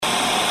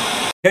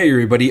Hey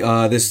everybody,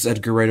 this is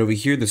Edgar right over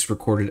here. This is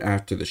recorded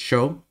after the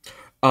show.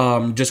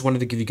 Just wanted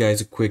to give you guys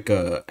a quick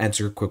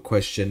answer a quick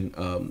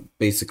question.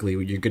 Basically,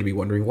 you're going to be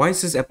wondering, why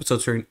is this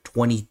episode turning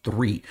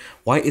 23?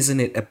 Why isn't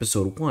it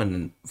episode 1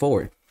 and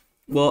forward?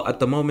 Well,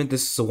 at the moment,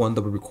 this is the one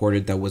that we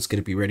recorded that was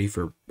going to be ready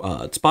for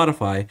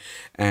Spotify,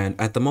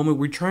 and at the moment,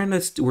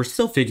 we're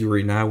still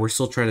figuring out. We're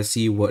still trying to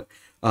see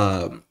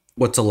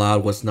what's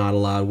allowed, what's not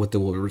allowed, what they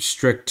will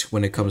restrict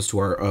when it comes to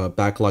our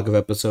backlog of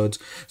episodes.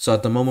 So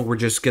at the moment, we're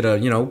just gonna,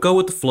 go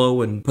with the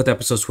flow and put the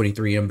episodes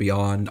 23 and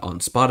beyond on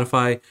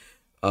Spotify.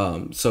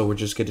 So we're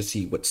just gonna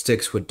see what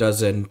sticks, what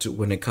doesn't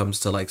when it comes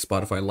to like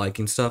Spotify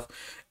liking stuff.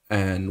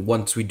 And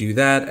once we do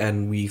that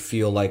and we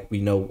feel like we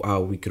know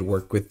how we could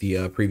work with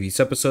the previous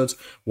episodes,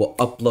 we'll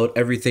upload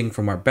everything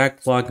from our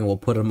backlog and we'll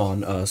put them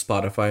on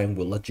Spotify and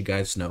we'll let you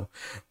guys know.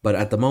 But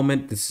at the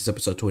moment, this is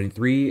episode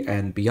 23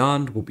 and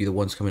beyond will be the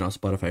ones coming on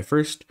Spotify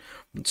first.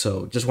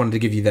 So just wanted to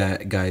give you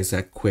that, guys,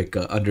 that quick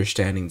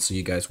understanding so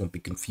you guys won't be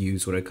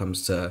confused when it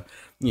comes to,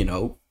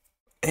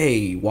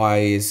 hey, why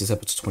is this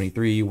episode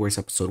 23? Where's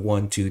episode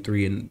 1, 2,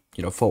 3, and,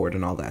 forward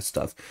and all that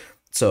stuff.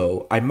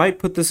 So I might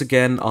put this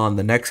again on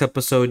the next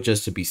episode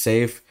just to be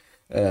safe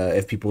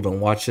if people don't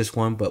watch this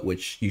one, but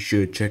which you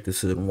should check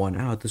this one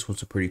out. This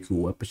one's a pretty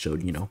cool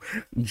episode,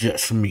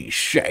 just me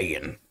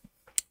saying.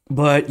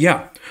 But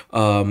yeah,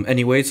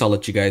 anyways, I'll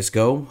let you guys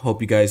go.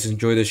 Hope you guys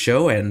enjoy the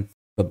show and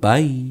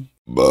bye-bye.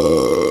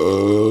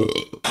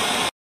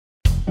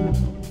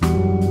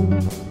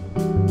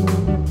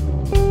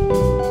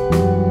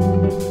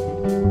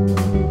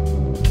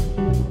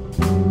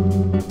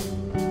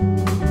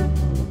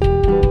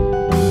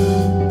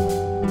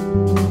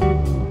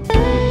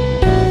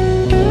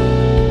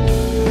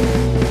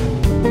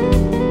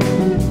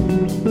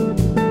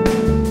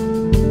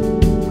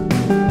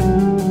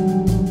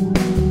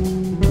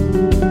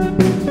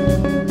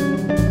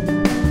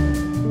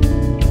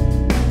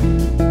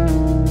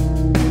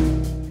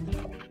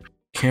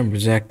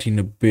 Camera's acting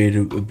a bit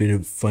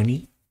of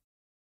funny.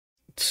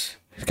 It's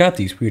got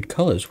these weird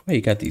colors. Why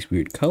you got these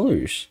weird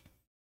colors?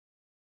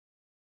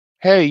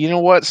 Hey, you know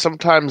what?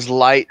 Sometimes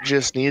light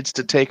just needs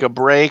to take a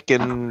break,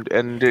 and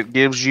it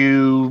gives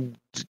you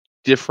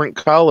different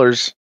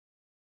colors.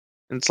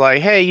 It's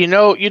like, hey, you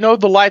know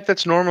the light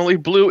that's normally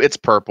blue, it's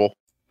purple.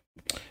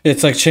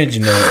 It's like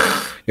changing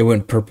the. It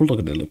went purple. Look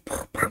at it. Look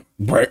purple.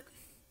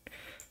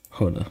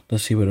 Hold on.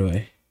 Let's see.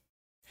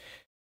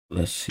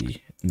 Let's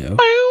see. No.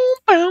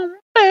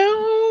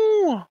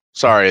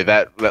 Sorry,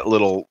 that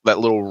little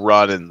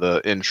run in the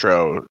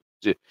intro.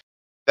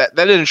 That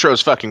intro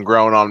is fucking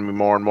growing on me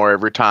more and more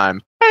every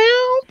time.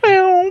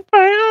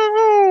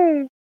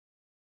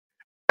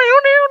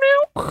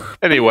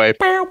 Anyway.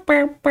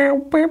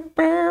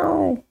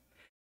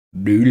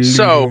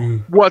 So,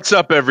 what's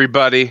up,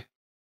 everybody?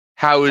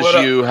 How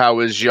is you? How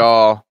is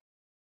y'all?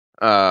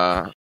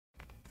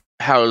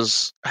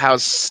 How's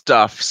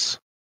stuffs?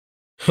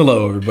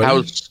 Hello,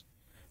 everybody.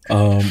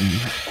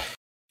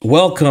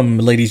 Welcome,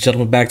 ladies and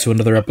gentlemen, back to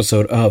another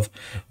episode of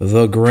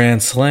The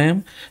Grand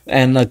Slam.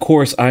 And, of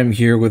course, I'm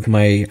here with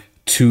my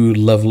two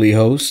lovely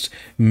hosts,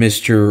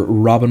 Mr.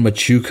 Robin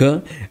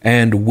Machuca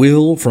and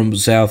Will from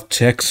South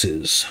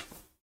Texas.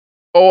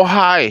 Oh,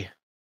 hi.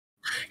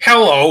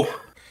 Hello.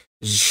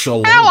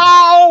 Shalom.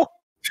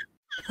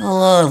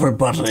 Hello,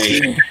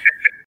 everybody.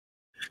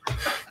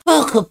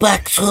 Welcome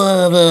back to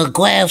the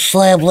Grand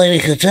Slam,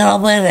 ladies and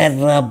gentlemen.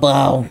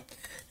 And,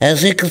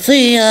 as you can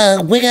see,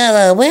 we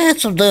had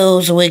some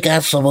news and we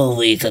got some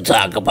movies to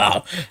talk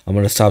about. I'm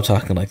going to stop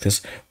talking like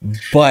this.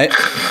 But,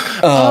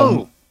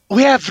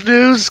 we have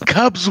news.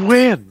 Cubs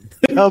win.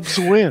 We got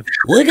some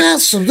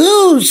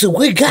news and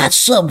we got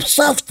some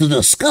stuff to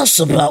discuss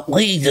about,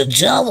 ladies and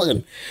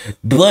gentlemen.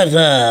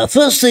 But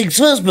first things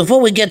first,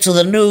 before we get to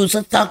the news,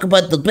 let's talk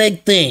about the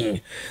big thing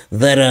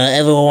that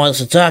everyone wants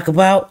to talk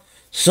about.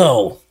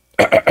 So,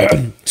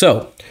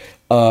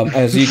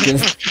 as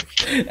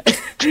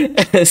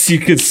you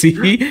can see,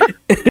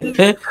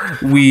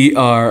 we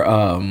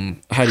are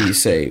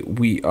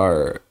we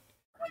are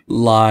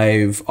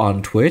live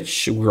on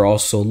Twitch. We're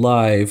also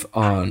live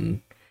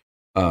on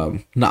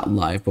not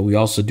live, but we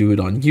also do it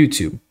on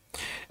YouTube.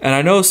 And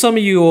I know some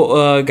of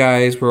you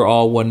guys were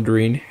all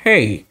wondering,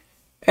 hey,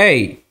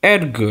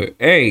 Edgar,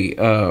 hey,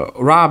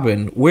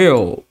 Robin,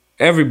 Will,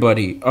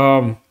 everybody,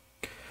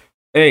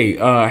 hey,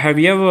 have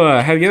you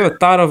ever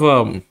thought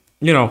of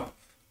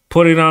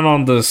putting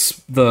on the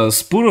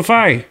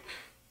Spotify,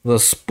 the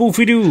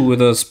Spoofy-Doo,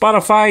 the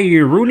Spotify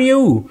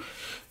Rooney-oo.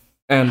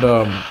 And,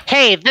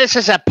 hey, this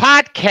is a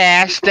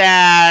podcast.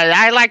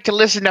 I like to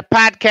listen to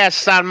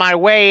podcasts on my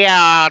way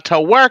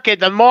to work in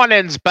the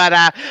mornings, but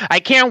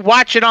I can't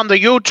watch it on the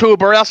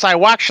YouTube, or else I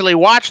actually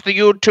watch the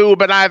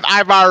YouTube, and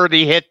I've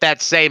already hit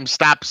that same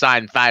stop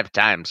sign 5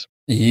 times.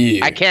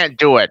 Yeah. I can't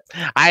do it.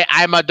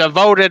 I'm a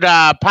devoted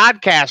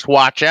podcast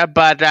watcher,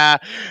 but God,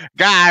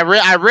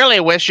 I really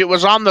wish it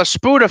was on the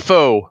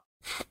Spotifoo,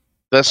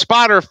 the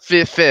Spotter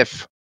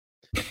Fifth,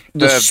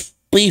 the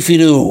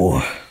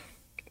Spoofy-Doo.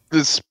 The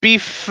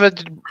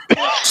Spoofy-Doo.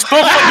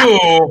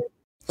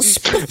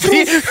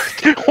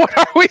 What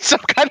are we, some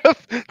kind of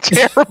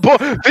terrible.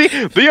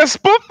 The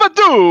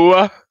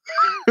spoofadoo.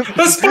 The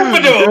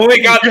spoofadoo.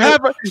 We got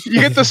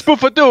You get the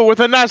spoofadoo with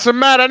a nice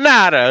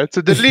marinara. It's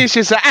a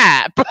delicious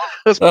app. No,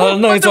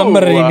 it's a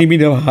marinara.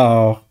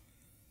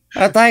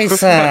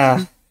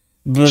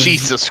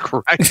 Jesus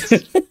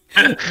Christ.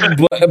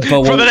 But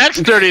for the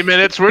next 30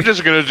 minutes, we're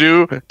just going to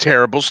do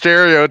terrible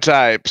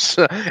stereotypes.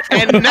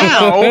 And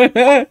now,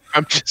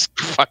 I'm just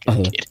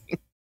fucking kidding.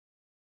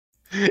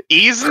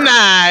 He's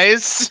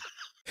nice.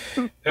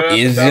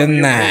 Is it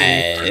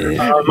nice?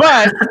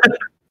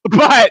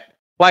 But,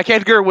 like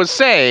Edgar was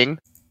saying,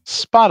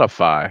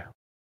 Spotify.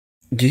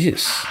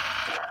 Yes.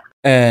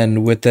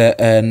 And with that,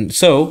 and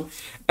so,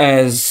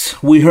 as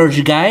we heard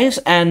you guys,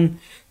 and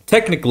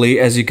technically,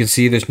 as you can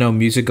see, there's no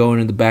music going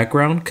in the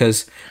background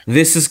because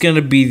this is going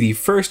to be the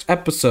first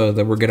episode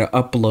that we're going to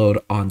upload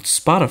on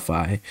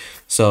Spotify.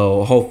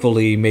 So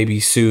hopefully, maybe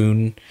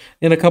soon,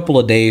 in a couple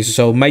of days.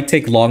 So it might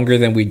take longer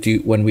than we do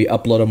when we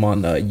upload them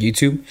on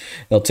YouTube.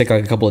 It'll take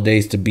like a couple of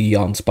days to be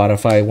on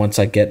Spotify once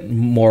I get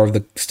more of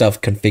the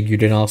stuff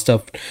configured and all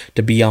stuff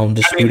to be on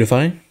the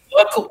Spotify.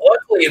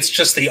 Luckily, it's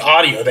just the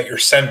audio that you're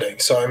sending.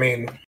 So I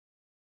mean.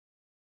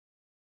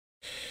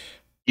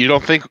 You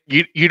don't think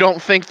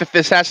that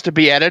this has to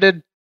be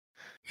edited?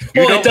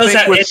 You don't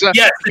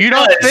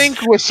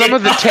think with some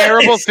of the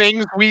terrible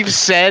things we've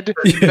said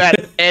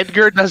that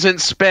Edgar doesn't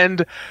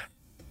spend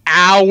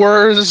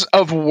hours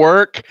of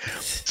work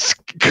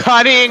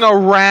cutting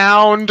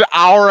around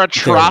our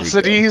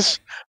atrocities,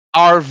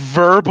 our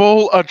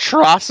verbal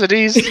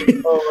atrocities?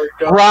 Oh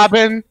my God.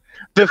 Robin,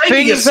 the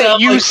things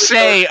that you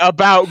say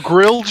about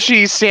grilled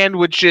cheese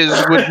sandwiches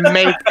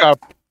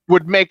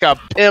would make a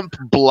pimp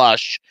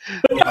blush.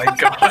 Oh my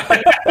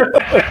God.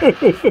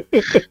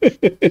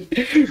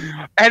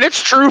 And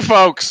it's true,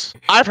 folks.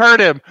 I've heard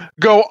him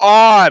go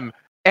on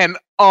and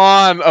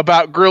on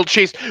about grilled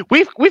cheese.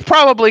 We've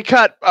probably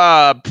cut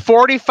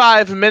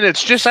 45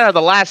 minutes just out of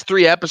the last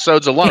 3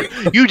 episodes alone.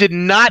 You did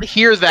not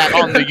hear that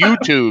on the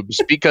YouTubes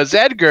because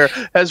Edgar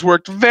has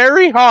worked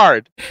very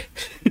hard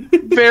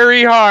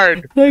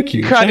Thank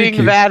you.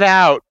 cutting that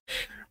out.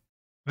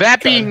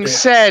 That being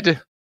said,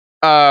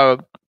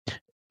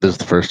 this is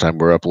the first time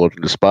we're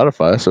uploading to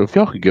Spotify, so if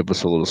y'all could give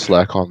us a little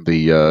slack on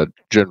the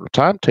general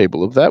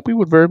timetable of that, we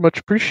would very much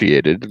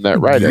appreciate it. Isn't that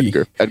right,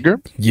 Edgar? Edgar?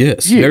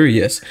 Yes, very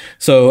yes.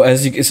 So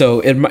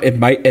it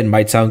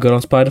might sound good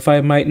on Spotify,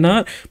 it might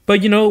not, but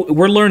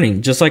we're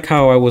learning. Just like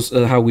how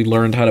we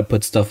learned how to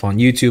put stuff on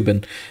YouTube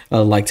and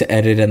like to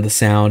edit and the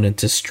sound and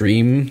to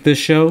stream the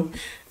show.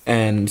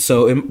 And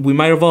so we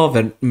might evolve,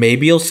 and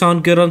maybe it'll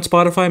sound good on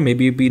Spotify.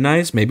 Maybe it'd be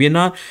nice, maybe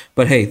not.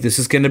 But hey, this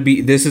is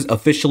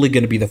officially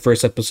going to be the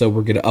first episode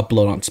we're going to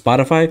upload on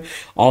Spotify.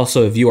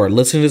 Also, if you are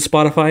listening to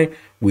Spotify,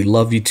 we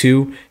love you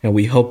too, and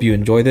we hope you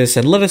enjoy this.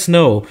 And let us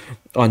know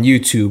on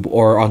YouTube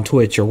or on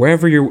Twitch or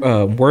wherever you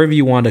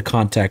want to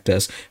contact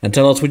us, and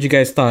tell us what you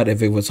guys thought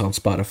if it was on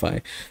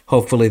Spotify.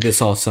 Hopefully,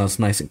 this all sounds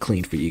nice and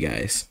clean for you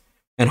guys,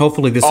 and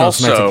hopefully, this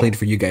sounds nice and clean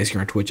for you guys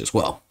here on Twitch as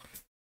well.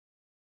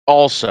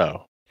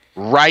 Also,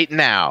 right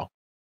now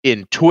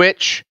in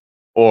Twitch,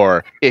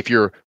 or if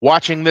you're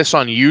watching this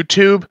on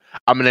YouTube,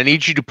 I'm going to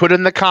need you to put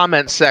in the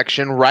comment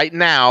section right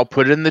now,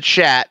 put it in the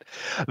chat,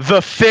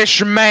 the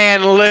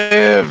Fishman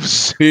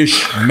lives.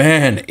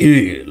 Fishman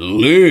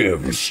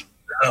lives.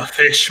 The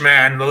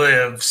Fishman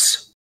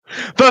lives.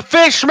 The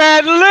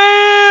Fishman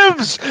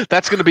lives.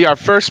 That's going to be our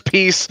first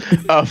piece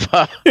of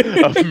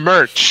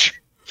merch.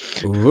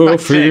 The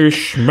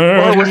Fishman.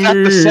 Or was that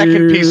the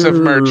second piece of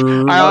merch?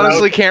 I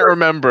honestly can't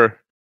remember.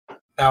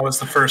 That was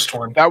the first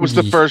one. That was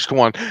the first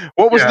one.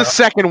 What was the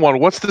second one?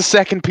 What's the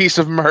second piece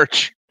of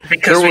merch?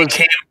 Because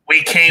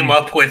we came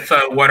up with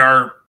what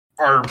our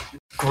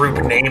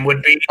group name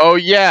would be. Oh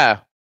yeah,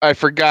 I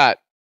forgot.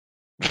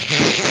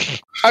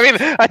 I mean,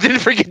 I didn't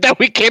forget that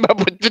we came up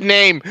with the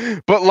name,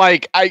 but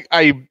like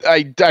I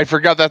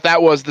forgot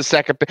that was the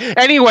second.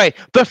 Anyway,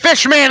 the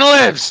Fishman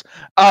lives.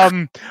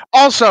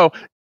 Also,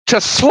 to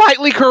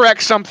slightly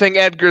correct something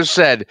Edgar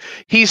said,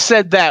 he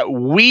said that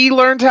we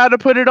learned how to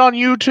put it on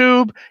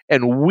YouTube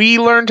and we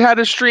learned how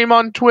to stream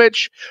on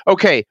Twitch.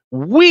 Okay,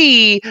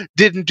 we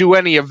didn't do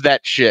any of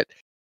that shit.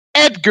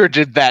 Edgar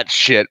did that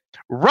shit.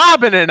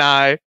 Robin and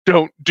I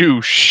don't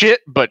do shit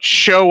but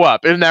show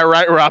up. Isn't that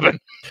right, Robin?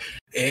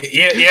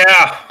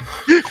 Yeah.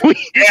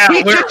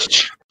 We're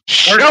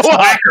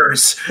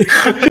slackers.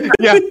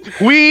 Yeah,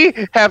 we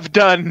have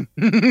done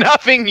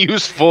nothing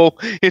useful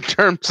in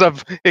terms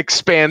of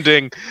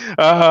expanding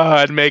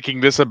and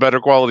making this a better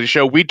quality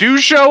show. We do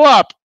show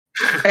up,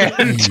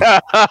 and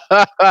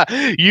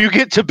you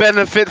get to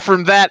benefit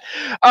from that.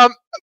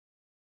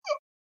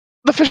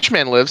 The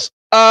Fishman lives.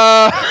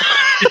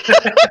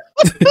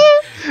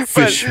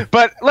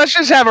 But let's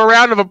just have a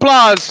round of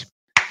applause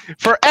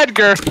for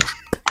Edgar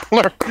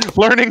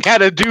learning how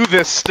to do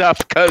this stuff,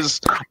 because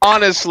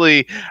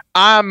honestly,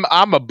 I'm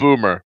a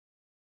boomer,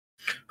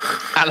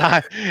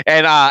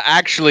 and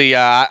actually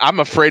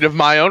I'm afraid of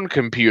my own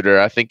computer.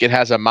 I think it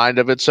has a mind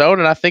of its own,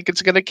 and I think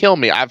it's gonna kill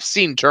me. I've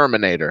seen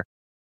Terminator.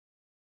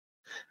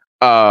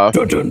 Dun,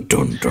 dun,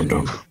 dun, dun,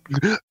 dun.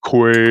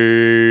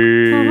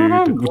 Quaid.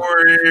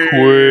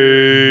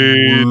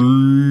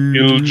 Quaid.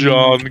 Kill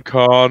John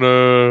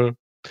Connor.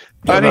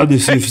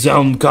 This is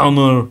John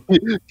Connor.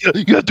 You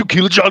have to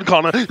kill John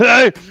Connor.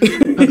 Hey!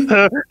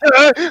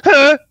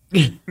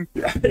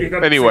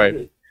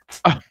 Anyway,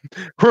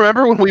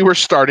 remember when we were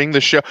starting the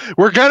show?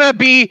 We're gonna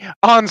be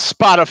on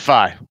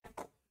Spotify.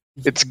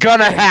 It's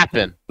gonna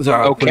happen.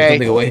 Sorry, I'll put Okay.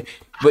 something away.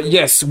 But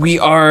yes, we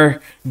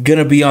are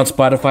gonna be on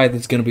Spotify.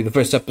 This is gonna be the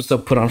first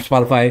episode put on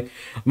Spotify.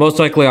 Most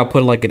likely, I'll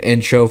put like an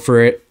intro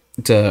for it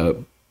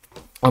on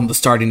the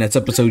starting. That's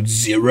episode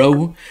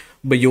 0.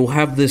 But you'll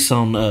have this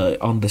on the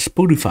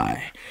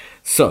Spotify.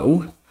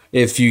 So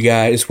if you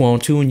guys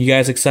want to and you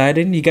guys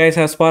excited, and you guys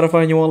have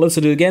Spotify and you want to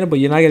listen to it again, but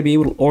you're not gonna be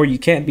able to, or you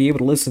can't be able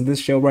to listen to this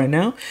show right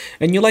now,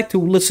 and you like to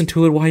listen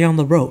to it while you're on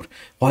the road,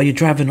 while you're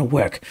driving to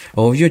work,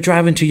 or if you're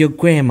driving to your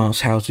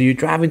grandma's house, or you're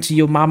driving to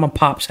your mom and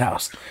pop's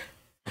house.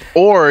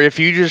 Or if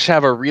you just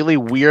have a really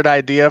weird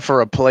idea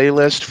for a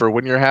playlist for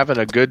when you're having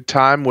a good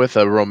time with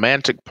a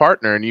romantic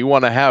partner and you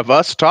want to have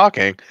us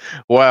talking,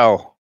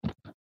 well,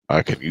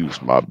 I can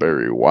use my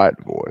Barry White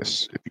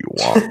voice if you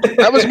want.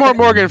 That was more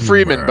Morgan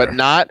Freeman, but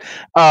not.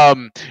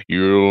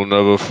 You'll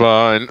never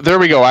find. There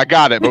we go. I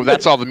got it. But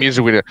that's all the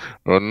music we did.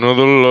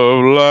 Another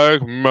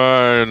love like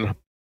mine.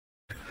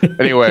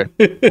 Anyway,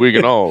 we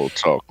can all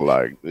talk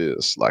like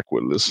this, like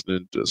we're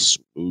listening to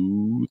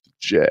smooth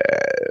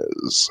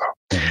jazz.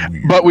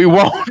 But we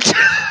won't.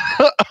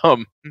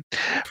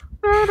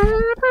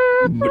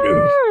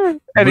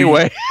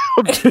 Anyway,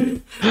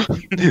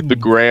 the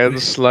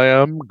Grand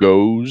Slam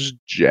goes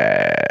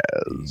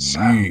jazz.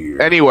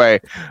 Anyway,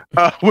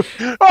 or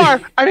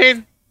I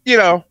mean, you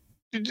know,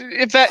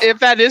 if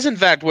that is in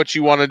fact what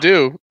you want to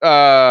do,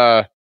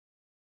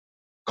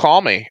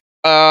 call me.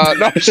 No,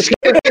 I'm just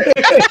kidding.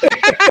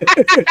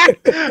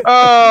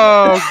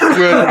 Oh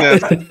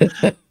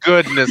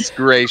goodness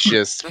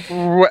gracious,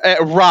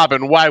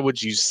 Robin, why would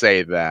you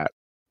say that?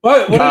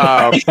 What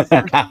I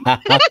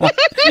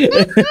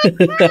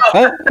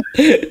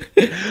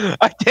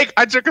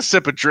took a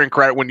sip of drink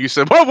right when you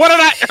said, "Well, what did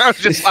I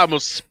just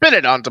almost spit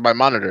it onto my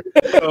monitor."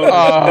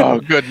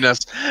 Oh goodness!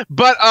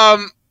 But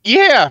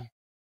yeah, things.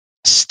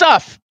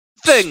 Stuff,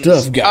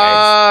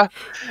 guys.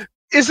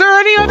 Is there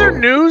any other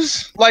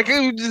news? Like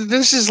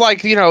this is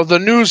like the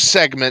news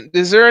segment.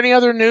 Is there any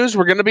other news?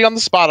 We're going to be on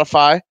the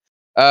Spotify.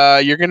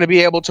 You're going to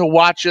be able to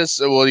watch us.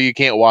 Well, you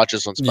can't watch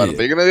us on Spotify.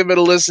 Yeah. You're going to be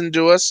able to listen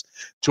to us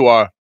to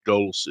our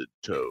dulcet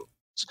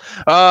tones.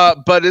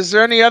 But is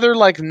there any other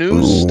like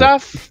news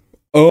stuff?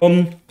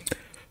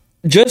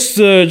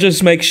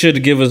 Just make sure to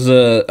give us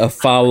a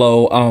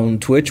follow on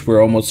Twitch.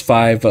 We're almost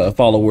 5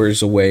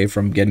 followers away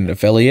from getting an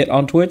affiliate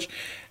on Twitch,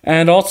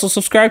 and also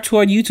subscribe to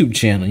our YouTube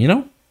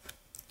channel.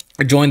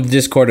 Join the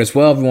Discord as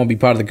well if you want to be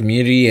part of the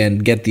community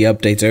and get the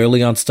updates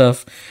early on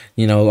stuff.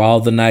 All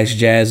the nice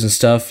jazz and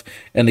stuff.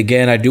 And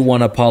again, I do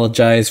want to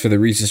apologize for the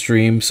recent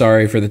stream.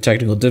 Sorry for the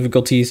technical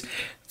difficulties.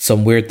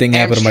 Some weird thing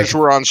happened. Hamsters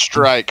were on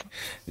strike.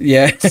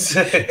 Yeah,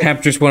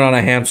 hamsters went on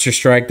a hamster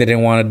strike. They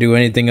didn't want to do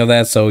anything of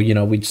that, so we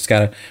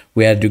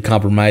had to do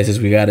compromises.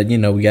 We gotta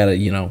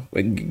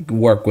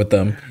work with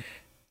them.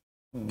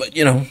 But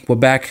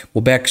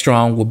we're back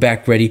strong. We're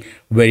back ready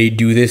to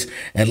do this,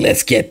 and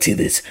let's get to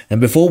this. And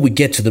before we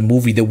get to the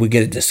movie that we're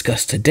gonna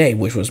discuss today,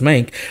 which was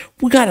Mank,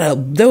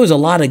 there was a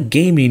lot of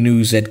gaming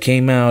news that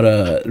came out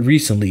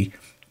recently.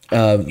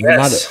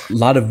 Yes. A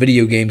lot of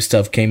video game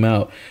stuff came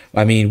out.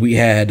 I mean, we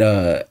had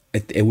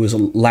it was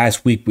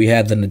last week we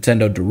had the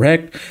Nintendo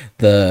Direct.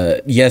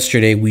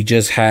 Yesterday we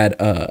just had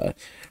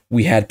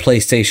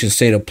PlayStation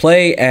State of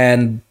Play,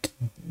 and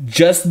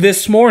just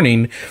this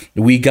morning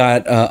we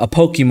got a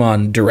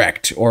Pokemon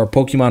Direct or a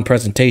Pokemon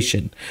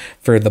presentation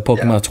for the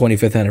Pokemon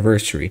 25th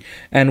anniversary.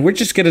 And we're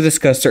just going to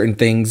discuss certain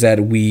things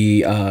that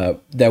we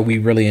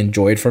really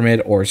enjoyed from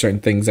it, or certain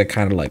things that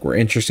kind of like were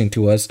interesting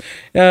to us,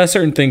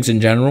 certain things in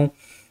general.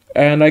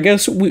 And I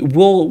guess we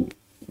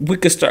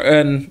could start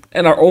and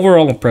our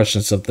overall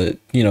impressions of the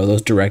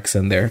those directs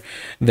and their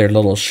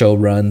little show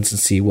runs, and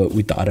see what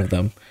we thought of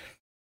them.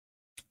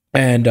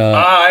 And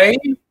I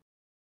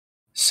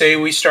say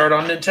we start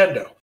on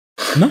Nintendo.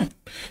 No,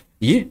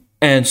 yeah.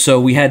 And so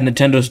we had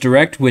Nintendo's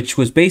Direct, which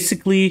was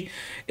basically,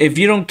 if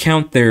you don't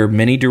count their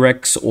mini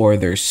directs or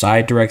their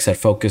side directs that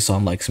focus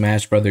on like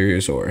Smash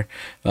Brothers or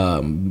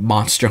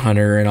Monster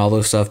Hunter and all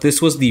those stuff, this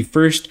was the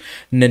first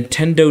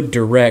Nintendo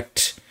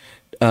Direct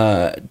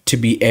to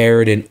be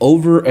aired in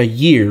over a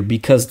year,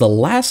 because the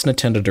last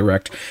Nintendo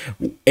Direct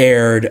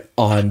aired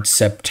on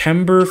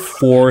September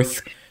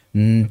 4th,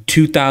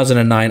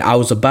 2009. I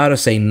was about to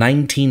say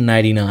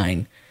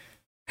 1999.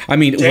 I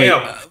mean,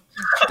 Damn.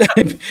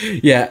 wait.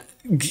 Yeah,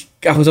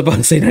 I was about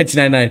to say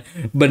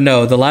 1999. But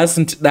no, the last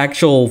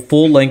actual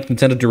full-length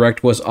Nintendo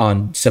Direct was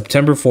on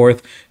September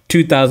 4th,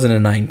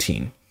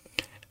 2019.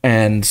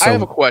 And so, I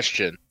have a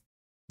question.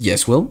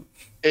 Yes, Will?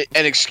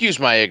 And excuse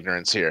my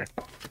ignorance here.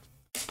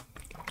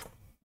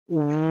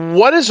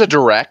 What is a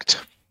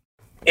direct?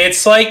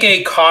 It's like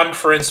a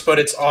conference, but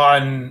it's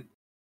on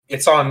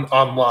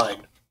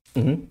online.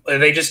 Mm-hmm.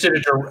 They just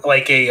did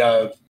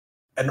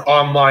an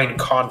online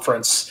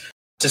conference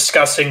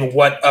discussing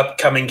what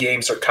upcoming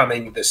games are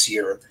coming this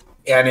year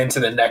and into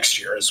the next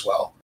year as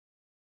well.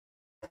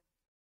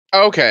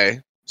 Okay,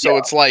 so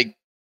it's like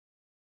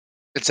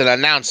it's an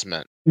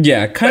announcement.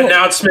 Yeah, kind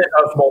announcement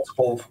of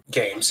multiple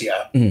games.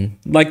 Yeah,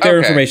 like their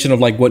information of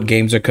like what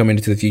games are coming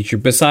into the future.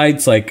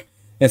 Besides, like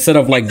instead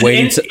of like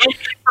waiting to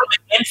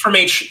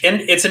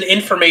information, it's an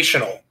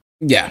informational.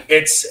 Yeah,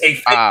 it's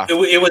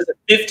it was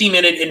a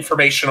 50-minute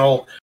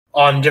informational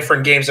on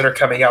different games that are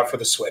coming out for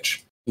the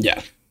Switch.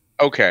 Yeah.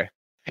 Okay.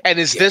 And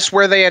is this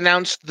where they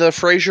announced the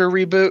Frasier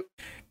reboot?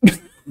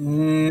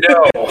 No.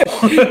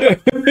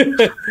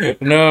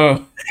 No.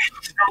 I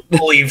don't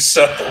believe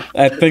so.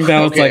 I think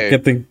that was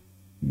like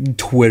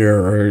Twitter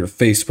or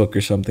Facebook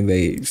or something.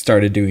 They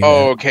started doing.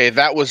 Oh, okay.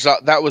 That was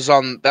on the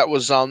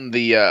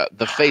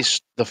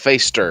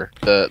Faster,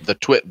 the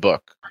Twit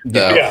book.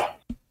 The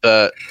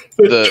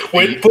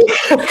Twit book.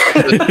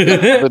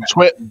 The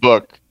Twit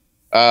book.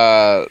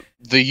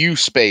 The U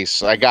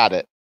space. I got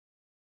it.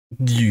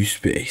 U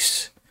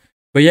space.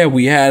 But yeah,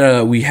 we had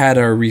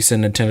our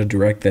recent Nintendo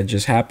Direct that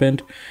just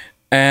happened,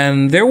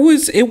 and there were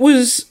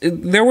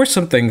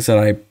some things that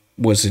I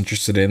was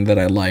interested in that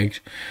I liked.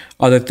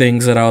 Other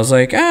things that I was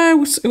like,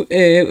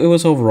 it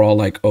was overall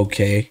like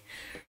okay.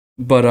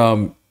 But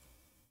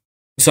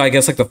so I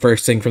guess like the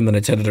first thing from the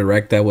Nintendo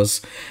Direct it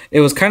was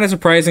kind of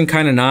surprising,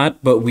 kind of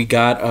not, but we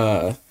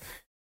got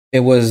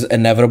it was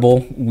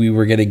inevitable. We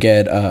were gonna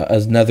get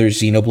another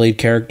Xenoblade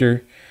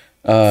character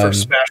for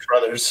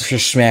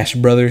Smash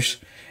Brothers.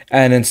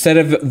 And instead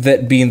of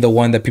that being the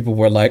one that people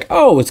were like,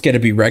 oh, it's going to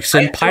be Rex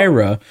and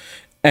Pyra.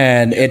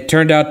 And it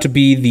turned out to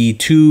be the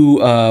two...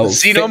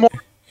 Xenomorph?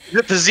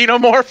 The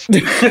Xenomorph?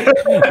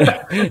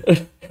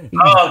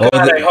 Oh,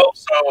 God, I hope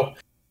so.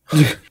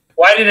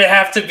 Why did it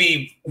have to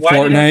be...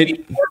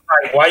 Fortnite?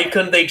 Why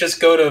couldn't they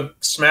just go to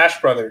Smash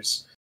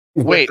Brothers?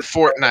 Wait,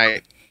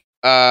 Fortnite.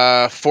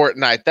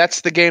 Fortnite.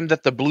 That's the game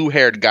that the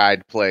blue-haired guy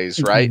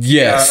plays, right?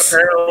 Yes.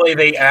 Apparently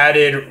they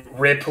added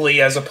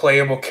Ripley as a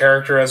playable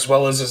character as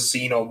well as a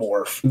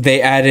Xenomorph.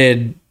 They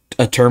added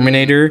a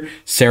Terminator,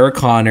 Sarah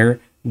Connor,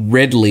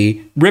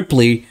 Ripley,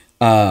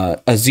 a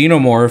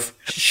Xenomorph,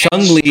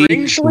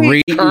 Chun-Li,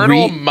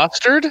 Colonel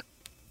Mustard,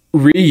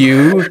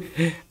 Ryu.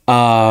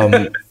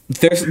 Although,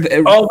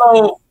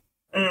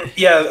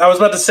 yeah, I was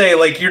about to say,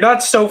 like, you're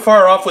not so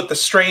far off with the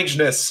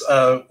strangeness,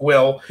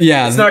 Will.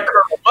 Yeah, it's not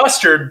Colonel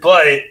Mustard,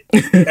 but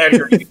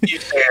Edgar, you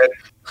say it.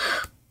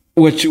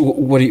 What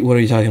are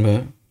you talking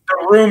about?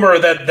 The rumor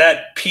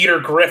that Peter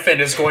Griffin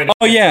is going to.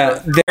 Oh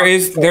yeah, there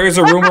is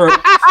a rumor.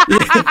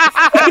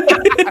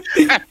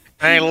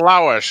 Hey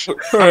Lois,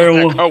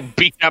 go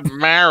beat up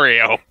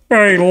Mario.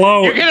 Hey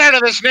Lois, you get out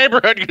of this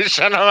neighborhood, you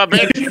son of a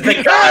bitch.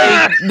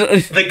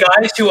 The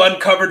guys who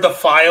uncovered the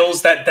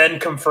files that then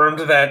confirmed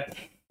that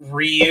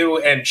Ryu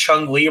and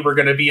Chun-Li were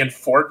going to be in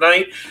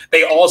Fortnite,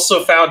 they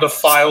also found a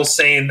file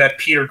saying that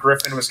Peter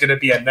Griffin was going to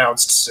be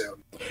announced soon.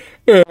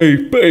 Hey,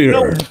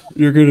 Peter,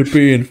 you're going to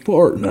be in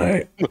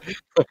Fortnite.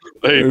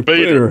 Hey,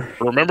 Peter,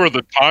 remember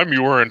the time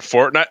you were in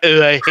Fortnite?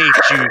 I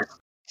hate you.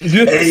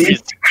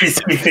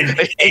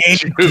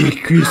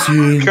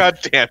 God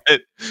damn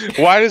it.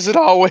 Why does it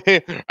always... Hey,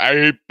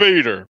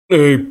 Peter.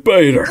 Hey,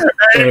 Peter.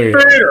 Hey,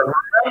 Peter.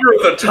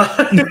 Remember the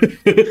time?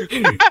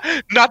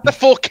 Not the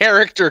full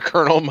character,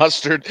 Colonel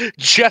Mustard.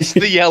 Just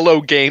the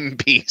yellow game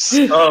piece.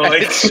 Oh,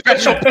 its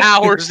special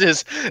powers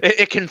is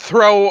it can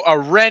throw a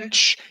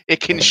wrench, it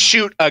can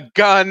shoot a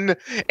gun,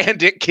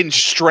 and it can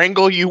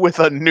strangle you with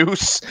a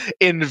noose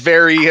in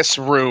various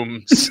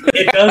rooms.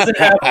 It doesn't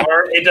have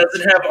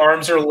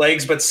arms or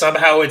legs, but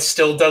somehow it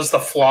still does the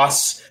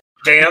floss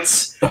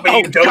dance. But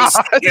you don't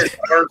see his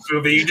arms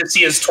moving. You just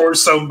see his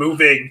torso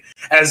moving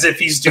as if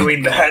he's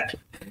doing that.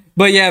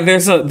 But yeah,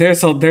 there's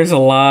a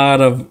lot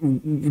of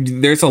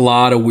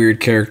weird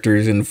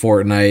characters in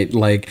Fortnite.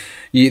 Like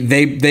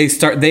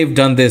they've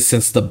done this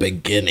since the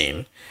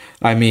beginning.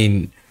 I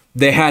mean,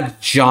 they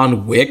had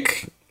John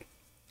Wick.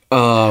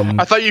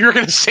 I thought you were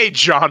going to say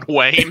John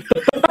Wayne.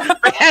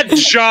 They had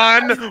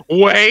John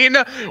Wayne.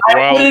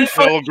 Well,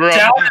 Pilgrim,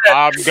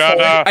 I'm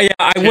gonna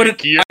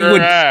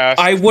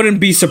I wouldn't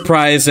be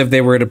surprised if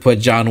they were to put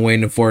John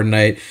Wayne in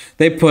Fortnite.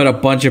 They put a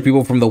bunch of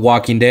people from The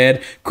Walking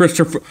Dead.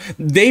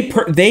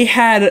 Fortnite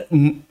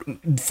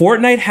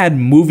had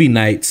movie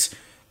nights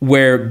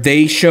where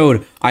they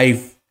showed,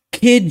 I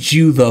kid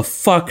you the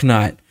fuck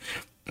not,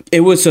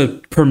 it was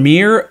a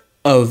premiere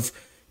of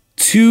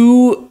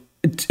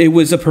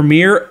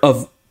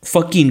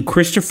fucking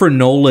Christopher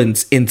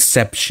Nolan's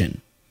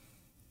Inception.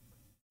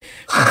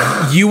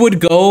 You would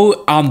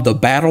go on the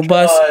battle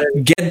bus,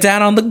 get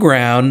down on the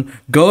ground,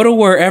 go to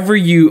whatever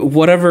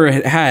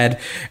it had,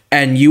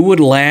 and you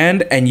would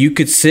land and you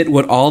could sit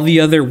with all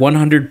the other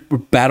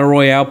 100 Battle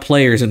Royale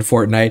players in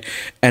Fortnite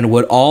and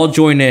would all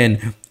join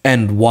in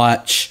and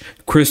watch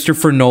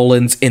Christopher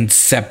Nolan's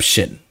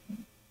Inception.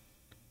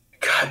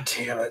 God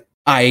damn it.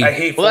 I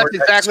hate Fortnite. That's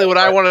exactly what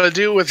I wanted to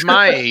do with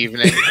my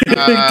evening.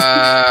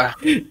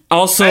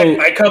 Also,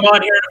 I come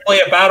on here to play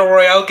a battle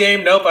royale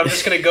game. Nope, I'm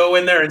just going to go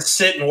in there and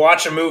sit and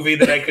watch a movie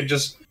that I could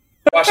just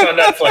Watch it on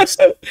Netflix.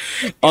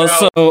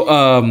 Also,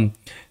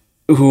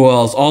 who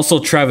else? Also,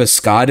 Travis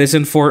Scott is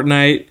in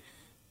Fortnite.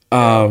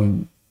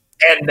 And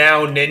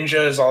now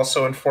Ninja is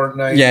also in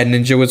Fortnite. Yeah,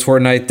 Ninja was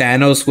Fortnite.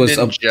 Thanos was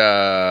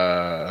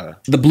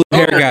the blue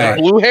hair guy.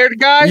 The blue-haired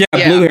guy?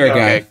 Yeah, blue-haired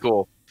guy. Okay,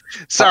 cool.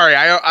 Sorry,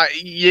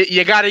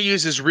 you got to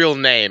use his real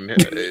name.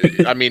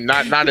 I mean,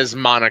 not his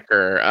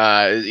moniker.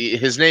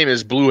 His name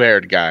is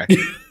blue-haired guy.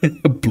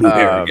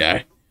 Blue-haired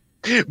guy.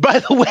 By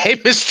the way,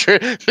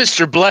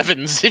 Mr.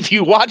 Blevins, if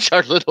you watch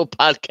our little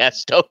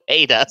podcast, don't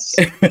hate us.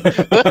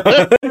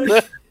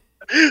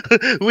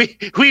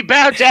 we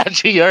bow down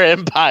to your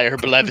empire,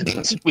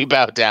 Blevins. We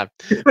bow down.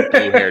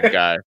 Blue-haired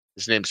guy.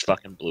 His name's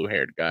fucking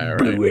blue-haired guy. All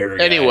right. Blue-haired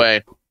guy.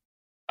 Anyway,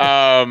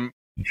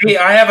 hey,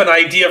 I have an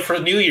idea for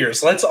New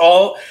Year's. Let's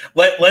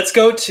let's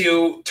go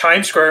to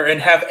Times Square and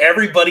have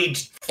everybody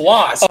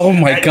floss. Oh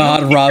my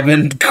God,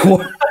 Robin!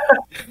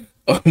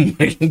 Oh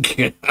my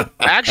God!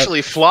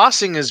 Actually,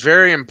 flossing is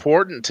very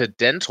important to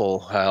dental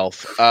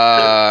health.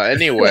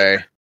 Anyway,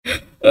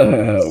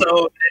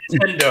 So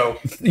Nintendo.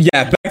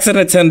 Yeah, back to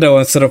Nintendo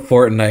instead of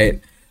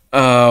Fortnite.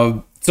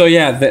 So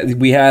yeah,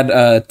 we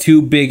had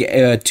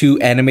two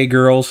anime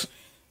girls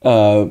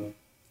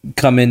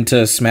come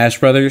into Smash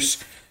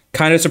Brothers.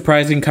 Kind of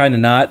surprising, kind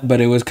of not,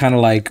 but it was kind of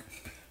like,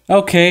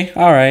 okay,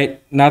 all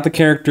right, not the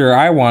character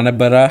I wanted,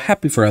 but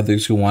happy for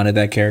others who wanted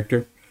that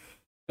character.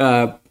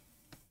 But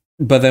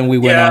then we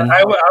went on.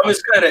 I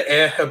was kind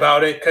of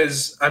about it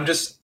because I'm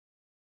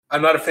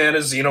not a fan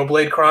of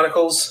Xenoblade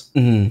Chronicles.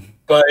 Mm-hmm.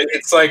 But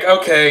it's like,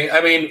 okay, I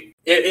mean,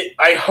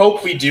 I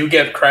hope we do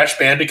get Crash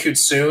Bandicoot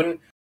soon.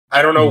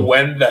 I don't know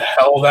when the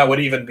hell that would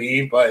even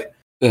be, but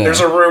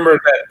there's a rumor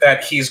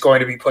that he's going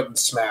to be put in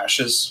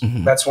Smash.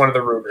 That's one of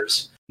the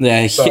rumors.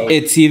 Yeah,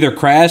 it's either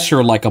Crash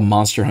or like a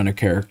Monster Hunter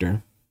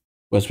character.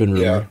 What's been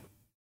rumored.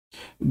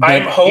 Yeah.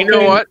 I'm hoping. You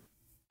know what?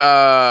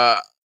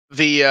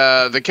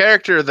 The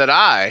character that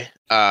I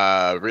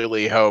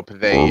really hope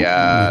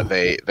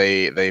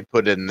they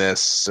put in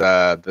this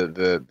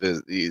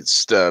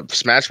these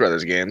Smash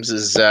Brothers games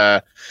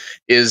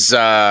is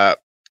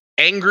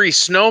Angry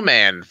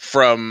Snowman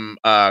from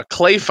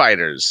Clay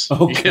Fighters.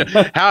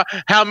 Okay.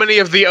 How many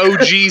of the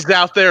OGs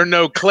out there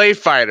know Clay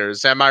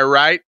Fighters? Am I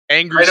right?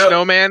 Angry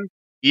Snowman?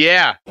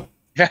 Yeah.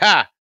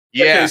 Yeah.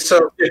 Okay,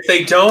 so if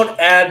they don't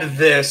add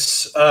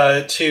this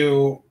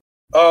to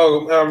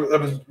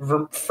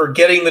I'm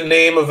forgetting the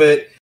name of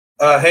it.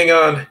 Hang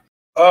on.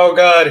 Oh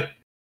God.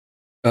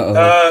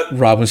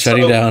 Robin's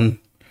shutting down.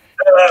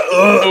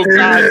 Oh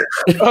God!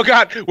 Oh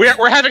God!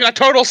 We're having a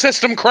total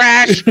system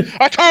crash!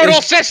 A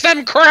total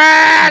system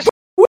crash!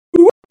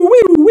 Oh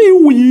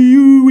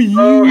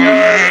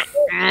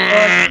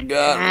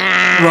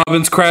God.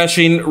 Robin's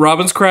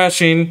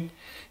crashing.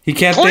 He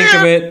can't think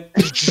of it.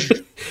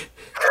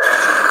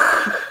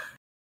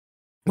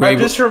 I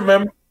just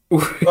remember.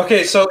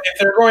 Okay, so if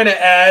they're going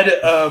to add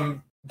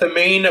the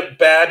main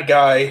bad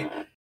guy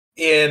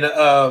in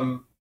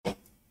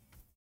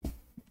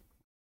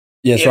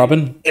yes,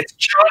 Robin. It's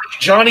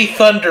Johnny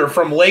Thunder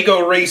from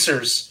Lego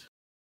Racers.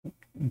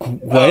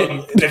 What?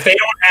 If they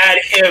don't add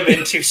him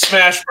into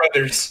Smash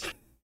Brothers,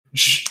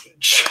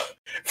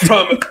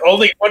 from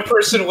only one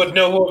person would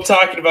know who I'm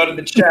talking about in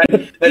the chat.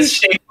 That's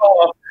Shane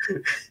Paul.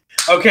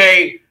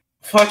 Okay,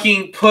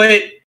 fucking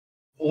put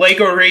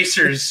Lego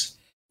Racers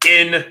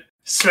in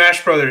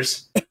Smash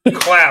Brothers.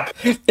 Clap.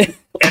 Oh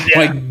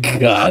my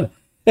God.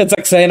 It's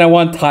like saying I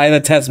want Ty the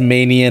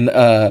Tasmanian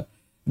boomerang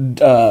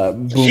guy.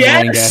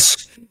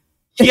 Yes!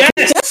 Tie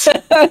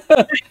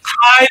the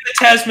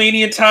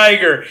Tasmanian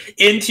tiger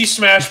into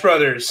Smash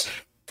Brothers.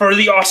 For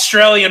the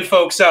Australian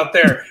folks out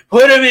there.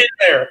 Put him in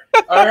there.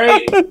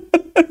 Alright?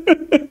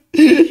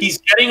 He's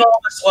getting all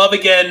this love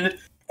again.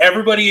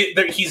 Everybody,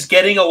 they're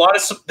getting a lot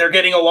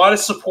of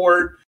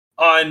support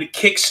on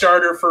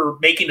Kickstarter for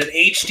making an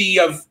HD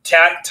of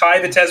Ty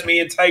the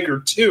Tasmanian Tiger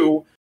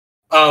 2.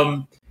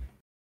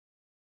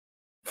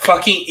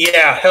 Fucking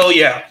yeah, hell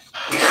yeah.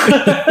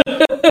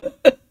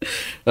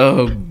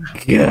 Oh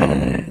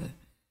God.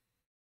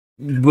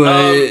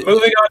 But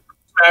moving on to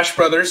Smash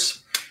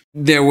Brothers.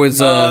 There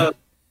was I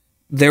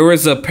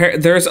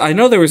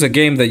know there was a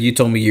game that you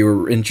told me you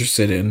were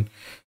interested in.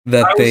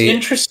 I was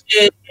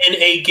interested in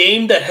a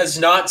game that has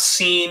not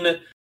seen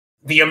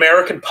the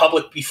American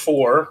public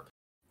before.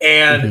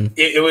 And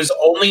it was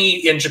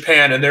only in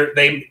Japan, and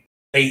they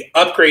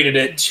upgraded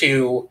it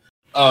to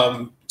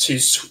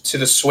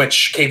the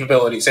Switch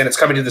capabilities, and it's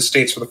coming to the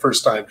States for the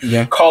first time.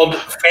 Yeah. Called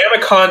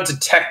Famicom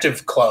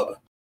Detective Club.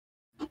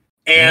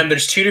 And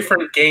there's two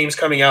different games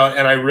coming out,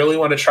 and I really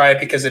want to try it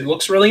because it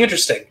looks really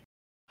interesting.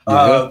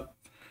 It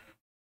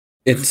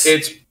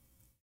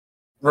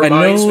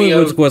reminds me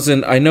of.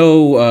 I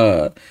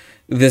know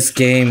this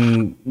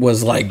game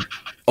was like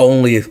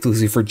only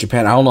exclusive for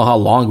Japan. I don't know how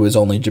long it was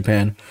only in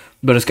Japan.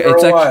 But it's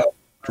actually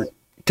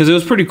because it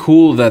was pretty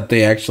cool that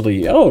they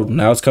actually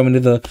now it's coming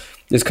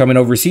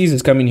overseas.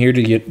 It's coming here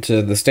to get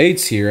to the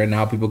States here, and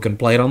now people can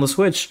play it on the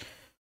Switch.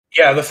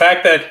 Yeah, the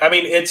fact that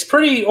it's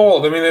pretty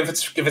old. I mean, if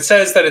it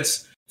says that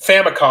it's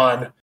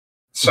Famicom,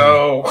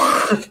 So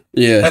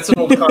Yeah. that's an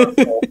old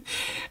console.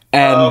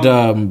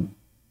 And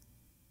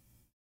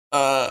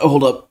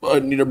hold up, I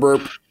need a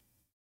burp.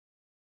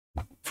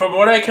 From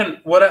what I'm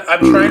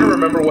trying to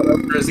remember what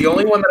other is. The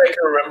only one that I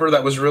can remember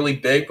that was really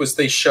big was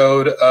they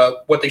showed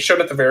what they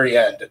showed at the very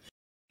end.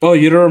 Oh,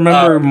 you don't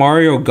remember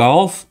Mario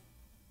Golf?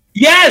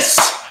 Yes.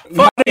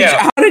 How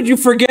did you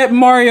forget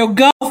Mario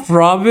Golf,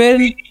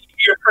 Robin?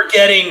 You're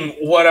forgetting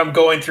what I'm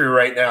going through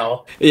right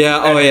now. Yeah.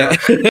 Oh, yeah.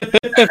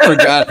 I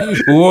forgot.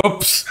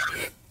 Whoops.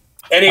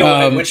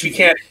 Anyway, which we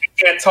can't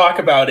talk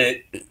about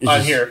it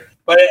on here.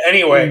 But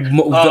anyway,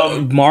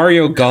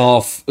 Mario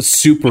Golf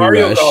Super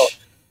Rush, Golf,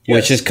 yes.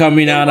 which is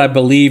coming out, I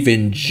believe,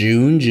 in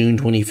June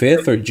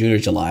 25th, or June or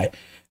July.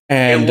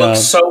 And it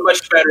looks so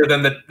much better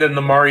than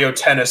the Mario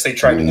Tennis they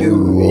tried to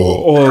do.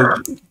 Oh,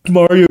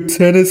 Mario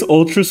Tennis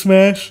Ultra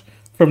Smash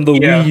from the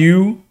Wii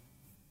U.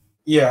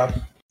 Yeah.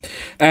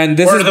 And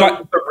this is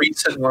the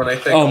recent one, I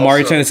think. Oh, also.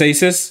 Mario Tennis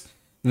Aces.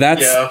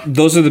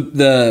 Those are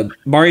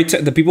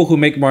the people who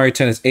make Mario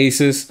Tennis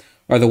Aces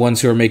are the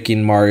ones who are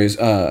making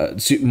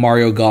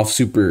Mario Golf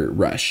Super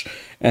Rush,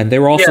 and they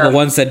were also the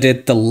ones that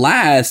did the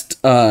last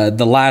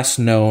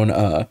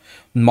known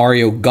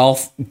Mario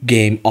Golf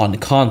game on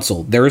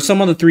console. There was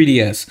some on the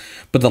 3DS,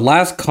 but the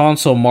last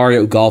console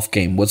Mario Golf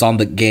game was on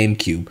the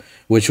GameCube,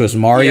 which was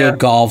Mario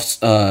Golf's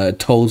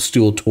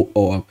Toadstool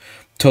Tour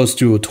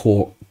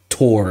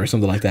or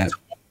something like that.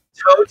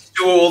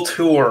 Toadstool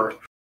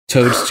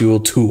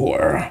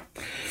Tour.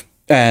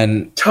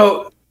 And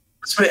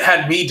that's what it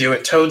had me do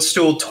it.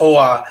 Toadstool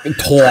Tour.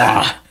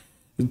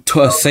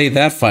 Say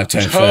that 5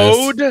 times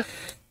fast.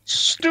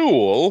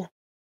 Toadstool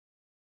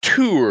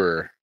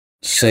Tour.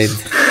 Say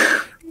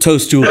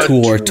Toadstool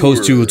Tour.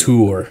 Toadstool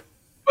Tour.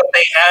 But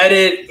they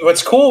added.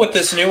 What's cool with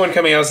this new one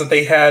coming out is that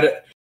they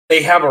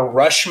have a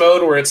rush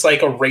mode where it's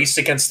like a race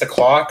against the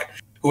clock.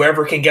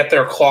 Whoever can get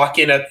their clock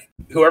in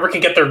whoever can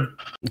get their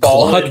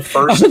ball in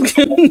first.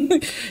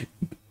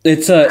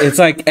 It's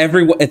like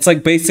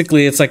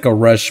a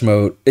rush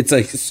mode.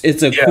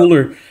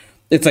 Cooler.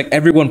 It's like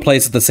everyone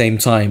plays at the same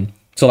time.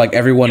 So like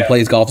everyone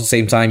plays golf at the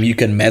same time. You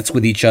can mess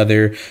with each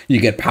other.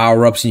 You get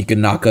power ups, and you can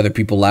knock other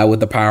people out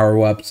with the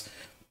power ups.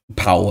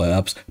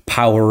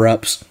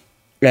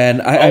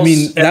 And I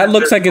mean that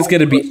looks like it's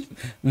gonna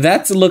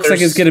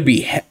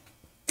be.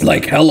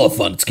 Like hella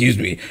fun. Excuse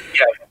me.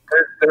 Yeah.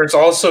 There's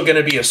also going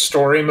to be a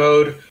story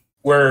mode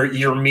where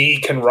your me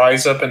can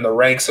rise up in the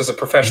ranks as a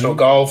professional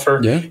golfer.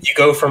 Yeah. You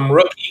go from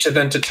rookie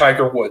to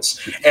Tiger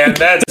Woods, and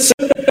that's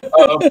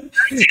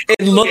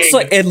it looks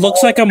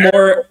like a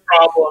more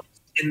problem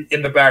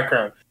in the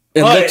background.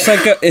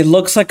 It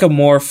looks like a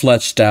more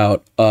fleshed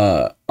out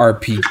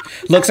RP.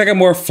 Looks like a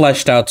more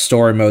fleshed out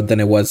story mode than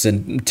it was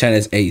in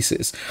Tennis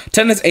Aces.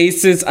 Tennis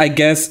Aces, I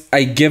guess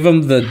I give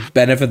them the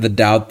benefit of the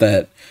doubt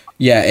that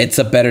it's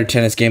a better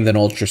tennis game than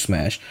Ultra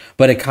Smash,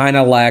 but it kind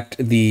of lacked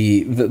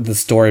the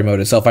story mode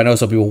itself. I know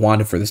some people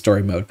wanted for the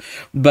story mode,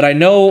 but I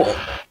know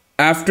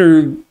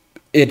after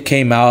it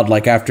came out, I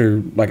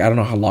don't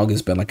know how long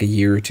it's been, like a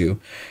year or two,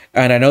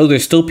 and I know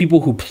there's still people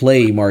who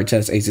play Mario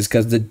Tennis Aces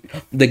because the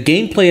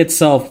gameplay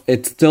itself,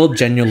 it's still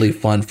genuinely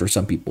fun for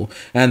some people.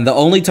 And the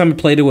only time I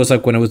played it was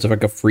like when it was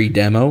like a free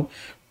demo,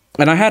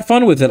 and I had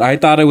fun with it. I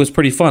thought it was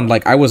pretty fun.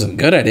 Like I wasn't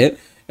good at it.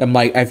 And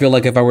I feel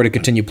like if I were to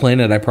continue playing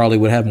it, I probably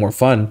would have more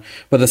fun.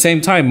 But at the same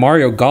time,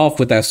 Mario Golf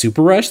with that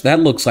Super Rush, that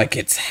looks like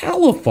it's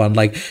hella fun.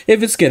 Like,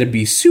 if it's going to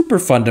be super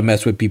fun to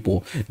mess with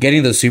people,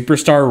 getting the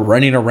superstar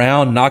running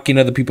around, knocking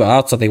other people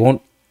out so they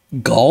won't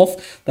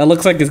golf, that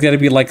looks like it's going to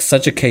be like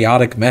such a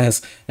chaotic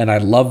mess. And I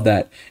love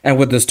that. And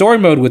with the story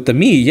mode with the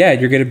Mii,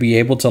 you're going to be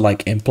able to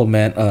like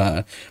implement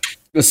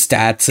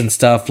stats and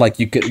stuff. Like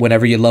you could,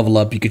 whenever you level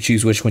up, you could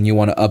choose which one you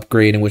want to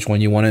upgrade and which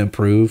one you want to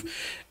improve.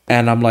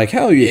 And I'm like,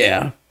 hell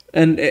yeah.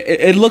 And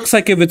it looks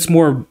like if it's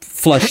more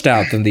fleshed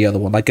out than the other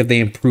one, like if they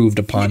improved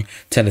upon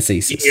Tennis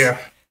Aces. Yeah.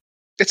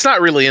 It's not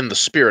really in the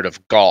spirit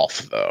of golf,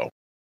 though.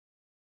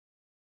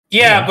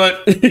 Yeah,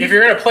 but if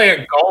you're going to play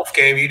a golf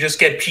game, you just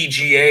get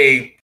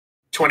PGA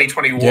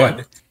 2021.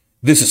 Yeah.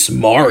 This is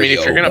Mario. I mean,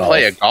 if you're going to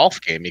play a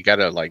golf game, you got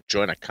to like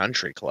join a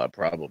country club,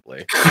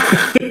 probably.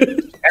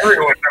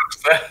 Everyone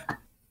knows that.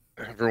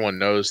 Everyone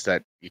knows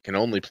that you can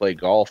only play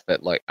golf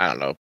at, like, I don't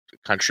know,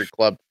 country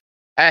club.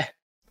 I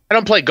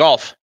don't play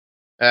golf.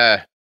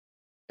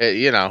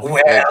 You know.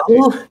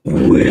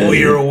 Well,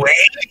 you're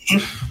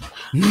waiting.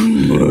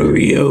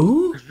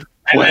 Mario.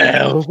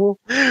 Well,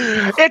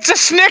 it's a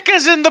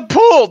Snickers in the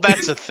pool.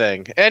 That's a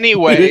thing.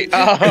 Anyway,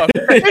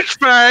 it's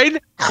fine.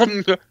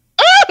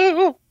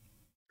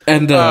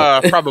 And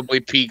probably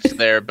peaked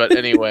there, but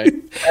anyway.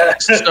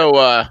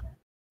 So,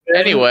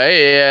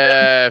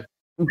 anyway,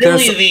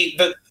 really,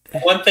 the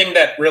one thing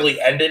that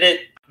really ended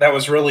it, that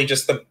was really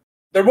just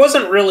there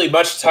wasn't really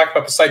much to talk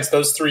about besides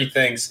those three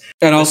things.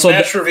 And also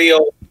Smash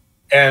reveal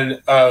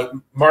and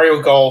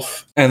Mario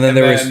Golf. And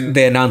then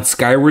they announced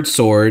Skyward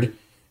Sword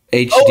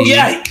HD. Oh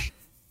yeah.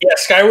 Yeah,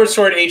 Skyward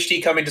Sword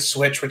HD coming to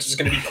Switch, which is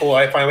going to be cool.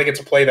 I finally get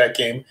to play that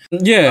game.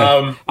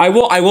 Yeah. I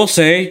will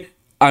say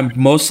I'm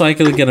most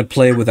likely gonna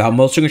play without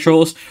motion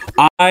controls.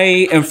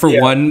 I am for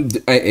one.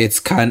 It's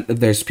kind of,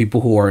 there's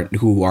people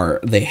who are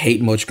they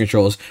hate motion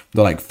controls.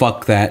 They're like,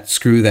 fuck that,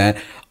 screw that.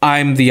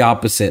 I'm the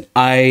opposite.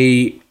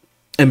 I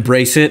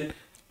embrace it.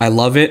 I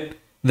love it.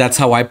 That's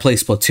how I play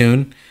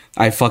Splatoon.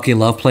 I fucking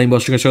love playing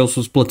motion controls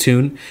with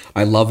Splatoon.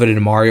 I love it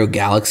in Mario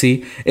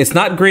Galaxy. It's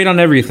not great on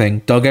everything.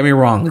 Don't get me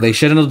wrong. They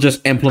shouldn't have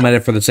just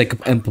implemented it for the sake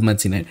of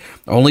implementing it.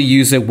 Only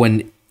use it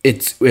when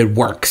it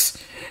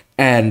works.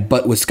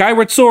 But with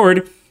Skyward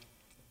Sword,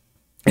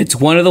 it's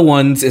one of the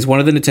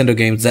Nintendo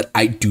games that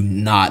I do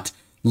not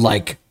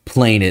like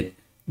playing it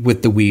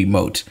with the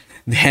Wiimote.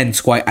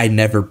 Hence why I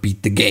never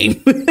beat the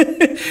game.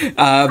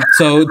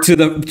 So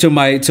to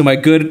my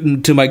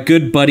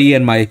good buddy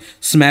and my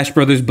Smash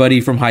Brothers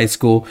buddy from high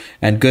school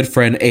and good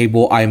friend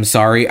Abel, I am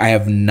sorry, I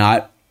have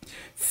not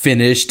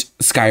finished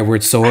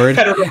Skyward Sword.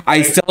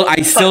 I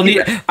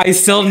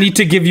still need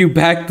to give you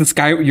back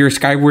your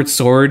Skyward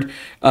Sword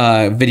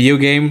video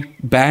game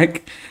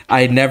back.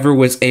 I never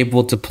was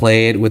able to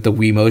play it with the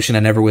Wii Motion. I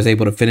never was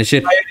able to finish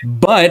it,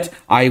 but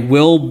I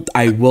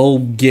will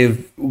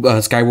give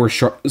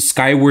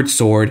Skyward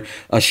Sword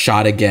a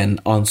shot again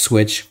on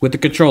Switch with the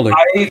controller.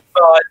 I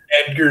thought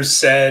Edgar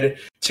said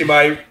to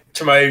my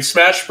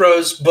Smash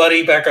Bros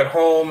buddy back at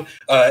home,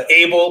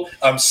 Abel,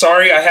 I'm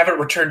sorry I haven't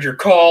returned your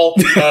call.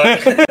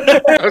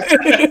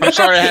 I'm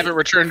sorry I haven't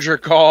returned your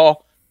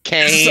call,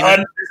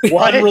 Kane.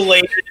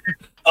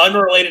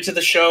 Unrelated to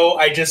the show.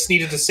 I just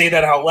needed to say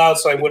that out loud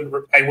so I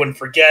wouldn't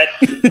forget.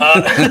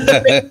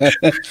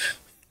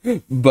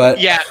 But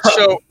yeah,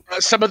 so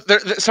some of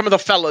the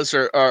fellas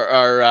are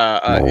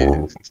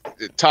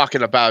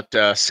talking about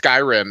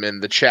Skyrim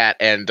in the chat,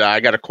 and I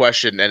got a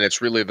question, and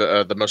it's really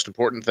the most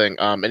important thing.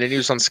 Any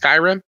news on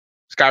Skyrim?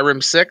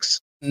 Skyrim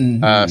 6?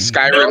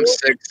 Skyrim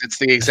 6. It's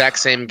the exact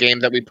same game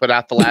that we put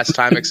out the last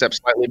time,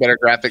 except slightly better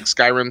graphics.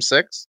 Skyrim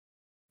 6.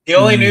 The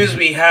only news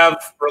we have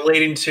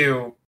relating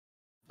to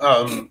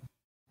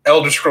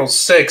Elder Scrolls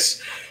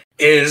 6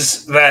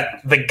 is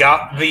that there's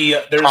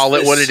call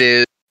it what it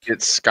is.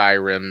 It's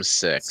Skyrim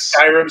 6.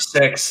 Skyrim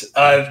 6.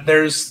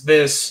 There's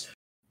this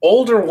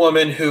older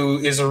woman who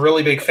is a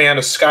really big fan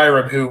of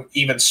Skyrim, who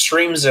even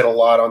streams it a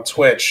lot on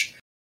Twitch,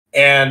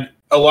 and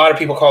a lot of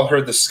people call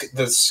her the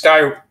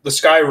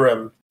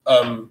Skyrim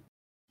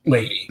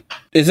lady.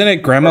 Isn't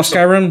it Grandma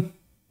Skyrim?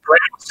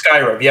 Grandma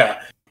Skyrim,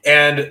 yeah.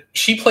 And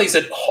she plays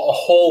it a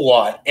whole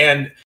lot,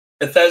 and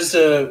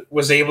Bethesda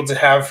was able to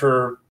have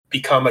her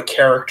become a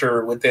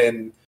character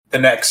within the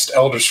next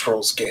Elder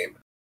Scrolls game.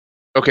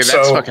 Okay,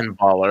 that's fucking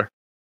baller.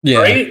 Yeah.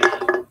 Right?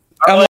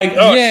 I'm like,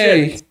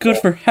 yay,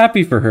 shit.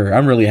 Happy for her.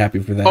 I'm really happy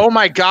for that. Oh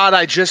my god,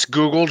 I just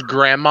Googled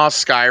Grandma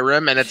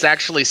Skyrim, and it's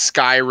actually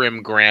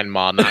Skyrim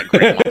Grandma, not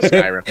Grandma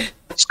Skyrim.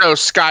 So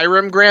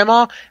Skyrim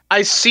Grandma,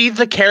 I see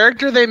the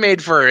character they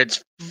made for her.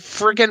 It's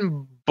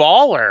freaking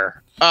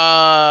baller.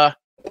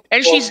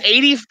 And she's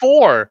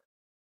 84.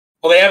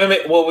 Well, they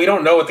haven't. We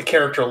don't know what the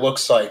character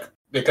looks like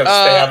because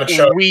they haven't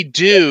shown. We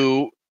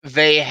do.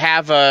 They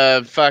have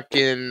a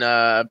fucking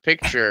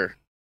picture.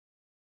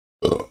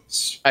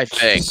 I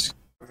think.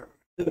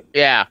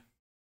 Yeah.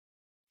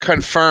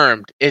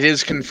 Confirmed. It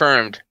is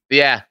confirmed.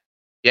 Yeah.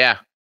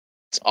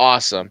 It's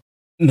awesome.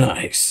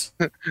 Nice.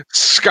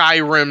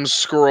 Skyrim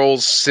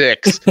Scrolls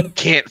 6.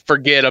 Can't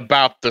forget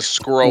about the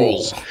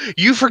scrolls.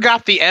 You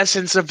forgot the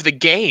essence of the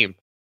game.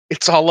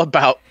 It's all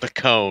about the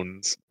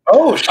cones.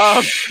 Oh,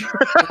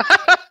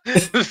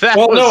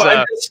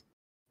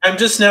 I'm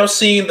just now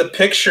seeing the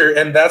picture,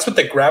 and that's what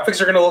the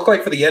graphics are going to look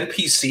like for the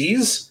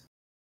NPCs.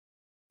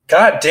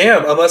 God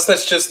damn! Unless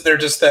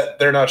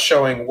they're not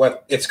showing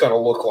what it's going to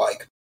look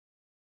like.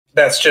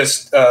 That's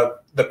just the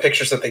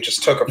pictures that they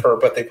just took of her,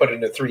 but they put it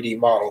in a 3D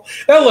model.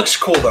 That looks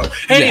cool, though.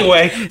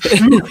 Anyway,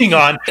 moving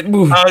on.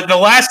 The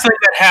last thing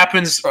that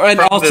happens, and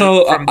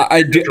also,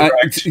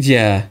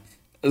 yeah.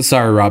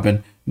 Sorry,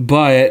 Robin,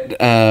 but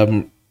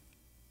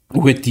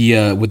with the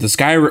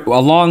Skyrim,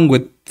 along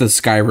with the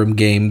Skyrim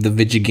game, the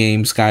Vigi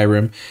game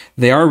Skyrim,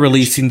 they are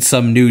releasing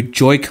some new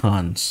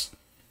Joy-Cons,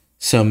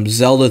 some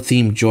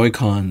Zelda-themed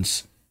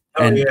Joy-Cons,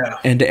 and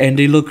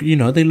they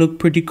look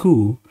pretty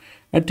cool.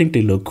 I think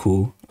they look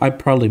cool. I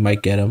probably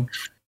might get them,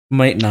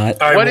 might not.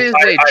 What is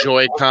a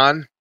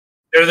Joy-Con?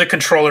 They're the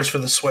controllers for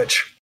the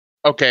Switch.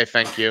 Okay,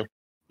 thank you.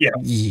 Yeah.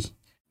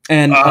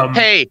 And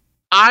hey,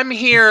 I'm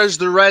here as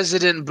the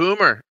resident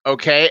boomer,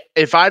 okay?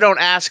 If I don't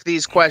ask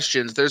these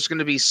questions, there's going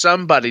to be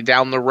somebody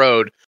down the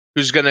road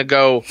who's going to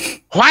go,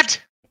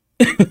 what?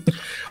 What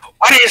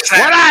is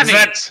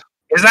that?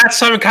 Is that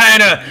some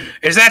kind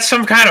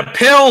of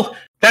pill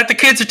that the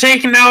kids are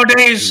taking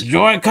nowadays?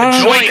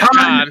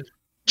 Joy-Con?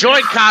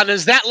 Joy-Con,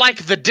 is that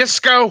like the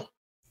disco?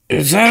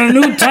 Is that a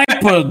new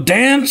type of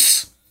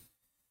dance?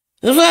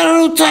 Is that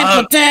a new type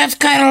of dance?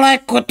 Kind of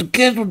like what the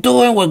kids were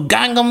doing with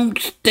Gangnam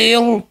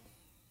Style?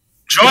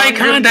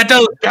 Joy-Con,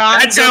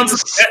 that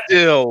sounds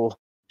still.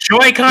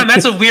 Joy-Con,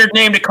 that's a weird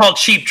name to call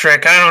Cheap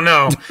Trick. I don't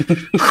know.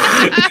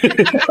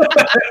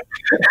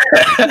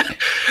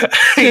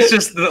 He's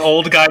just the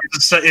old guy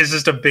is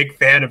just a big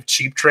fan of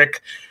Cheap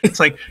Trick. It's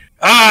like,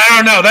 I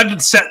don't know.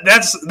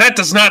 That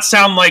does not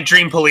sound like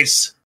Dream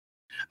Police.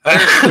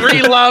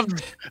 Three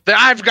loves.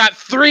 I've got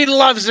three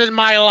loves in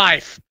my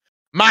life.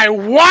 My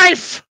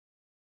wife,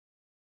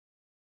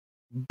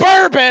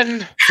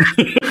 bourbon,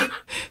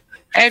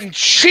 and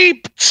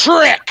Cheap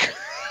Trick.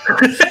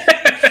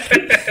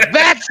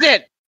 That's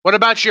it. What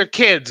about your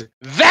kids?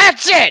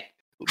 That's it.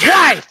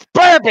 Wife,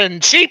 bourbon,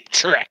 Cheap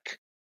Trick.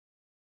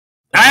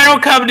 I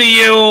don't come to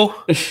you,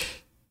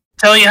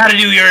 tell you how to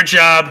do your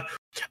job,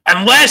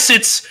 unless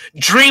it's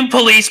Dream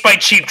Police by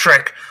Cheap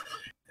Trick.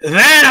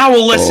 Then I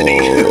will listen to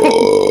you.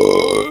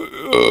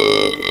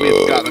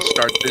 We've got to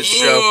start this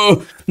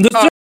show.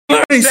 The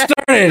already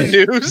started.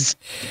 News.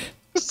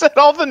 Is that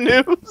all the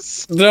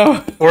news?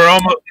 No, We're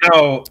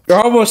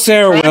almost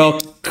there,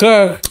 Will.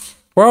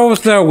 We're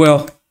almost there,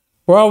 Will.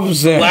 We're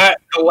almost there.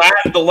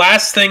 The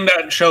last thing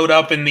that showed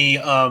up in the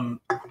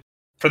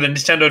for the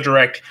Nintendo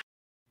Direct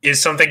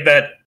is something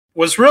that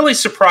was really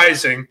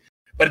surprising,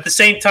 but at the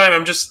same time,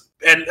 I'm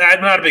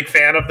not a big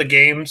fan of the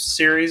game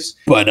series.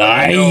 But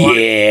I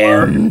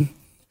am.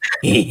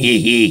 Now,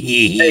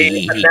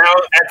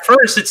 at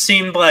first, it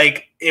seemed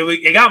like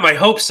it got my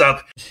hopes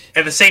up.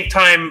 At the same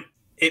time,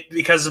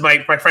 because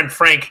my friend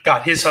Frank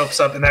got his hopes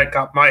up, and that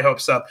got my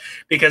hopes up,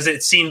 because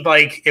it seemed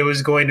like it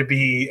was going to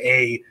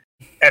be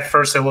at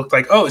first, it looked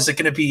like, oh, is it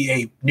going to be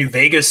a New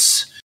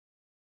Vegas,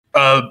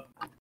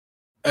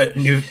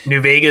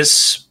 New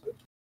Vegas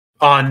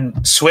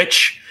on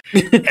Switch?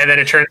 And then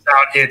it turns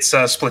out it's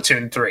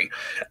Splatoon 3.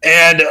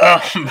 And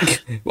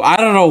I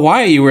don't know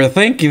why you were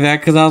thinking that,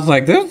 because I was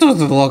like, this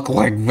doesn't look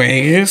like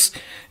Vegas.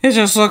 It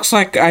just looks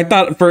like, I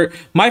thought, for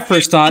my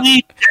first thought. You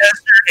see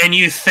desert and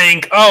you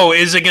think, oh,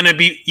 is it going to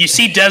be, you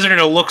see desert and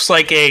it looks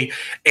like a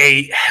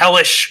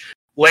hellish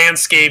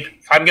landscape.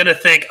 I'm going to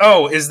think,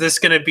 oh, is this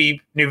going to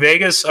be New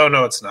Vegas? Oh,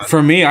 no, it's not.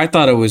 For me, I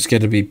thought it was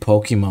going to be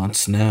Pokemon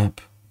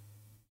Snap.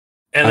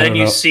 And then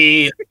you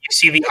see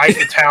the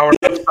Eiffel Tower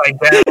upside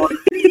down.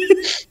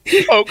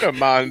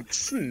 Pokemon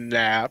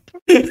Snap.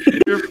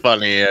 You're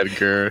funny,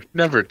 Edgar.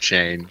 Never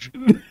change.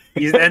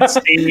 You then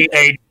see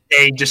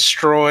a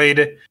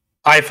destroyed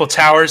Eiffel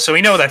Tower, so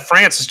we know that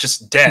France is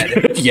just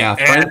dead. Yeah,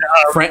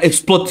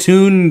 it's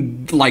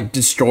Splatoon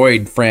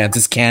destroyed France.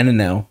 It's canon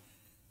now.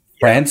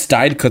 France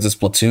died because of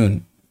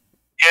Splatoon.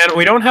 And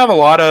we don't have a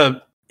lot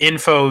of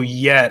info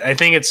yet. I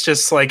think it's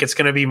just it's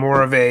going to be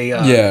more of a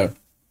It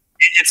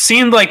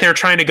seemed like they're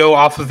trying to go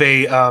off of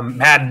a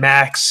Mad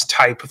Max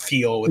type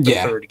feel with the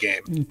third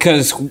game.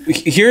 Because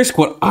here's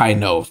what I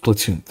know of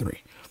Splatoon 3.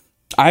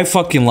 I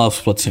fucking love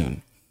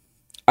Splatoon.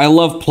 I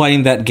love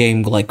playing that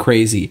game like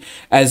crazy.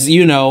 As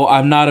you know,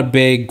 I'm not a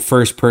big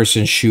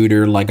first-person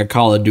shooter like a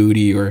Call of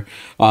Duty or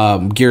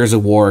Gears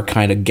of War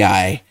kind of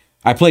guy.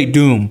 I play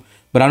Doom,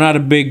 but I'm not a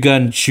big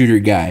gun shooter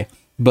guy.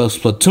 But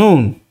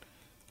Splatoon,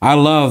 I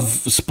love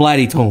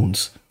splatty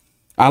tones.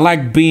 I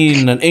like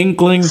being an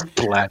inkling,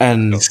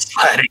 and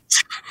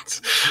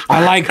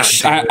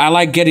I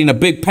like getting a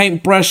big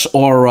paintbrush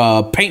or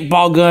a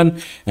paintball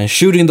gun and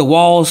shooting the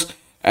walls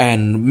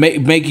and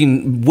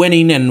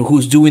winning and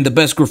who's doing the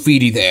best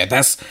graffiti there.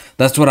 That's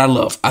what I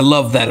love. I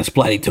love that as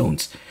splatty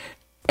tunes.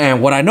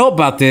 And what I know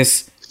about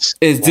this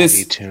is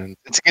this tune.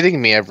 It's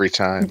getting me every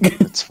time.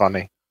 It's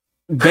funny.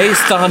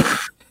 Based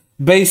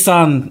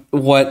on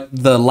what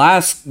the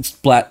last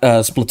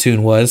Splatoon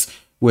was,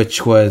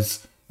 which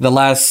was the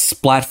last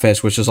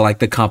Splatfest, which was like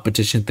the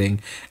competition thing.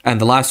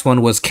 And the last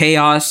one was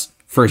Chaos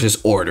versus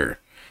Order.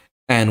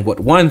 And what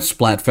won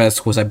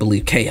Splatfest was, I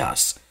believe,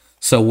 Chaos.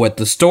 So what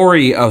the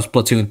story of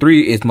Splatoon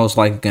 3 is most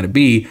likely going to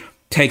be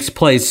takes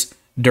place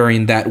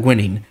during that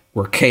winning,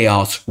 where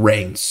Chaos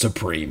reigns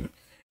supreme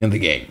in the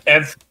game.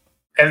 And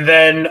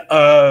then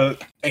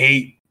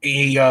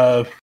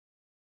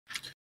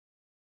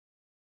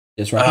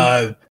Is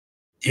right.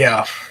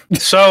 Yeah.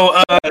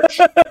 So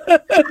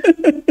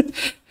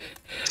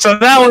so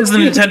that was the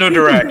Nintendo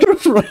Direct.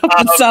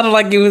 It sounded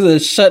like it was a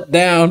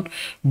shutdown.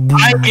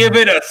 I give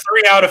it a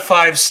 3 out of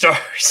 5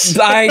 stars.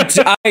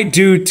 I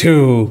do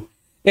too.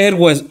 It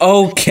was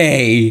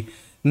okay.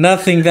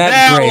 Nothing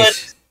that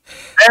great.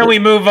 Then we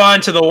move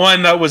on to the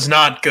one that was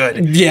not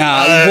good.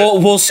 Yeah,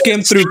 we'll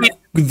skim through.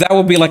 That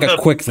would be like a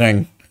quick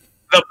thing.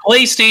 The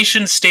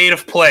PlayStation State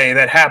of Play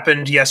that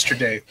happened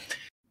yesterday.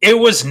 It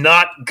was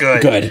not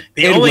good.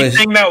 The only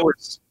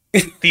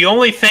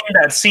thing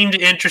that seemed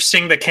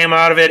interesting that came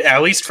out of it,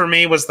 at least for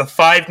me, was the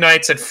Five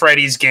Nights at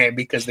Freddy's game,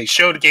 because they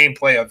showed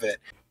gameplay of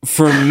it.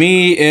 For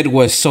me, it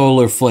was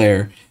Solar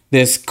Flare,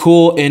 this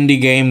cool indie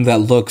game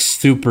that looks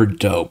super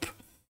dope.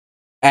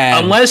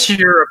 And unless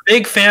you're a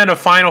big fan of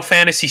Final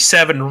Fantasy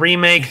VII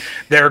Remake,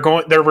 they're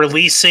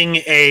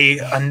releasing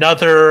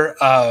another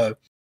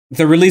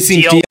they're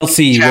releasing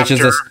DLC,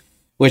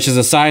 which is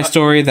a side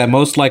story that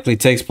most likely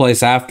takes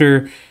place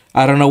after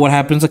I don't know what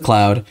happens to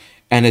Cloud,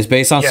 and is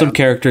based on some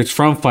characters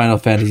from Final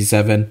Fantasy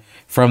VII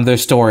from their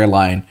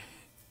storyline.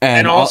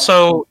 And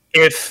also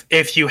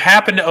if you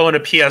happen to own a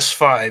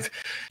PS5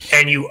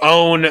 and you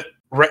own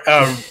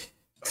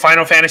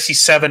Final Fantasy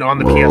VII on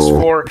the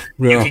PS4,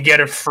 you could get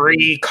a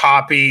free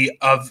copy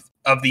of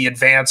the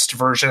advanced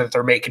version that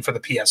they're making for the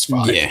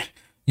PS5. Yeah.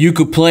 You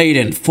could play it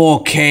in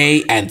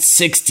 4K and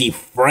 60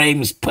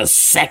 frames per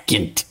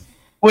second.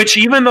 Which,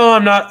 even though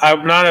I'm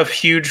not a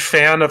huge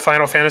fan of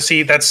Final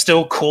Fantasy, that's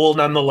still cool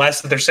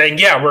nonetheless that they're saying,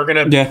 we're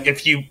gonna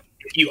if you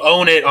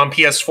own it on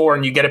PS4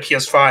 and you get a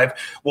PS5,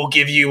 we'll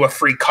give you a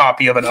free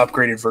copy of an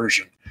upgraded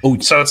version. Oh,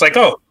 so it's like,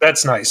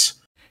 that's nice.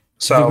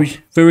 So very,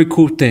 very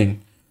cool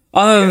thing.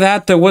 Other than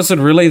that, there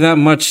wasn't really that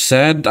much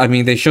said. I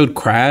mean, they showed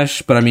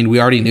Crash, but I mean, we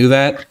already knew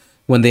that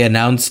when they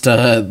announced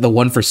the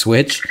one for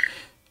Switch.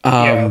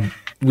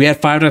 We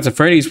had Five Nights at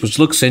Freddy's, which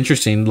looks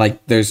interesting. Like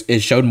it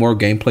showed more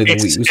gameplay than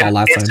we saw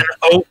last time. It's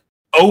an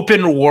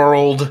open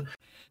world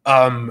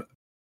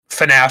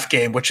FNAF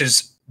game, which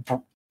is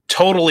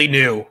totue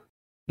new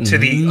to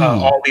the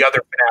all the other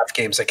FNAF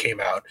games that came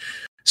out.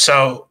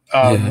 So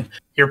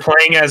you're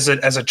playing as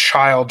a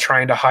child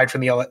trying to hide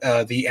from the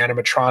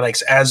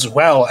animatronics as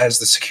well as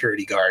the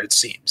security guard, it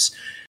seems.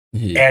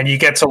 And you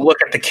get to look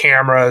at the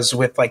cameras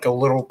with like a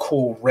little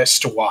cool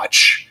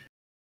wristwatch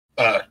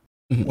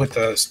with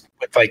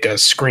like a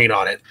screen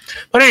on it.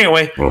 But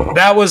anyway,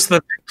 that was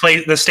the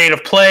state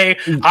of play.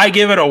 I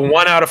give it a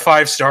 1 out of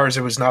 5 stars.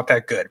 It was not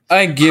that good.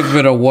 I give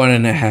it a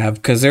 1.5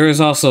 because there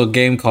is also a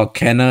game called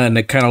Kenna, and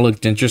it kind of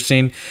looked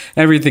interesting.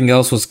 Everything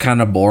else was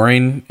kind of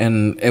boring,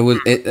 and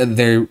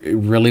there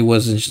really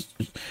wasn't.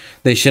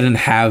 They shouldn't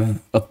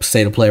have a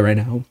state of play right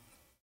now.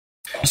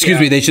 Excuse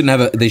me. They shouldn't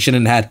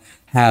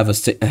have a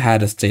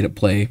state of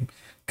play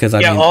because I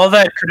mean, all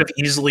that could have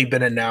easily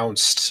been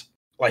announced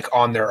like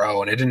on their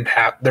own.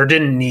 There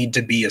didn't need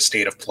to be a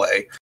state of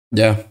play.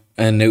 Yeah,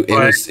 and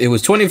it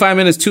was 25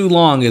 minutes too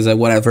long, is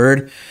what I've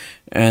heard.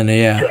 And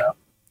and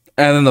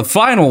then the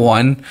final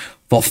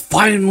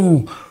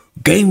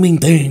gaming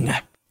thing,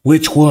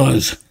 which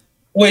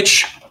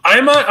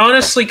I'm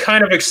honestly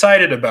kind of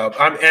excited about.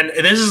 And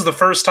this is the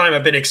first time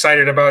I've been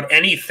excited about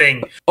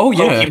anything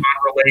Pokemon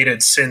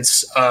related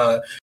since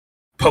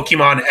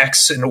Pokemon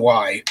X and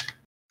Y.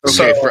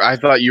 Okay, I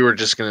thought you were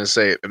just going to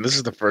say, and this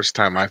is the first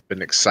time I've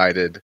been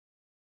excited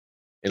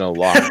in a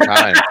long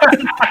time.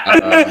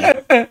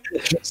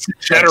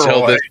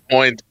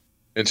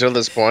 Until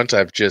this point,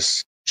 I've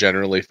just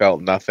generally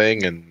felt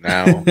nothing, and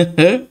now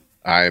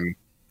I'm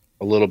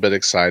a little bit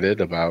excited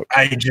about.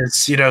 I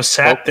just,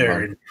 sat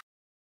there and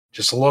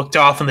just looked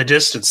off in the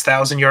distance,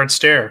 1,000-yard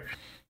stare.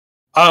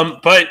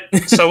 But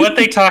so what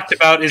they talked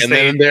about is and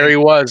then there he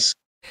was,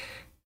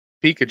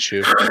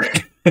 Pikachu.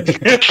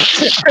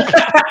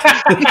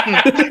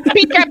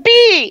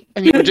 Pika-pee!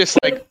 And you were just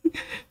like,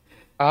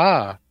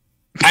 I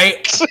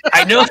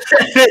know.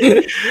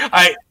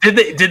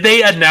 Did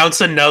they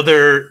announce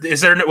another?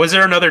 Was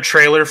there another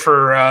trailer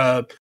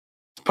for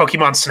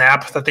Pokemon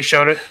Snap that they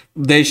showed it?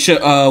 They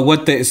should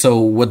what the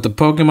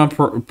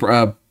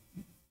Pokemon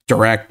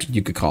Direct,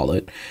 you could call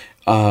it.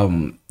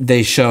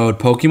 They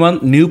showed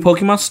new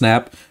Pokemon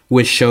Snap,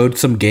 which showed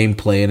some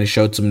gameplay and it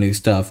showed some new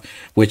stuff,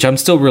 which I'm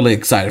still really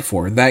excited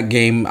for. That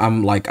game,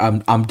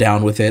 I'm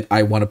down with it.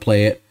 I want to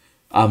play it.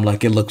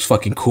 It looks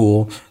fucking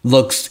cool.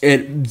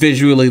 It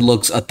visually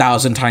looks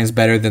 1,000 times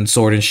better than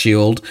Sword and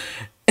Shield.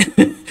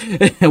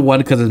 One,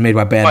 because it's made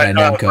by Bandai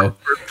Namco.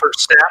 For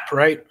Snap,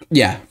 right?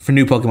 Yeah, for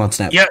new Pokemon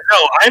Snap. Yeah,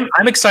 no,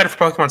 I'm excited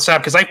for Pokemon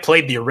Snap because I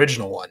played the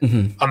original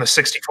one on the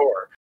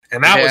 64.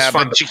 And that was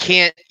fun. But you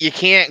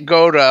can't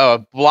go to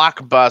a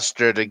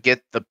Blockbuster to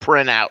get the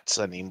printouts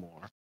anymore.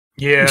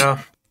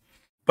 Yeah.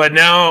 But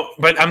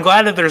I'm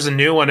glad that there's a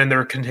new one and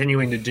they're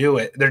continuing to do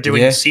it. They're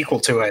doing a sequel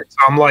to it. So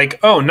I'm like,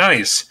 oh,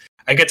 nice.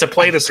 I get to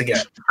play this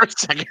again. For a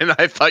second,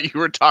 I thought you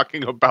were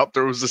talking about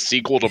there was a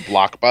sequel to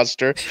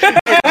Blockbuster.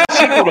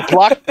 Sequel to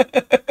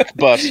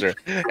Blockbuster.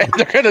 And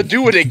they're going to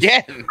do it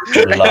again.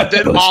 And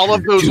then all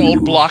of those old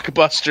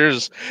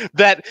Blockbusters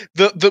that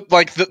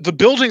the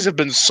buildings have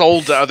been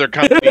sold to other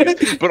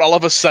companies, but all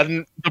of a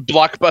sudden the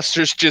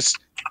Blockbusters just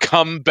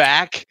come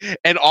back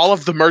and all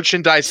of the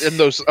merchandise in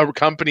those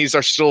companies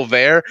are still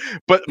there,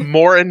 but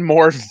more and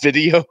more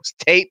video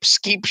tapes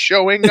keep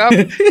showing up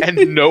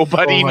and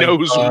nobody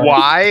knows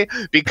why,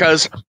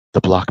 because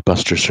the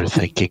Blockbusters are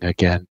thinking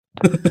again.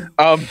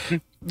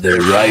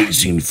 They're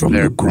rising from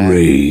the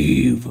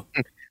grave.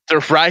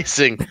 They're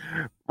rising.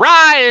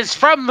 Rise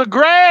from the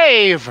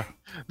grave!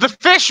 The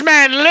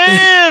Fishman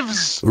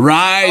lives!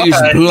 Rise,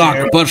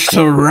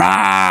 Blockbuster,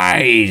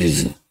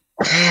 rise!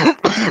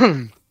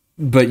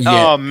 But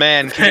oh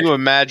man, can you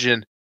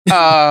imagine?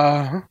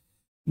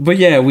 But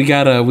yeah, we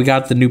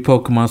got the new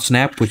Pokemon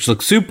Snap, which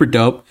looks super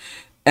dope,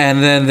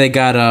 and then they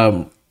got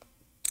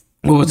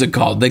what was it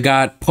called? They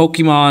got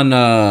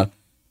Pokemon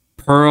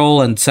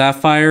Pearl and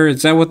Sapphire.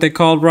 Is that what they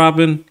called,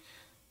 Robin?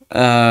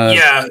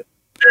 Yeah,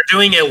 they're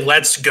doing a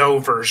Let's Go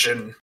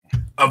version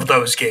of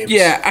those games.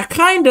 Yeah, a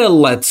kind of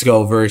Let's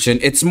Go version.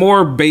 It's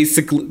more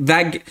basically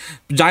that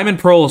Diamond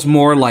Pearl is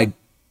more like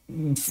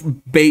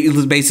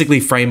basically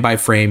frame by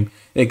frame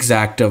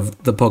exact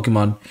of the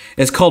Pokemon.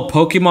 It's called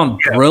Pokemon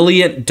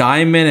Brilliant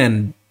Diamond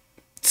and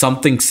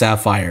something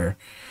Sapphire,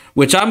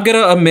 which I'm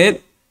gonna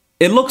admit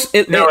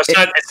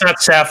it's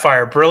not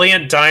Sapphire.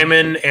 Brilliant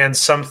Diamond and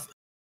some.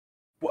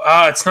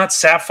 It's not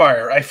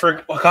Sapphire. I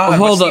forgot. Oh, God,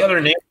 what's the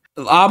other name?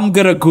 I'm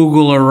gonna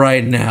Google it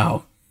right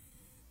now.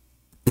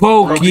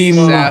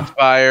 Pokemon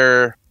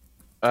Sapphire.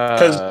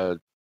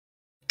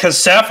 Because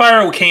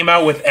Sapphire came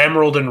out with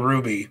Emerald and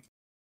Ruby.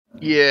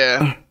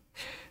 Yeah.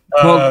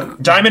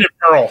 Diamond and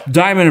Pearl.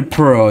 Diamond and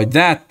Pearl,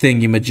 that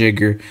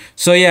thingy-majigger.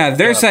 So yeah,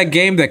 there's that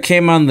game that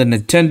came on the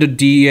Nintendo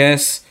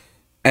DS,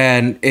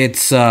 and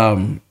it's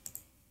a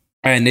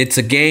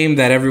game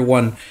that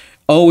everyone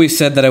always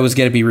said that it was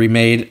going to be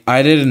remade.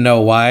 I didn't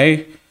know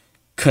why,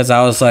 because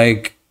I was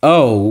like,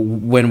 oh,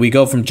 when we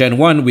go from Gen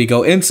 1, we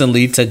go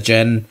instantly to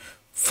Gen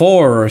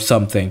 4 or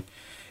something.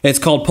 It's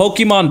called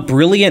Pokemon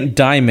Brilliant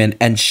Diamond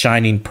and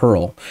Shining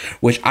Pearl,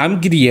 which I'm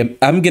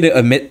gonna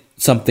admit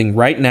something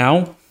right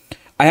now.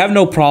 I have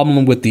no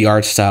problem with the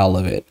art style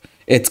of it.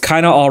 It's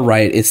kind of all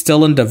right. It's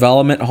still in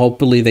development.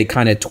 Hopefully they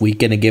kind of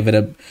tweak it and give it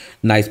a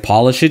nice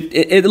polish.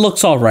 It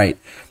looks all right.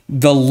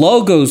 The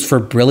logos for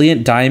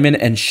Brilliant Diamond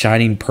and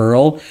Shining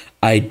Pearl,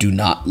 I do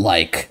not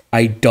like.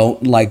 I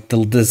don't like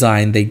the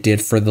design they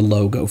did for the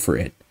logo for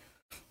it.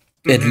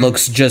 It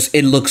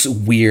looks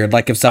weird.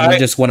 Like if someone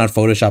just went on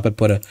Photoshop and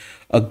put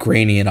a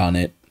gradient on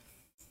it.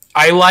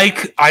 I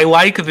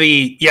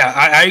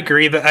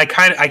agree that I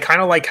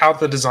kind of like how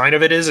the design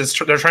of it is.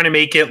 They're trying to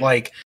make it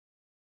like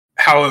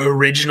how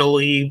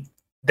originally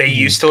they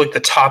used to, like the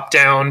top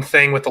down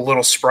thing with the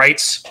little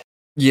sprites.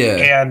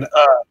 Yeah. And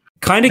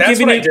kind of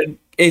giving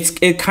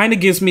it kind of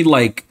gives me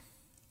like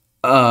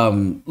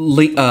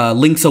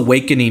Link's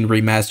Awakening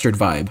remastered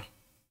vibe.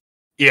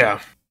 Yeah.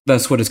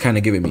 That's what it's kind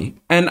of giving me.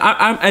 And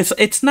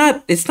it's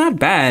not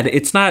bad.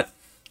 It's not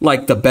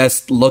like the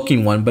best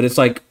looking one, but it's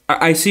like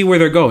I see where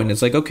they're going.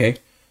 It's like, okay,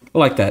 I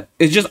like that.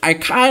 It's just I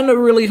kind of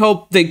really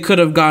hope they could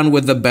have gone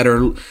with a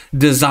better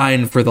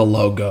design for the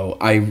logo.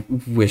 I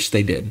wish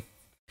they did,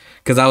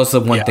 because that was the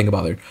one thing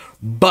about it.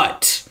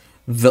 But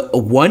the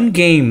one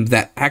game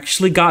that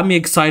actually got me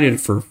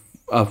excited for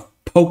a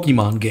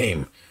Pokemon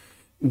game,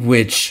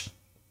 which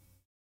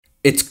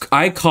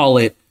I call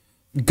it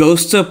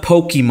Ghost of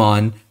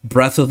Pokemon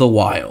Breath of the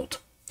Wild.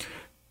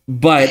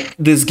 But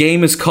this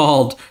game is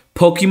called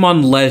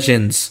Pokemon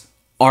Legends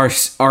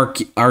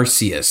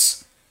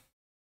Arceus.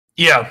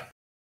 Yeah.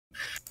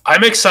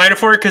 I'm excited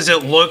for it because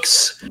it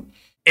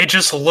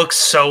just looks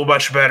so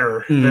much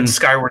better than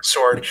Skyward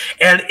Sword.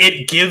 And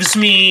it gives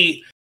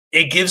me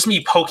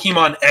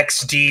Pokemon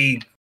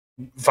XD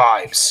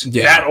vibes.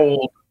 Yeah.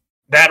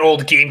 That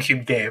old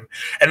GameCube game.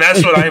 And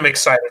that's what I'm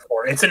excited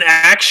for. It's an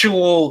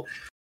actual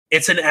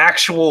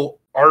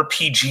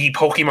RPG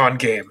Pokemon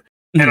game.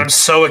 And I'm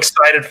so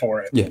excited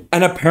for it. Yeah.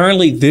 And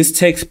apparently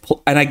this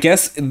and I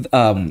guess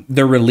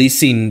they're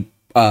releasing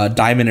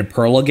Diamond and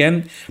Pearl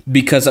again,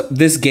 because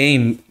this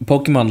game,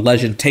 Pokemon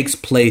Legend, takes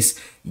place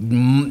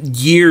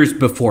years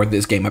before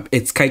this game.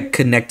 It's kind of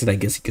connected, I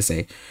guess you could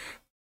say.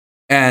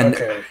 And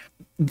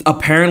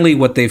apparently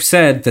what they've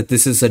said, that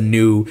this is a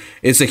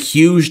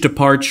huge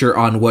departure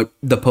on what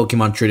the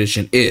Pokemon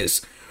tradition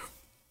is.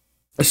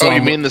 So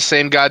you mean the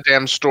same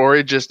goddamn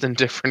story, just in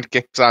different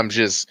games? I'm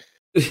just...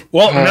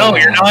 Well, no,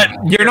 you're not.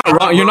 You're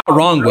not wrong. You're not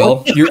wrong,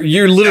 Will.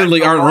 You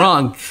literally aren't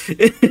wrong.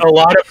 a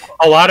lot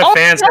of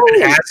fans have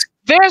been asking.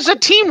 There's a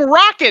Team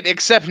Rocket,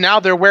 except now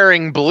they're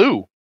wearing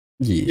blue.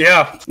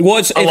 Yeah. Well,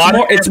 it's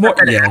more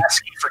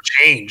asking for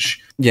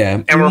change.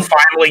 Yeah. And we're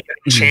finally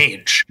getting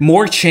change.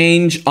 More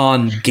change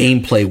on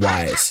gameplay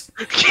wise.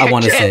 I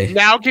want to say.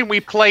 Now can we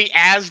play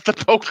as the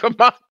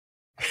Pokemon?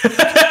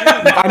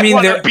 I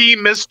mean, there be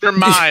Mr.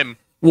 Mime.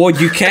 Well,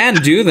 you can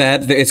do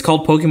that. It's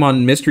called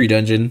Pokemon Mystery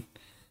Dungeon.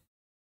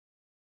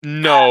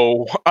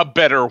 No, a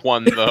better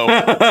one though.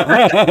 One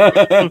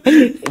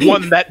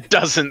that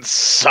doesn't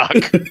suck.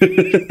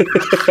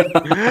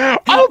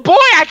 Oh boy,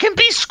 I can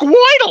be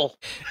Squirtle.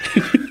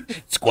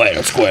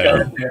 Squirtle.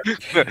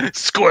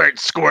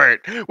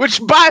 Squirt. Which,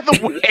 by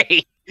the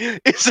way,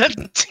 is a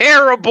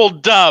terrible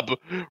dub,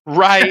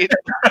 right?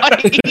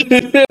 Like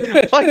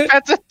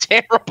that's a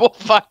terrible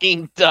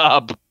fucking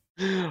dub.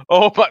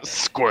 Oh, but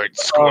squirt.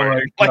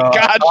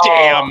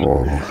 Goddamn.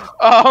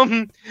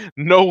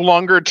 No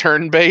longer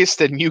turn-based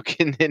and you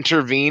can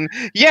intervene.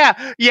 Yeah.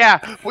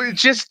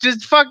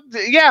 Just fuck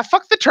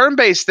the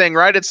turn-based thing,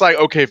 right? It's like,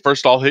 okay,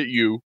 first I'll hit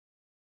you,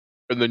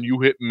 and then you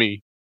hit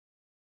me,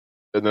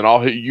 and then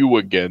I'll hit you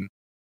again.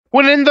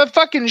 When in the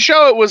fucking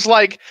show, it was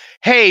like,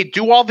 hey,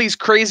 do all these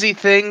crazy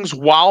things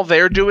while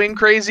they're doing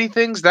crazy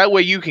things. That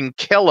way you can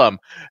kill them.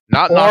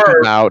 Not knock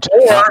them out,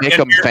 not make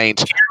them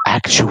faint.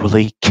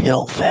 Actually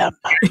kill them.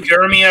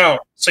 Hear me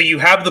out. So you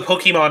have the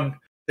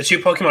two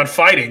Pokemon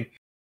fighting,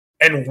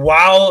 and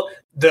while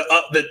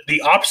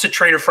the opposite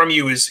trainer from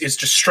you is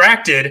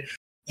distracted,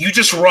 you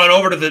just run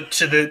over to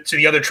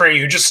the other trainer.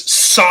 You just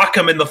sock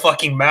him in the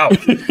fucking mouth.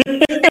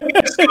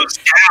 It just goes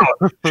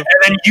down, and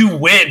then you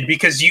win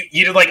because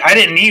you like, I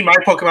didn't need my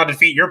Pokemon to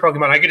defeat your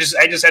Pokemon. I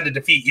just had to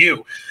defeat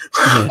you.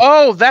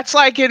 Oh, that's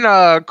like in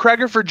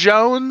Craiger for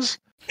Jones.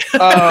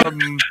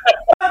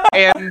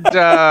 And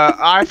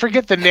I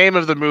forget the name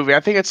of the movie. I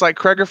think it's like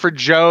Craigerford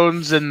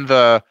Jones and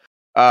the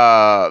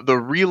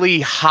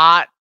really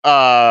hot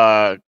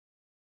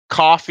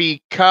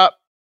coffee cup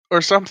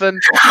or something.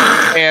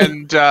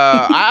 And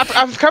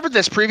I've covered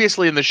this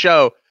previously in the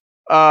show.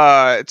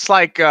 It's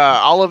like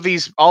all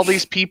these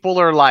people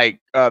are like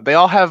they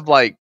all have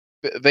like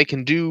they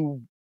can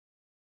do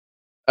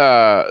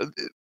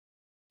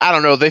I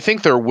don't know, they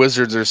think they're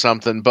wizards or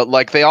something, but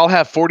like they all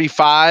have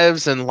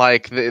 45s and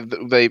like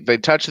they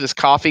touch this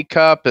coffee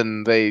cup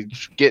and they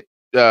get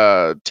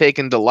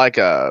taken to like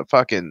a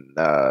fucking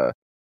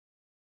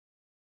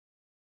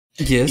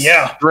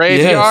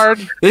graveyard.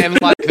 Yes.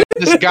 And like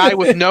this guy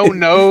with no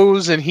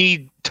nose and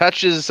he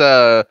touches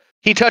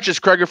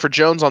Craigerford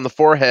Jones on the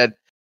forehead.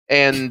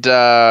 And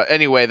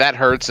anyway, that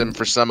hurts him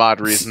for some odd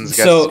reasons.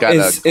 He's got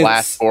a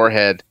glass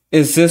forehead.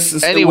 Is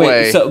this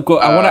anyway? Wait, I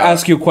want to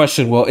ask you a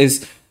question. Well,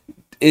 is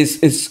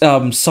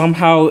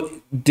somehow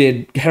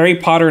did Harry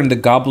Potter and the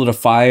Goblet of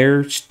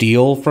Fire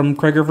steal from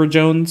Craigerford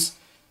Jones?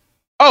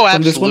 Oh,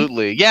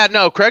 absolutely. Yeah,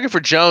 no,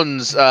 Craigerford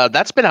Jones,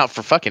 that's been out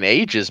for fucking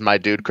ages, my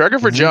dude.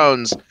 Craigerford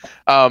Jones,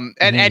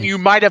 and you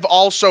might have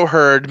also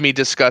heard me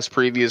discuss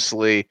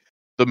previously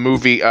the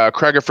movie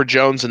Craigerford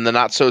Jones and the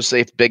Not So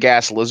Safe Big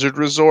Ass Lizard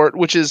Resort,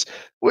 which is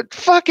what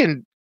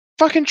fucking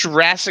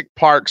Jurassic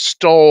Park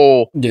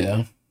stole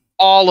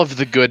all of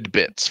the good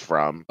bits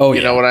from. Oh,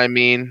 you know what I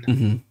mean?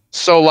 Mm-hmm.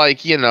 So,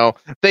 like, you know,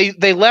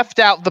 they left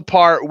out the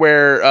part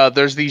where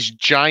there's these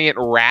giant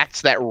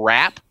rats that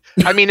rap.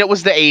 I mean, it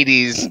was the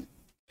 80s,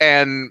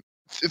 and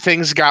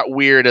things got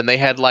weird, and they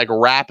had, like,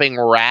 rapping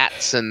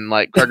rats, and,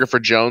 like,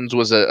 Craigerford Jones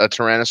was a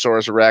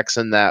Tyrannosaurus Rex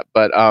in that.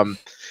 But,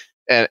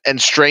 and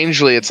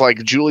strangely, it's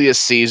like Julius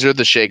Caesar,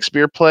 the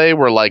Shakespeare play,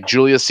 where, like,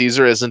 Julius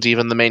Caesar isn't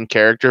even the main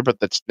character, but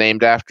that's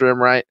named after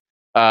him, right?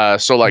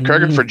 So, like,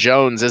 Craigerford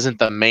Jones isn't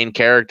the main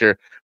character,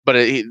 but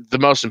the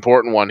most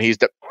important one. He's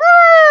the...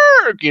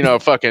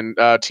 fucking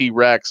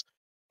T-Rex.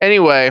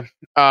 Anyway,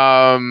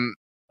 what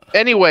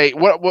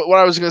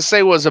I was gonna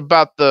say was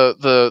about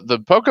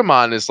the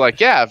Pokemon is like,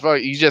 yeah, if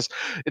you just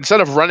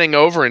instead of running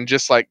over and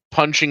just like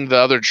punching the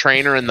other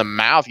trainer in the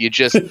mouth, you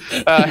just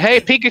hey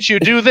Pikachu,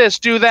 do this,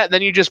 do that, and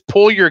then you just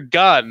pull your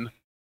gun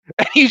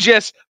and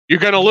you're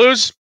gonna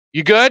lose,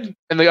 you good?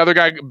 And the other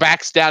guy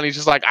backs down. He's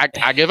just like,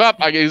 I give up.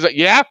 He's like,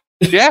 yeah.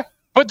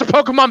 Put the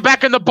Pokemon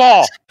back in the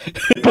ball.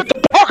 Put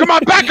the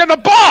Pokemon back in the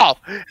ball.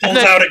 And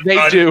then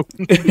they do.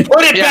 Put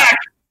it back.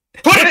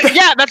 Put it back.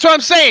 Yeah, that's what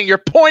I'm saying. You're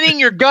pointing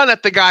your gun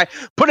at the guy.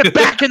 Put it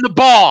back in the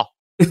ball.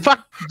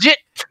 Fuck.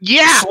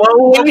 Yeah.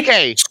 Slowly.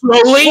 Okay.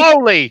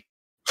 Slowly.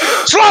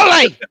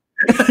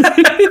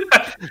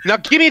 Now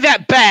give me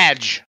that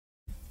badge.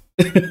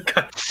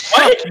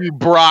 Fuck you,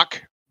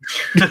 Brock.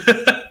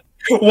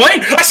 What?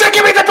 I said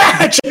give me the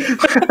badge.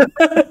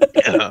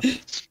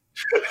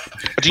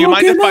 Do you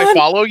mind if I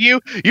follow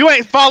you? You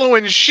ain't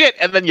following shit,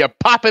 and then you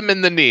pop him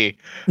in the knee.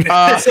 You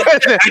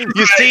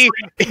see,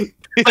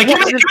 like give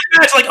me the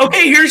badge. Like,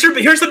 okay, here's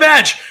the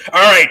badge.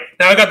 All right,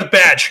 now I got the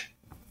badge.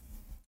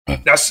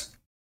 Now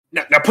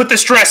put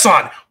this dress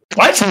on.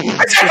 What?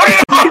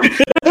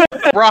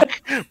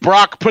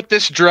 Brock, put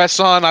this dress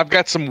on. I've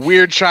got some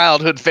weird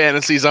childhood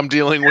fantasies I'm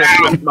dealing with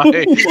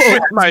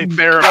my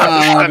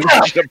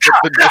therapist. Put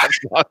the dress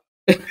on.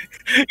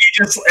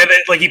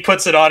 He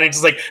puts it on and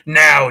he's like,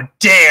 now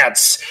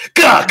dance.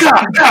 Gah.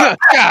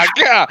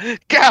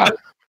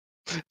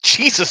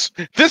 Jesus,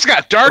 this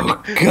got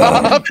dark.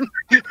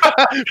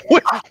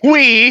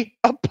 We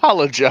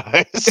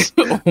apologize.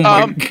 Oh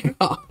my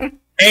God.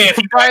 Hey, if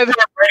you guys are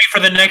ready for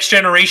the next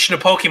generation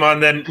of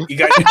Pokemon, then you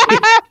guys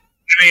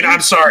I mean,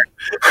 I'm sorry.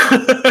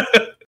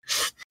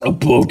 A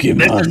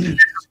Pokemon. This is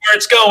where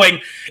it's going.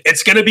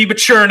 It's gonna be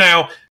mature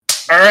now.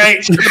 All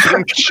right.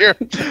 Sure.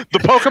 The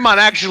Pokemon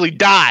actually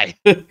die.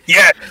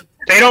 Yeah.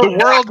 They don't.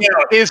 The world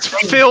is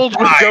filled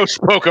with ghost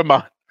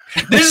Pokemon.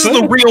 This is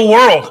the real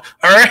world.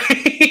 All right.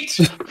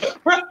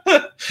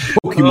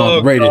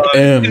 Pokemon rated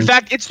M. In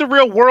fact, it's the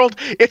real world.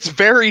 It's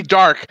very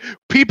dark.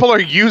 People are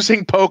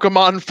using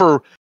Pokemon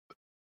for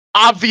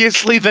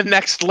obviously the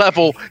next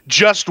level,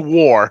 just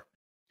war.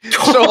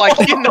 So, like,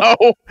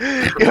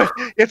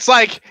 it's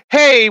like,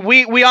 hey,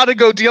 we ought to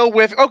go deal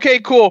with. Okay,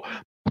 cool.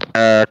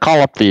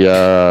 Call up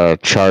the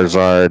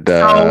Charizard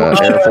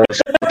Air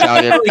Force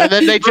Battalion, and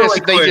then they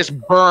just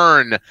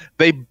burn.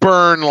 They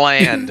burn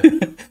land.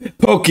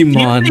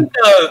 Pokemon.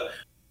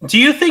 Do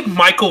you think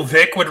Michael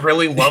Vick would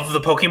really love the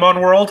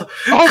Pokemon world?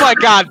 Oh my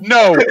God,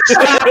 no!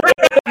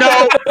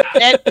 No,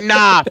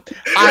 nah.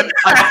 I'm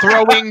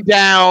throwing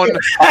down.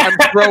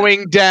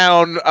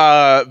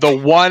 The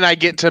one I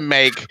get to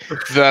make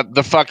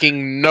the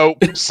fucking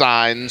nope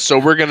sign. So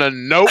we're gonna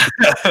nope.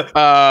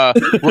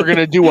 We're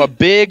gonna do a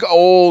big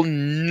old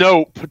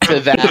nope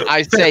to that.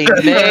 I say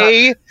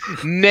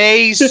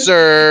nay,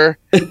 sir,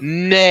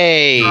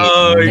 nay.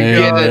 Oh,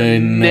 get a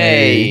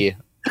nay.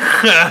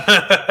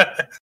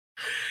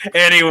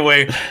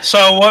 Anyway,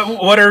 so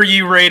what are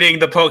you rating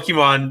the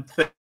Pokemon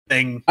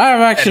thing?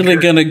 I'm actually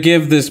gonna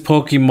give this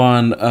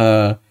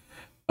Pokemon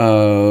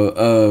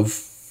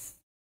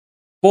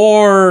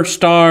 4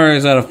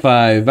 stars out of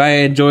 5. I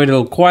enjoyed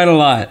it quite a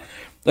lot,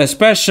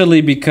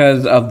 especially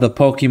because of the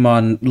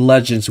Pokemon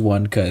Legends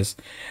one. Because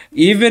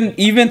even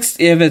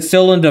if it's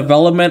still in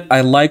development,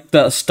 I like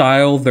the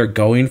style they're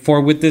going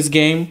for with this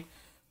game,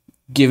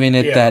 giving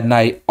it that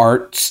night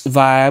arts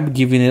vibe,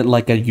 giving it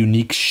like a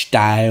unique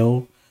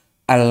style.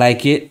 I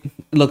like it.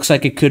 Looks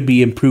like it could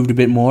be improved a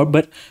bit more,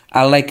 but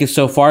I like it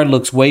so far. It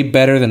looks way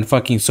better than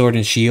fucking Sword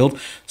and Shield,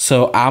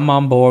 so I'm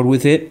on board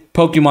with it.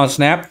 Pokemon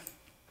Snap,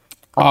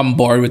 I'm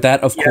bored with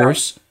that, of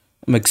course.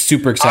 I'm like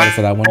super excited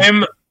for that one.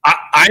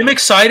 I'm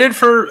excited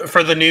for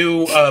the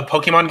new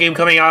Pokemon game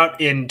coming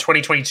out in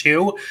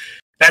 2022.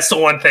 That's the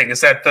one thing, is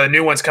that the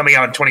new one's coming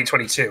out in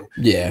 2022.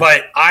 Yeah.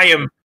 But I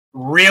am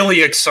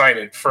really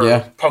excited for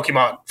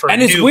Pokemon, for and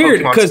new it's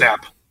weird, Pokemon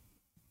Snap.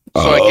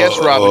 So I guess,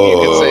 Robin, you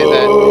can say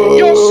that.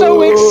 You're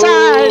so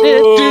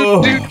excited,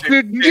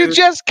 you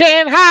just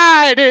can't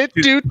hide it,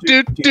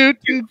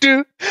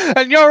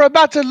 and you're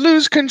about to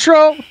lose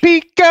control,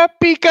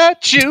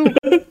 Pikachu.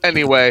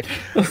 Anyway,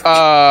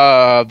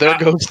 there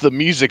goes the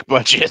music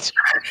budget.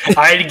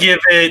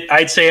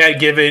 I'd say I'd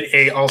give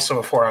it also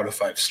a 4 out of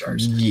 5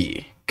 stars.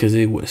 Yeah, because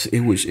it was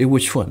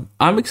fun.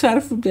 I'm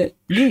excited for that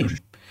game.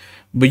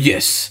 But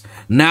yes,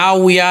 now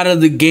we out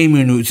of the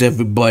gaming news,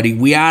 everybody.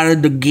 We out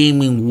of the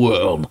gaming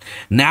world.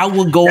 Now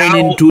we're going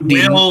into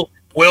the...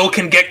 Will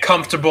can get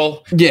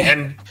comfortable. Yeah.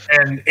 And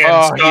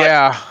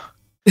yeah.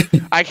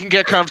 I can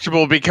get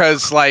comfortable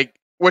because, like,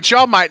 what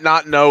y'all might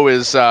not know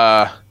is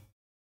I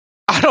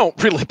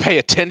don't really pay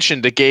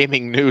attention to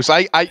gaming news.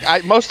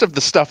 I most of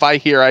the stuff I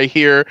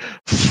hear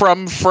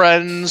from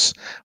friends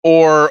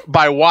or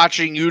by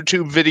watching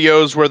YouTube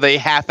videos where they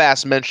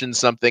half-ass mention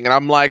something, and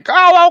I'm like,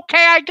 oh,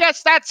 okay, I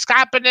guess that's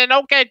happening.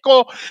 Okay,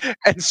 cool.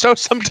 And so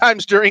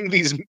sometimes during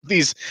these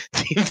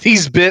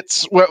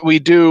bits, what we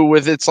do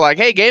with it's like,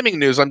 hey, gaming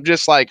news, I'm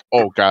just like,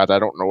 oh god, I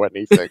don't know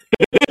anything.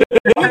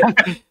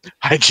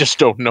 I just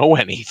don't know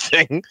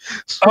anything.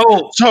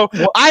 Oh, so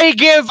I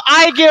give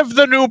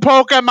the new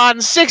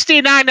Pokemon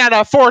 69 out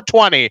of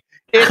 420.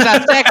 It's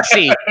a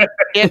sexy.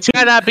 It's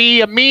gonna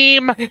be a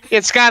meme.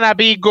 It's gonna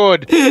be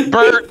good.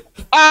 Bert.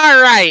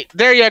 All right,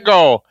 there you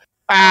go.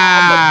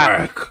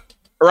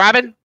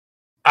 Robin.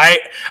 I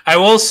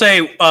will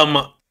say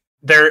one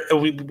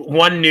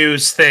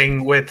news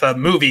thing with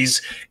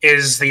movies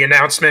is the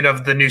announcement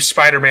of the new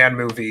Spider-Man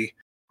movie.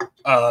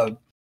 The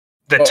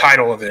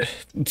title of it,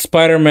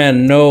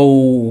 Spider-Man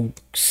No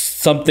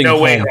Something No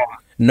Home. Way Home.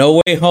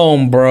 No Way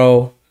Home,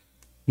 bro.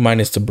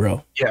 Minus the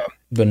bro. Yeah.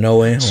 But No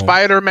Way Home.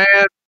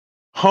 Spider-Man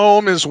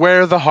Home is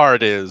where the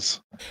heart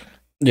is.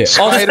 Yeah.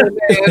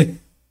 Spider-Man,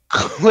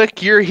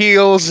 click your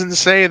heels and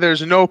say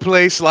there's no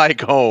place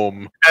like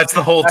home. That's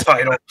the whole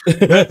title.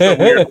 That's a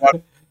weird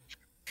one.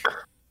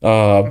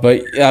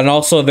 And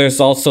also there's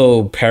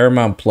also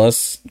Paramount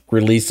Plus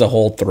released a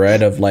whole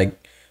thread of like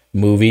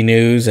movie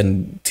news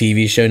and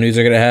TV show news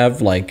they're gonna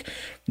have. Like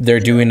they're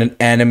doing an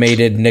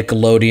animated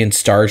Nickelodeon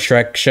Star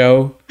Trek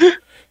show.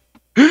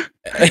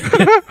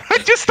 I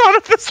just thought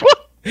of this one.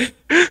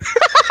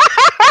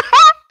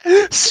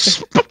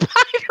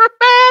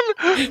 Spider-Man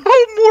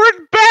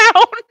Homeward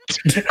Bound.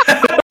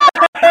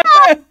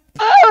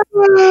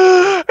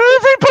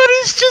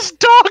 Everybody's just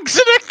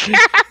dogs and a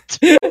cat.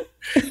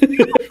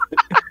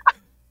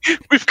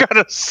 We've got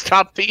to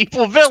stop the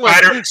evil villain.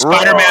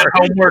 Spider-Man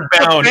Homeward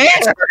Bound.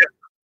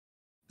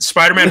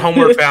 Spider-Man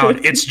Homeward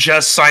Bound. It's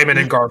just Simon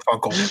and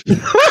Garfunkel.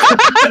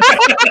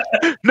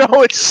 No,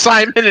 it's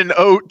Simon and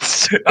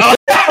Oates.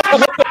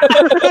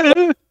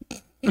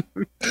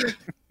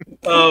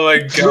 Oh my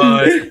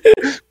god.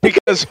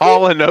 Because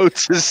Hall and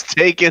Oates is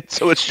taken,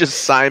 so it's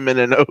just Simon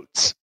and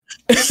Oates.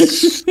 God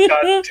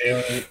damn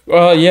it.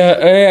 Well,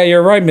 yeah,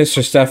 you're right,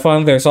 Mr.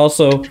 Stefan.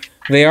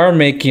 They are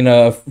making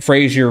a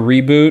Frasier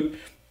reboot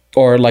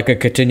or like a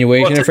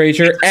continuation of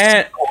Frasier,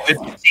 and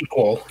it's a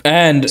sequel.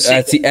 And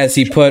as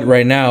he put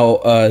right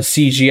now,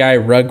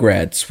 CGI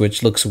Rugrats,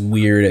 which looks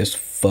weird as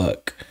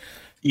fuck.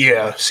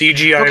 Yeah,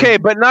 CGI. Okay,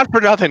 but not for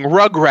nothing.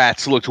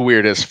 Rugrats looked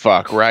weird as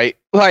fuck, right?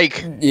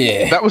 Like,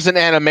 yeah, that was an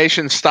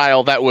animation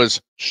style that was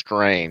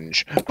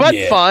strange, but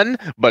fun,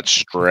 but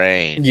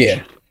strange.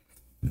 Yeah,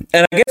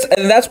 and I guess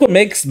that's what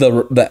makes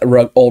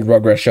the old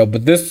Rugrats show.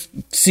 But this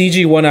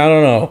CG one, I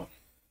don't know.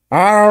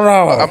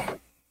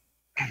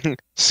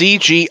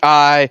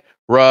 CGI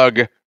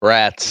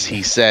Rugrats,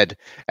 he said,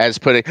 as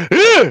putting.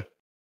 I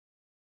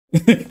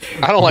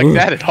don't like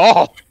that at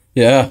all.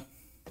 Yeah.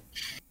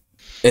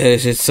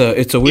 It's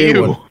a weird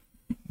one,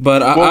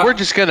 but we're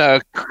just gonna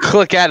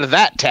click out of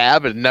that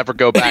tab and never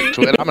go back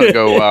to it. I'm gonna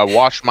go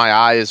wash my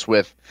eyes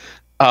with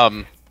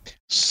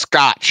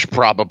scotch,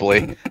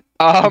 probably.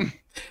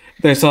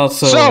 There's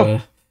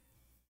also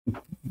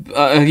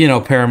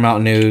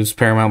Paramount News,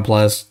 Paramount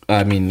Plus.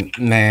 I mean,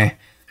 nah, I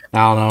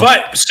don't know.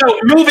 But so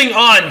moving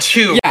on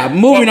to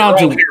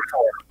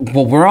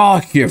what we're all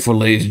here for,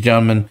 ladies and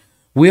gentlemen.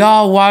 We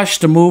all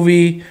watched a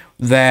movie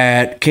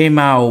that came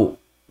out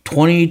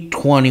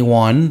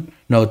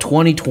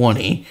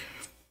 2020.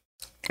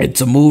 It's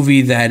a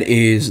movie that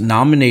is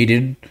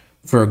nominated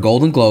for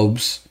Golden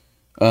Globes.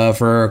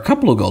 for a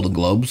couple of Golden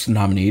Globes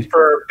nominated.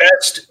 For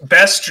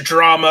best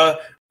drama,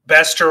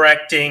 best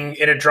directing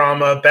in a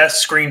drama,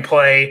 best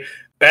screenplay,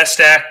 best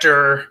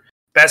actor,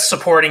 best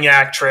supporting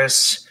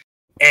actress,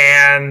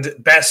 and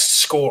best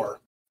score.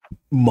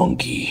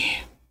 Monkey.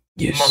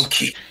 Yes.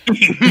 Monkey.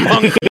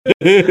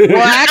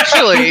 Well,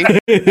 actually,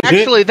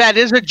 that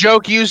is a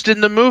joke used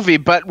in the movie,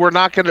 but we're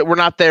not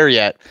there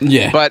yet.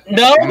 Yeah. But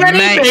Nobody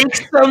makes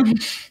them.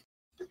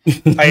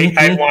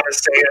 I want to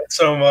say it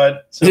so much.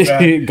 So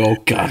bad. Go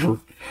God.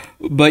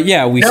 But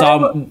yeah,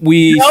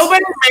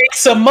 Nobody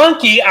makes a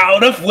monkey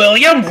out of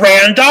William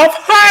Randolph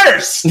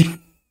Hearst.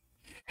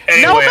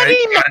 Anyway, nobody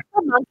makes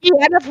a monkey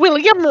out of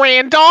William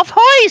Randolph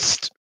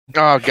Hearst.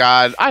 Oh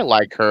God, I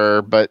like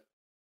her, but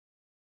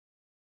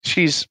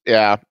she's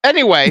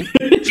Anyway,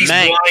 she's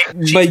Mank.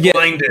 blind. She's But yeah,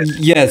 blinded.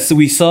 yes,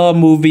 we saw a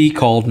movie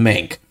called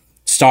Mank,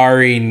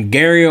 starring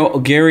Gary.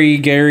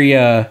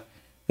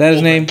 That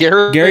his name?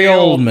 Gary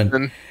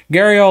Oldman.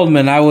 Gary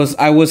Oldman. I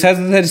was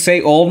hesitant to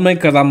say Oldman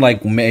because I'm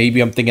like,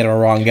 maybe I'm thinking of the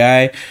wrong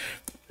guy.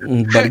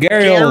 But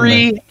Gary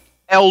Oldman.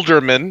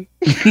 Elderman.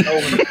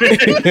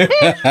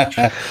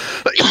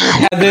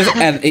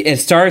 And it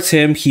stars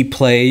him. He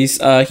plays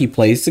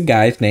the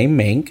guy's name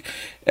Mank.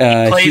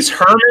 Plays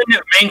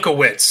Herman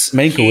Mankiewicz.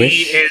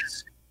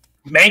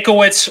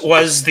 Mankiewicz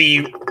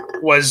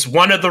was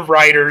one of the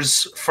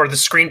writers for the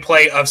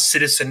screenplay of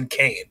Citizen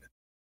Kane,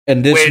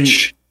 and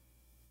this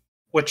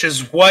which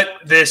is what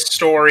this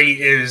story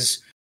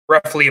is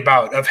roughly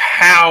about, of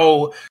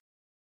how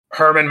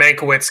Herman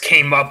Mankiewicz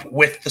came up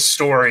with the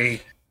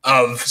story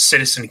of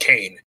Citizen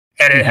Kane.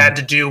 And it had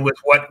to do with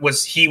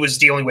he was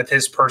dealing with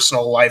his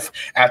personal life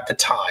at the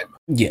time.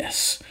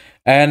 Yes.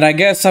 And I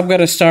guess I'm going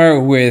to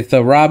start with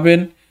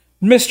Robin.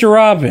 Mr.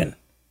 Robin,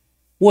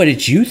 what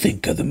did you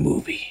think of the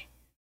movie?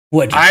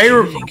 What did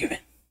you think of it?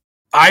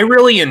 I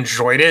really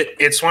enjoyed it.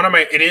 It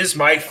is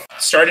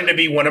starting to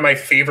be one of my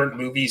favorite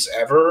movies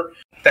ever,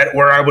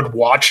 where I would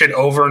watch it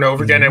over and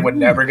over again and would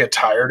never get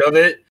tired of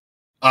it.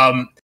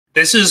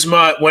 This is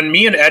when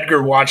me and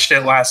Edgar watched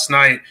it last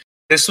night,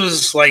 this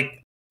was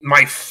like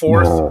my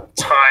fourth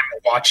time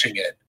watching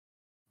it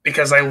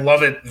because I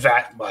love it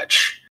that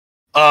much.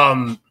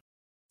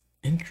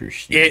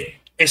 Interesting.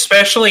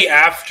 Especially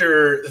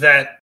after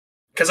that,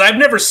 because I've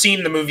never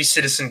seen the movie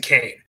Citizen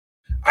Kane.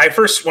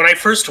 When I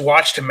first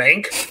watched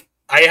Mank,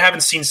 I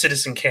haven't seen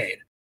Citizen Kane.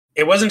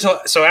 It wasn't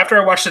so after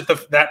I watched it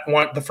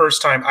the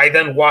first time, I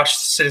then watched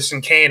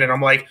Citizen Kane, and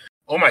I'm like,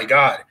 oh my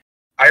god,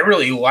 I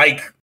really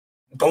like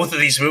both of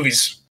these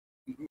movies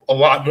a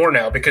lot more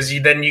now, because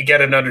then you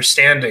get a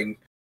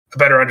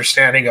better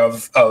understanding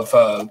of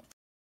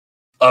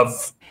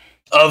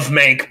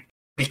Mank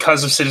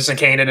because of Citizen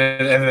Kane, and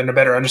then a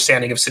better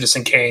understanding of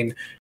Citizen Kane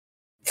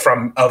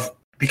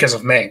because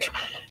of Mank.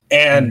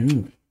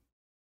 And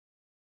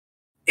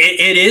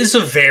it is a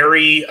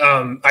very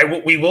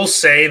we will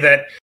say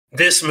that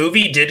this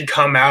movie did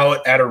come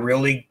out at a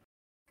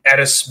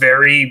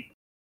very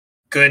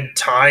good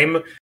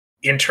time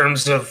in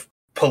terms of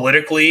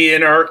politically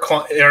in our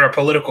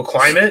political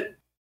climate.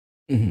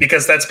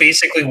 Because that's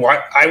basically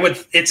why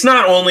it's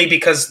not only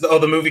because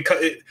the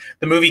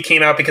movie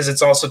came out, because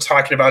it's also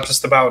talking about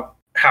just about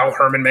how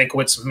Herman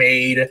Mankiewicz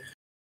made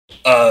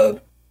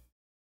the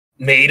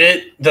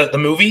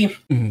movie.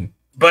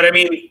 But I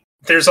mean,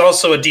 there's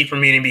also a deeper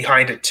meaning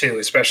behind it too,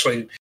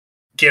 especially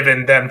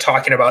given them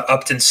talking about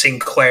Upton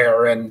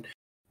Sinclair and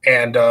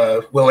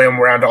William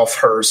Randolph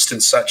Hearst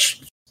and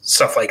such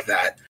stuff like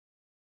that.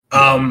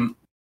 But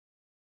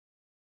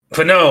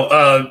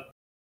no,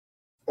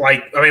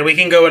 we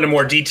can go into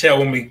more detail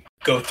when we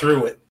go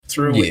through with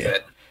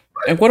it.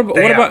 And what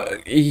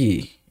about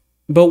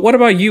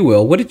you,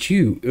 Will? What did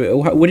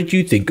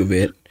you think of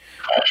it?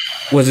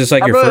 Was this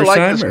like your really first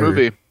time? This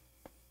movie.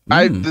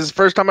 This is the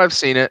first time I've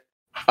seen it.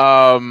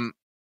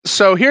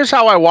 So here's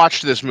how I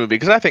watched this movie,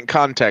 because I think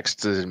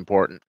context is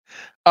important.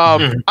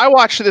 I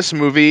watched this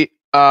movie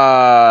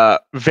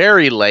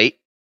very late.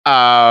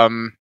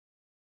 My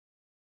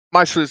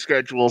sleep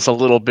schedule is a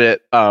little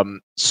bit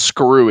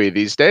screwy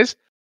these days.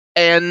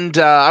 And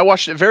I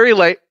watched it very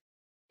late,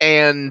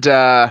 and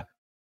I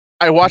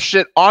watched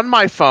it on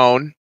my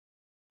phone,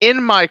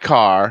 in my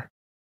car,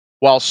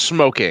 while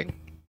smoking,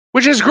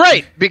 which is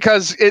great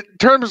because in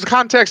terms of the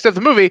context of the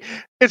movie,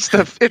 it's the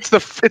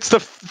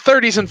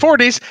 30s and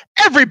 40s.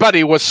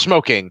 Everybody was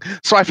smoking,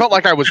 so I felt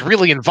like I was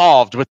really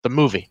involved with the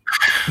movie.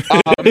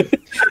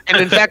 And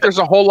in fact, there's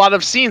a whole lot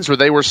of scenes where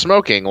they were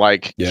smoking,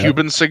 like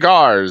Cuban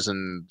cigars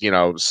and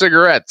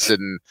cigarettes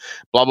and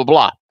blah blah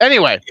blah.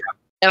 Anyway.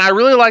 And I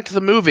really liked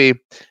the movie.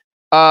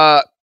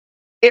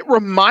 It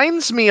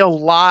reminds me a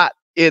lot,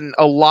 in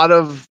a lot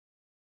of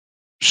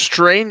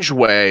strange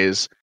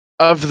ways,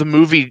 of the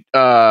movie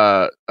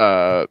Trumbo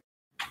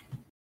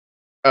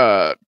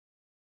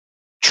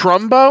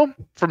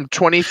from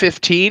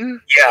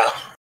 2015.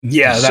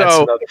 Yeah. That's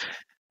another.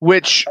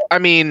 Which, I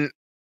mean,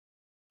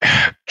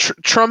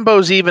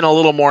 Trumbo's even a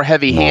little more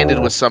heavy-handed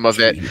with some of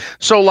it.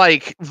 So,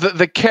 like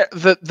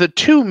the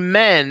two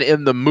men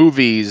in the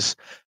movies.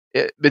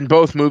 In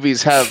both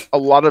movies have a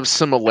lot of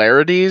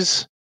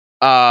similarities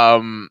I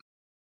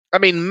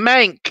mean,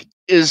 Mank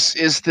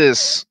is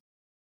this,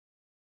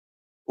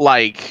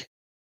 like,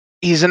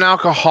 he's an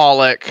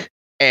alcoholic,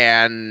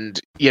 and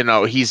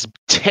he's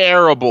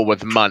terrible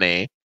with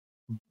money,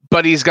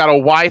 but he's got a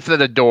wife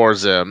that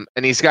adores him,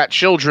 and he's got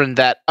children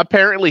that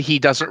apparently he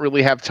doesn't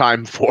really have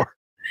time for.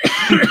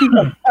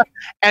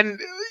 And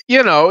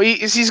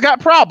he's got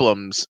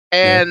problems,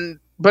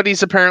 but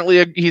he's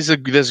apparently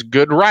this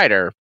good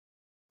writer.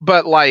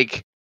 But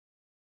like,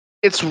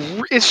 it's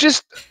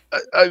just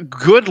a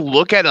good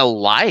look at a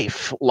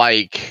life,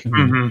 like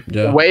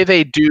the way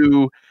they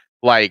do.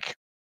 Like,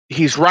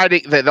 he's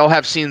writing. They'll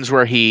have scenes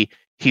where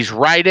he's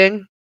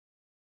writing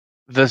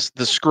the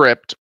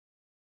script,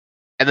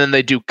 and then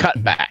they do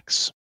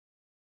cutbacks.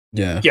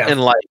 Yeah. And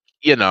like,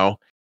 and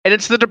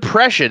it's the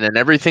Depression, and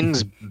everything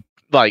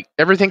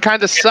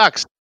kind of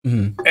sucks.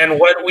 Mm-hmm. And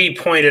what we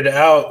pointed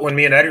out when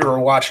me and Edgar were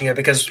watching it,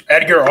 because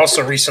Edgar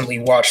also recently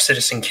watched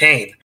Citizen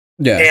Kane.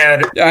 Yeah,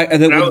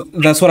 and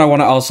that's what I want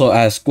to also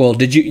ask. Well,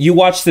 did you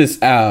watch this?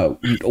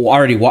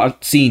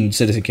 Seen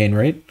Citizen Kane,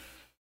 right?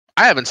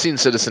 I haven't seen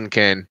Citizen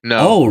Kane. No.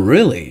 Oh,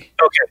 really?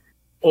 Okay.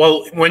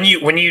 Well, when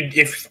you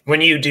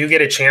do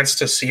get a chance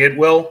to see it,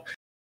 Will,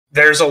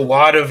 there's a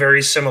lot of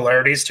very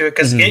similarities to it,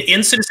 because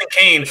in Citizen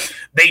Kane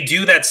they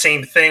do that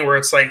same thing where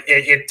it's like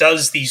it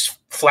does these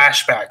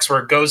flashbacks where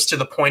it goes to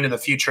the point in the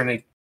future and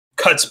it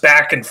cuts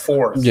back and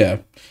forth. Yeah,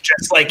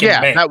 just like in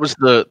Mank. That was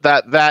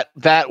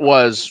that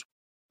was.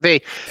 They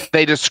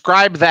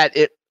describe that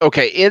in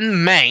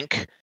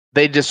Mank,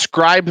 they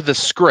describe the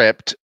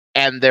script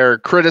and they're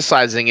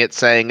criticizing it,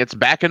 saying it's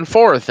back and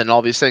forth and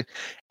all these things.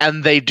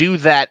 And they do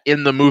that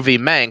in the movie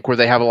Mank, where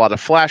they have a lot of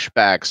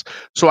flashbacks.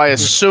 So I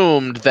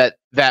assumed that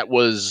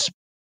was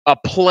a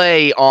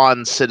play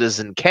on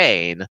Citizen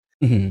Kane.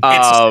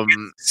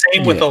 It's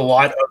same with a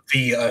lot of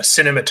the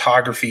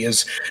cinematography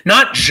is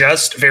not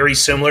just very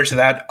similar to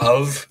that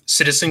of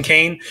Citizen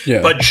Kane,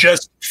 but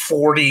just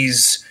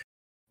 40s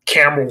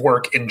camera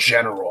work in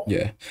general.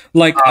 Yeah,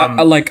 like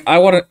I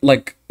want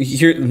to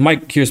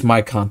here's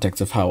my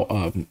context of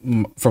how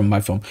from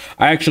my film.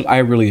 I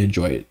really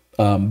enjoy it.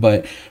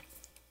 But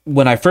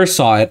when I first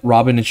saw it,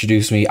 Robin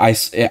introduced me.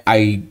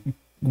 I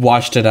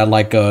watched it at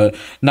like a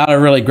not a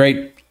really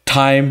great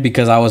time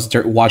because I was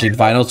watching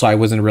vinyl, so I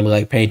wasn't really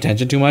like paying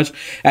attention too much.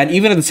 And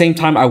even at the same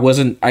time, I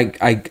wasn't.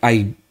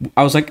 I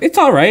was like, it's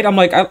all right. I'm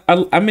like,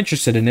 I'm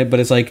interested in it, but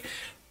it's like.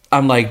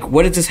 I'm like,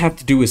 what does this have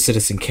to do with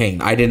Citizen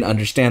Kane? I didn't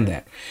understand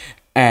that.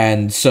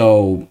 And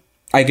so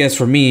I guess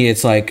for me,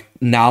 it's like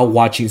now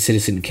watching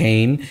Citizen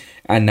Kane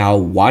and now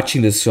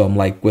watching this film,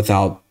 like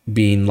without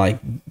being like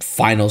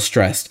final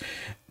stressed,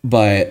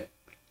 but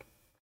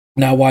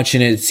now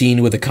watching it,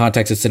 seen with the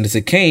context of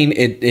Citizen Kane,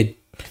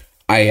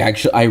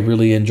 I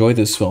really enjoy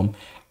this film.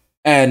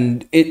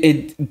 And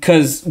it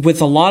because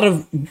with a lot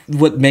of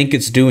what Mank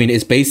is doing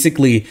is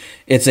basically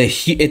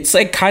it's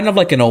like kind of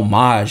like an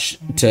homage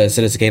to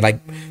Citizen Kane, like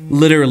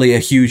literally a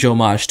huge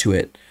homage to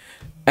it.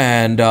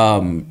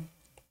 And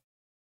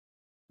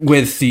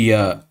with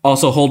the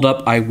also hold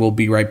up, I will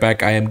be right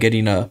back. I am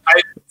getting a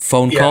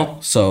phone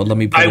call, so let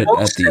me put it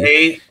at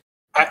the.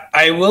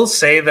 I will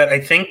say that I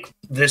think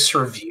this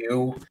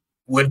review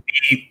would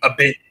be a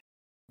bit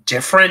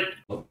different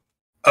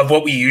of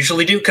what we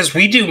usually do, because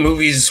we do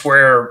movies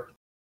where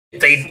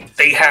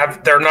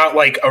they're not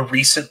like a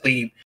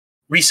recently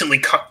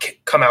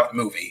come out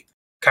movie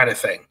kind of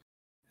thing.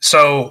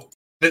 So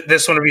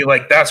this one would be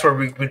like, that's where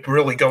we would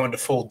really go into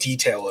full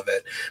detail of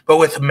it. But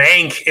with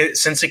Mank,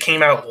 since it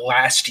came out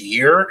last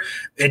year,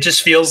 it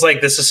just feels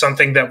like this is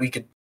something that we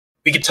could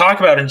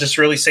talk about and just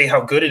really say how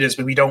good it is,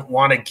 but we don't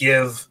want to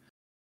give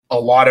a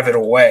lot of it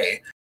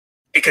away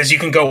because you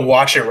can go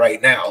watch it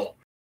right now.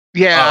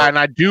 Yeah, and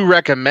I do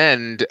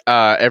recommend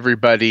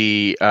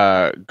everybody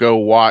go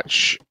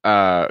watch it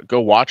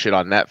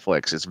on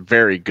Netflix. It's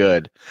very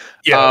good.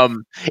 Yeah.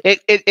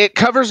 It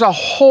covers a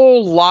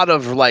whole lot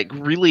of like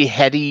really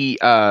heady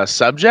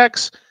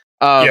subjects.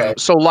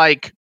 So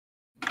like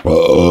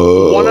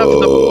one of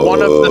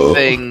the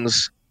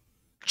things.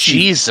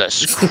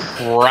 Jesus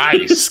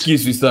Christ!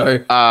 Excuse me,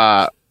 sorry.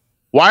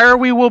 Why are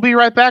we? We'll be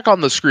right back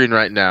on the screen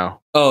right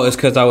now. Oh, it's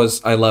because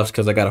I left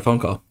because I got a phone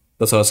call.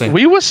 That's what I was saying.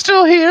 We was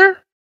still here.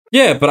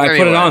 Yeah, but I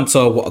put it on,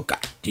 so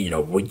you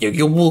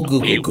will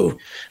go.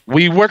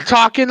 We were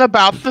talking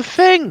about the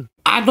thing.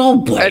 I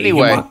don't blame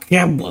you. I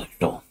can't blame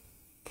you.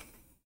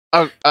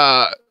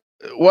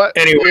 What?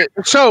 Anyway,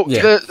 so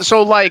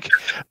like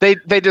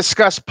they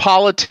discuss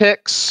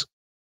politics.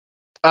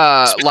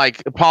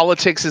 Like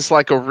politics is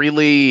like a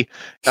really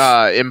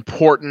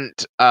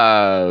important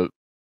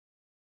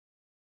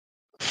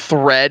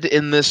thread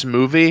in this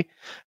movie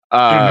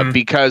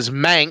because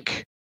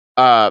Mank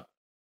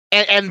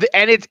and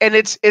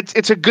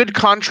it's a good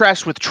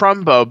contrast with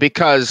Trumbo,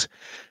 because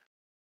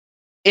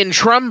in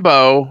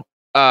Trumbo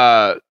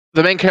the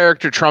main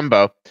character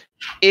Trumbo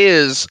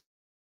is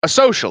a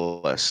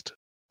socialist.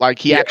 Like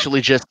he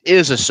actually just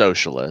is a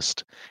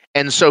socialist,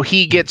 and so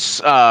he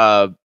gets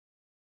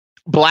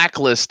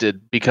blacklisted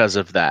because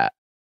of that.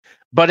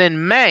 But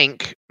in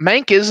Mank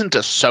isn't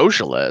a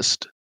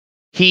socialist.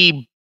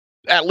 He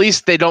at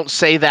least they don't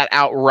say that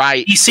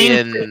outright. He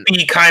seems to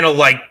be kind of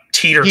like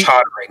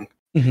teeter-tottering.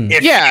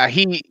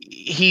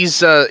 He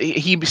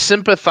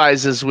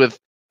sympathizes with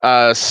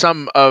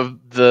some of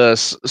the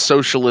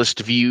socialist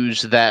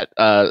views that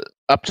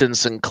Upton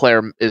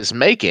Sinclair is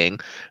making,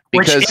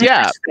 because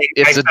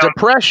it's a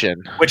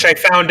depression. Which I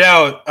found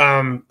out,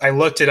 I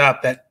looked it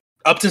up, that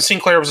Upton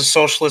Sinclair was a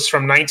socialist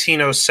from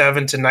 1907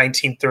 to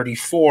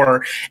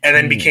 1934, and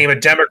then became a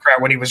Democrat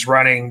when he was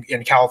running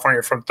in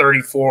California from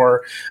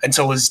 34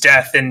 until his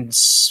death in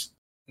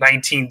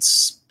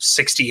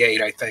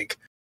 1968, I think.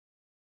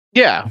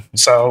 Yeah.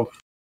 So,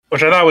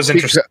 which I thought was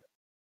interesting.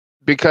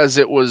 Because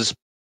it was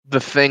the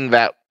thing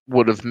that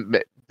would have...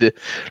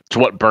 It's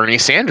what Bernie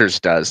Sanders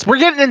does. We're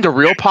getting into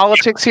real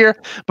politics here,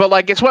 but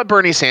like it's what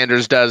Bernie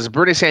Sanders does.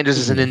 Bernie Sanders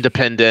is an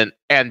independent,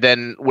 and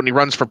then when he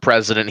runs for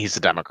president, he's a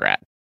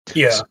Democrat.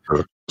 Yeah.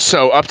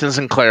 So Upton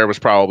Sinclair was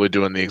probably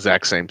doing the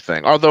exact same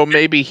thing. Although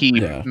maybe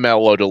he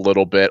mellowed a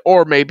little bit,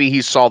 or maybe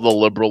he saw the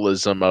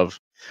liberalism of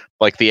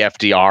like the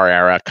FDR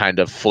era kind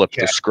of flip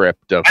the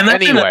script of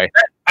anyway.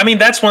 I mean,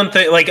 that's one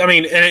thing. Like, I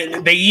mean,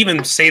 and they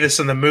even say this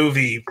in the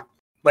movie.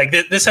 Like,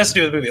 this has to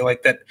do with the movie.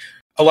 Like that.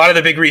 A lot of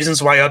the big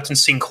reasons why Upton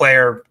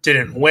Sinclair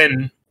didn't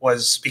win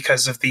was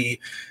because of the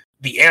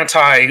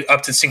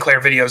anti-Upton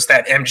Sinclair videos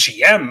that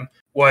MGM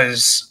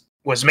was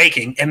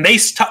making, and they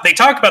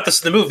talk about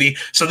this in the movie,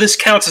 so this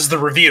counts as the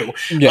review.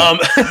 Yeah,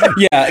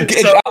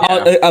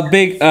 a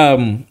big.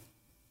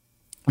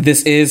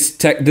 This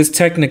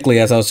technically,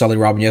 as I was telling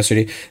Robin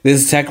yesterday,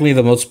 this is technically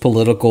the most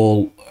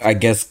political. I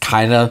guess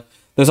kind of.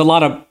 There's a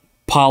lot of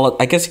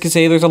I guess you could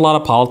say there's a lot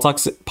of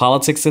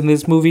politics in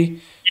this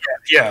movie.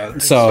 Yeah.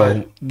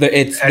 So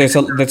there's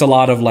a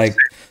lot of like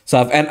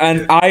stuff, and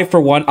I for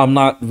one, I'm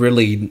not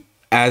really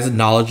as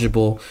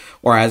knowledgeable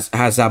or has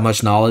that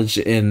much knowledge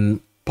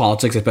in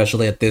politics,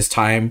 especially at this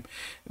time,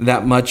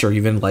 that much, or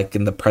even like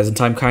in the present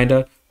time,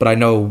 kinda. But I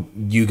know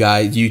you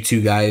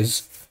two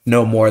guys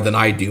know more than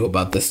I do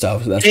about this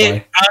stuff. That's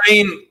why. I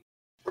mean,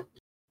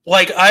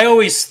 like I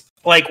always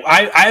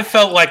I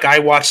felt like I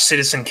watched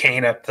Citizen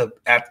Kane at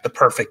the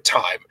perfect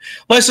time.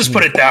 Let's just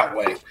put it that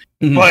way.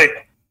 Mm-hmm. But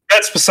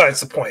that's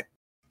besides the point.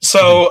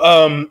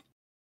 So,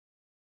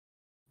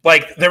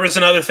 like, there was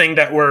another thing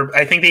that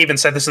I think they even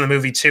said this in the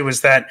movie too, is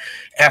that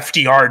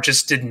FDR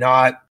just did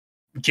not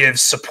give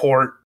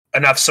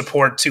enough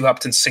support to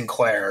Upton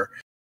Sinclair,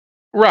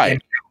 right,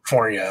 in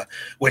California,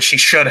 which he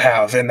should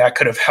have, and that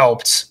could have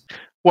helped.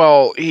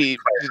 Well, he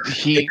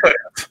could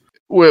have.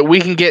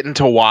 We can get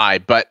into why,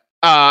 but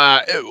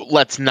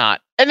let's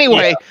not.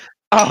 Anyway,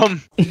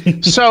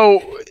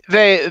 so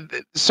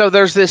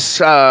there's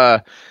this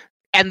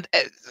and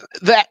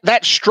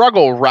that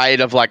struggle, right,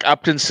 of like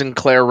Upton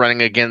Sinclair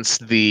running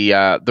against the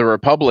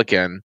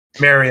Republican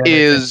Marion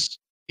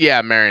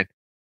Marion.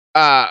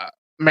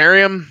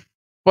 Merriam,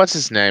 what's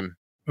his name?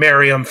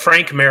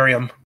 Frank Merriam.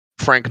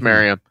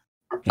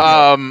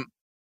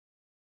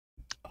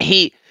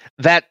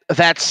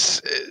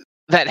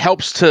 That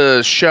helps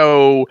to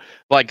show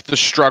like the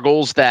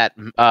struggles that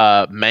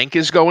Mank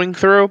is going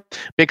through,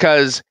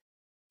 because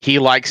he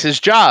likes his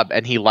job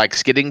and he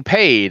likes getting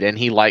paid and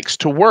he likes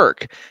to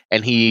work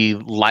and he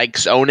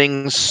likes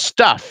owning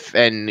stuff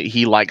and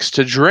he likes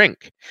to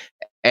drink.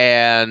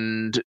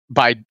 And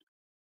by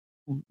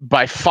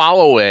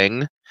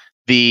following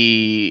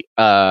the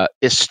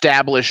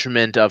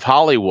establishment of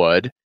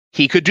Hollywood,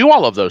 he could do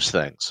all of those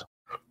things.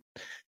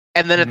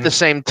 And then at the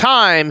same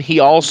time, he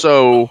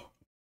also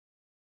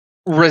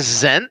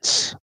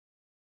resents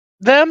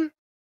them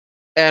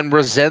and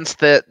resents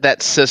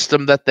that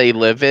system that they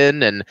live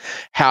in, and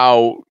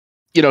how,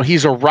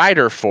 he's a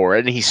writer for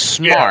it and he's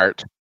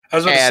smart. I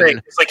was about to say,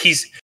 it's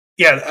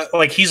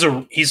like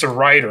he's a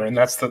writer, and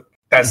that's the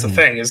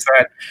thing, is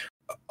that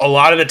a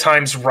lot of the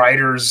times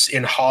writers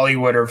in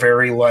Hollywood are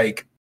very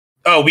like,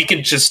 oh, we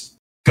can just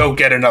go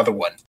get another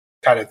one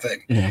kind of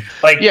thing.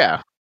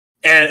 Yeah.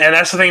 And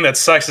that's the thing that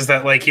sucks, is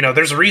that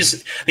there's a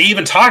reason they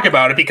even talk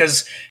about it,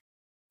 because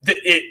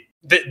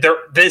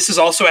this is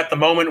also at the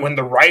moment when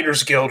the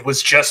Writers Guild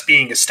was just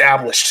being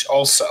established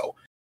also.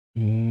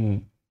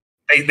 They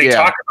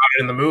talk about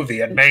it in the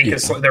movie, and Mank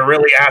is, they're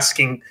really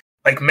asking,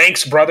 like,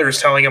 Mank's brother is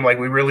telling him, like,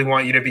 we really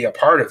want you to be a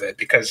part of it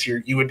because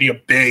you would be a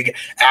big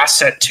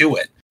asset to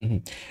it.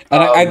 And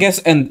I guess,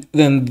 and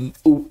then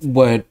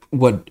what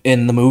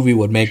in the movie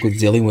what Mank was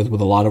dealing with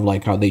a lot of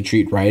like how they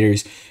treat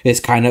writers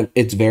is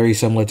it's very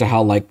similar to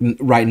how like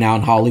right now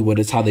in Hollywood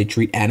is how they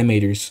treat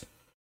animators.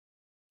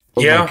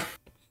 Yeah. Like,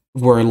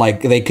 where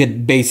like they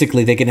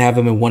can have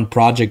them in one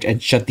project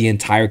and shut the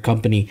entire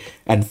company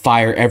and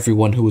fire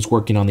everyone who was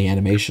working on the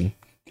animation,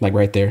 like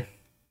right there.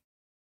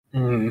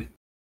 And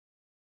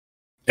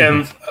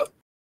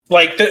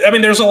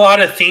there's a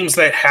lot of themes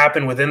that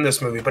happen within this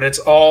movie, but it's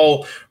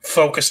all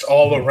focused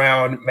all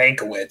around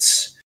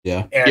Mankiewicz.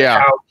 Yeah. And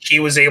how he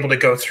was able to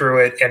go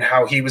through it, and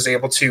how he was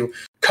able to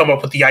come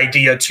up with the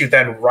idea to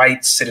then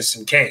write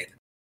Citizen Kane.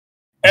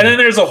 And then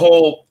there's a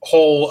whole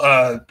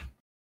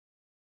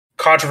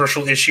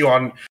controversial issue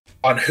on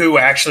who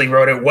actually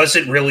wrote it. Was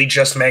it really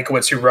just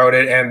Mankiewicz who wrote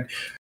it? And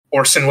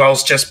Orson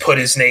Welles just put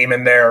his name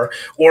in there,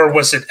 or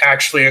was it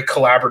actually a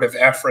collaborative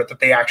effort that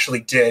they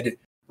actually did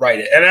write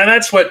it? And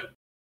that's what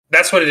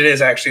it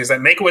is actually, is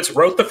that Mankiewicz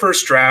wrote the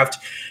first draft,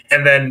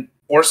 and then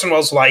Orson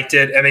Welles liked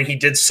it, and then he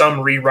did some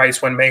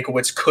rewrites when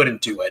Mankiewicz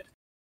couldn't do it.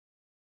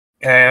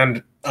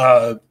 And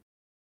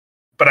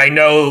but I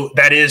know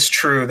that is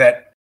true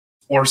that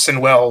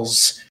Orson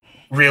Welles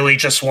really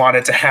just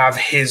wanted to have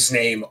his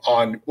name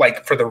on,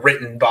 like, for the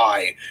written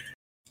by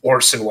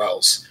Orson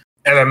Welles.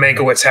 And then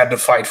Mankiewicz had to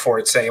fight for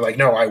it, saying, like,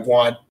 no, I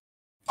want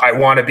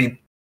to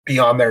be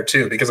on there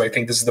too, because I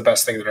think this is the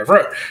best thing that I've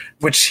wrote,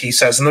 which he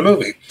says in the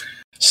movie.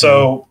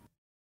 So,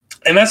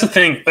 and that's the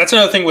thing. That's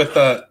another thing with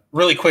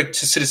really quick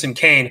to Citizen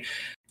Kane.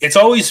 It's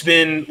always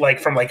been, like,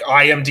 from like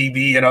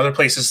IMDb and other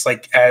places,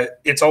 like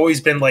it's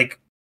always been like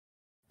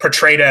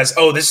portrayed as,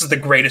 oh, this is the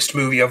greatest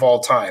movie of all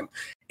time.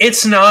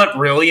 It's not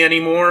really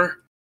anymore.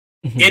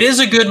 It is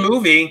a good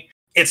movie.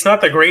 It's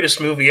not the greatest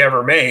movie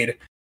ever made.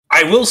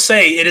 I will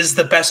say it is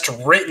the best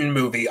written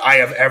movie I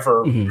have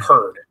ever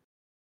heard.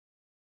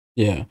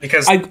 Yeah,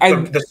 because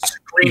the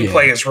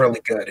screenplay is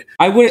really good.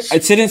 I would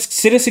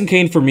Citizen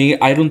Kane, for me,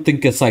 I don't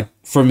think it's, like,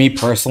 for me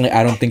personally,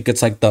 I don't think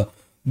it's like the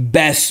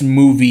best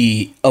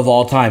movie of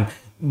all time.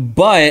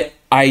 But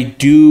I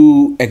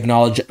do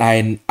acknowledge,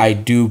 and I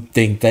do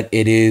think that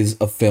it is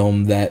a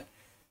film that,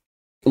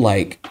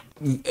 like,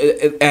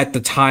 at the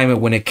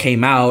time when it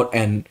came out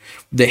and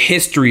the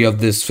history of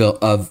this film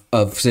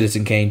of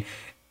Citizen Kane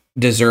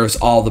deserves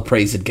all the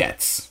praise it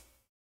gets.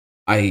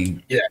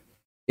 I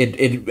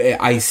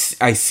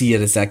see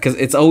it as that, because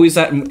it's always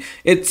that.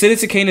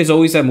 Citizen Kane is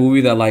always that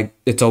movie that, like,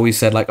 it's always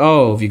said, like,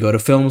 oh, if you go to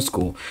film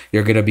school,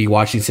 you're gonna be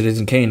watching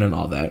Citizen Kane and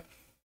all that.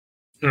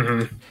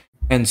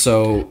 And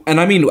so, and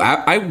I mean,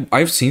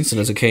 I've seen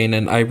Citizen Kane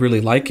and I really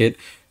like it.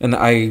 And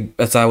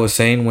as I was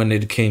saying, when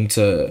it came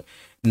to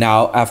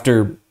now,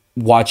 after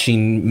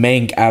watching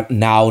Mank,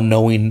 now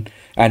knowing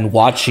and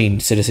watching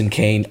Citizen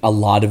Kane, a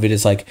lot of it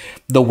is like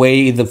the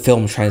way the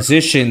film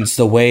transitions,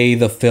 the way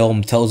the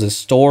film tells a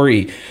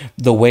story,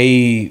 the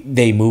way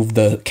they move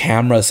the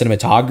camera,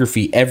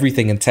 cinematography,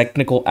 everything in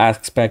technical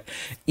aspect,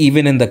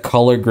 even in the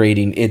color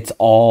grading, it's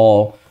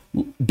all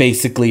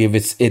basically of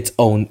its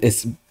own.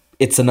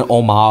 It's an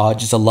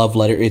homage, it's a love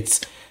letter.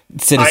 It's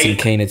Citizen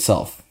Kane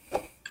itself.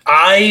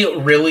 I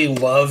really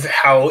love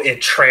how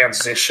it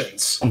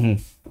transitions.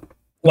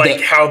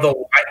 Like how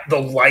the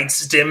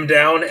lights dim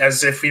down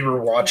as if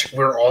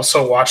we're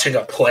also watching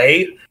a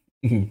play.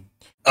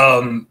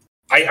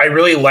 I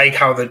really like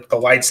how the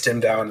lights dim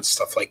down and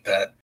stuff like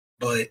that.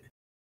 But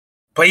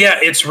yeah,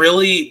 it's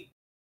really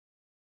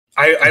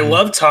I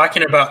love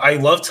talking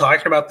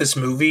about this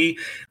movie,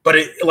 but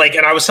it, like,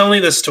 and I was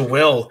telling this to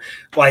Will,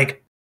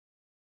 like,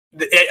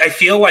 I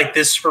feel like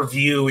this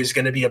review is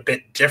going to be a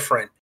bit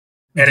different.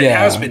 And it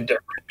has been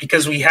different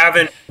because we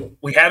haven't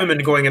been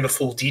going into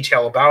full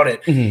detail about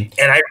it, and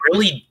I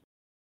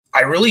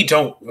really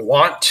don't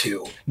want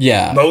to.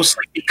 Yeah,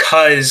 mostly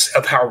because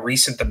of how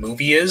recent the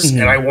movie is,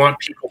 and I want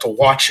people to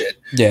watch it.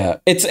 Yeah,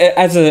 it's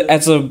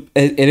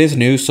it is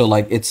new, so,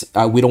 like, it's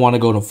we don't want to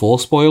go to full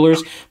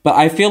spoilers, but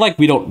I feel like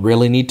we don't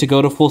really need to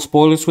go to full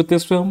spoilers with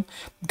this film,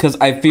 because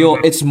I feel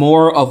it's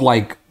more of,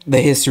 like,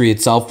 the history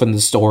itself and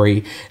the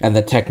story and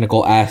the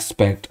technical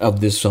aspect of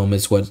this film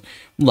is what,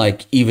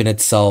 like, even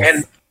itself.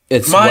 And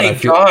it's my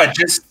God,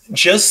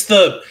 just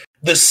the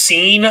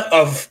scene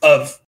of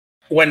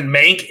when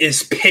Mank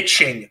is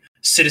pitching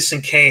Citizen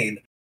Kane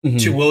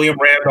to William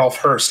Randolph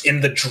Hearst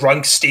in the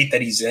drunk state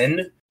that he's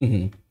in,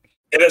 and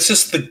it's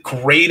just the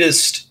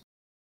greatest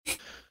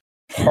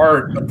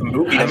part of the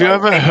movie. Have you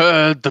ever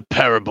heard the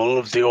parable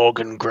of the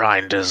organ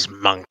grinder's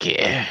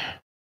monkey?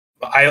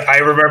 I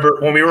remember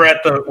when we were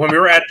at the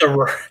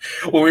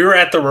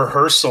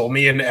rehearsal,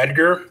 me and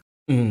Edgar,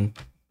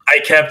 I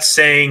kept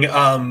saying,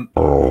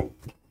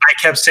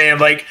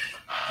 like,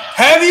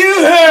 have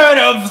you heard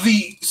of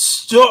the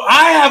story?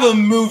 I have a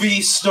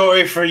movie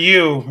story for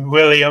you,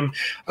 William.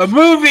 A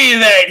movie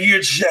that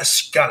you're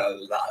just gonna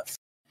love.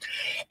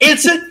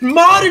 It's a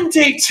modern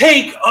day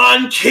take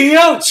on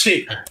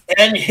Quixote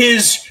and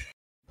his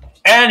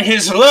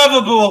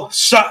lovable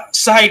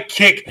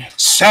sidekick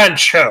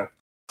Sancho.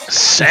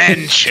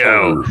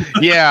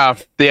 Yeah,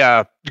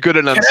 good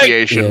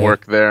enunciation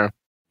work there.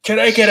 Can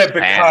I get a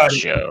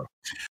Bacardi?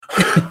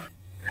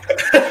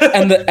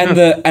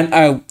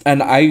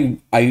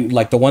 I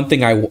like, the one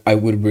thing I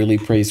would really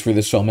praise for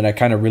this film, and I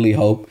kind of really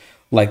hope,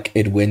 like,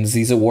 it wins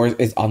these awards,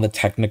 is on the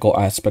technical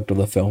aspect of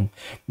the film.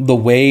 The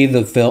way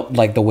the film,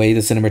 like, the way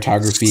the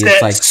cinematography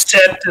is, like,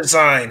 set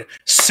design,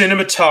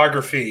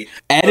 cinematography,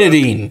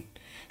 editing.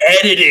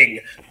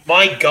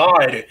 My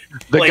God.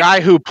 The guy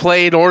who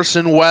played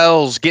Orson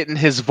Welles getting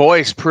his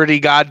voice pretty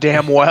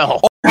goddamn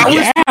well. That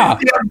was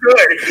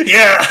good.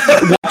 Yeah.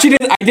 Watching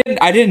it,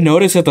 I didn't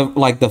notice it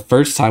the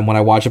first time when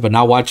I watched it, but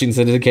now watching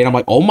Citizen Kane, I'm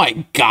like, oh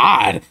my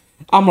God.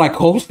 I'm like,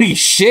 holy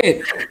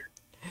shit.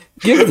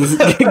 Give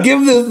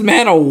this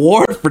man an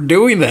award for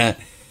doing that.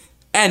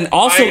 And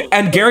also,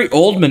 and Gary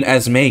Oldman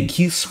as Mank,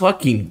 he's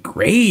fucking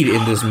great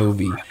in this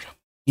movie.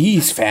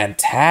 He's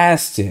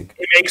fantastic.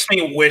 It makes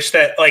me wish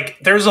that like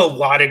there's a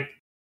lot of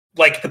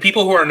like the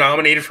people who are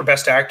nominated for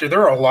Best Actor.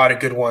 There are a lot of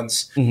good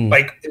ones. Mhm.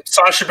 Like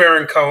Sacha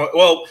Baron Cohen.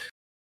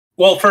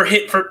 Well, for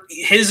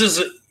his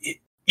is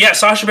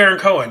Sacha Baron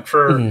Cohen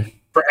for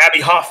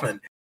Abby Hoffman.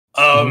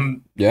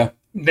 Yeah.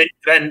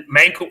 Then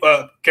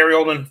Gary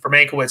Oldman for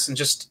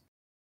Mankiewicz,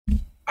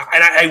 and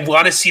I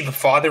want to see The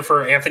Father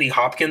for Anthony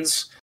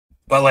Hopkins,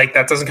 but like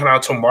that doesn't come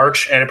out till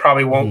March, and it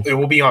probably won't. It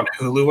will be on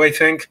Hulu, I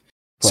think.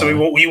 So we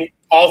won't. We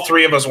all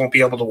three of us won't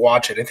be able to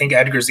watch it. I think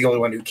Edgar's the only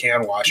one who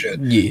can watch it.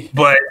 Yeah.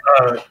 But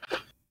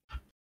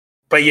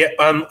yeah,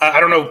 I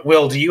don't know.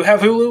 Will, do you have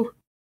Hulu?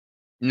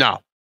 No.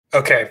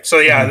 Okay, so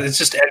yeah, it's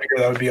just Edgar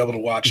that would be able to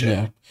watch it.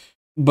 Yeah.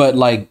 But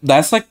like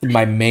that's like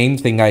my main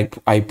thing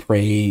I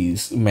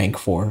praise Mank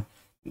for.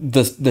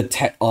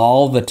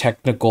 All the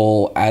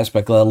technical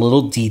aspect, the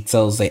little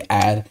details they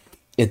add.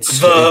 It's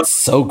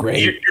so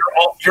great.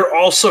 You're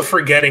also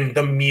forgetting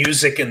the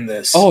music in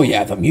this. Oh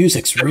yeah, the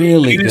music's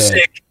really good.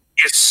 Music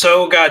is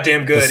so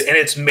goddamn good, and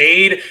it's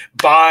made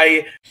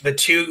by the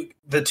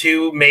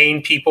two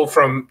main people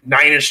from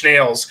Nine Inch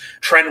Nails,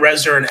 Trent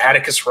Reznor and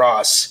Atticus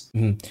Ross.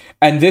 Mm-hmm.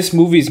 And this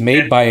movie's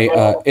made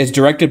is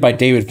directed by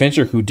David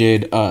Fincher, who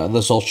did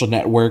The Social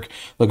Network,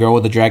 The Girl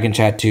with the Dragon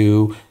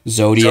Tattoo,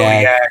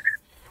 Zodiac.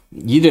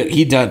 He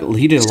did a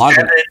lot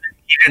of it.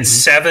 He did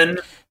Seven.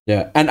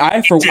 Yeah, and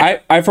I for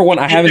one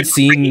haven't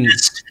seen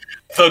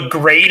the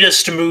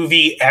greatest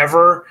movie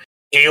ever,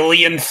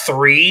 Alien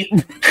 3.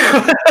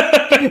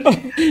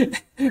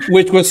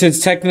 Which was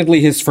technically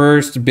his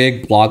first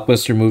big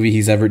blockbuster movie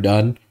he's ever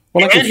done.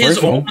 Well, and his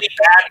only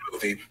bad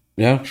movie.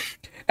 Yeah.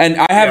 And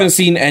I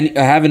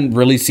haven't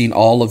really seen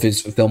all of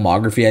his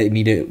filmography. I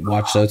need to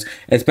watch those.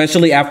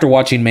 Especially after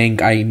watching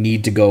Mank, I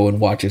need to go and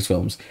watch his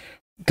films.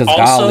 Because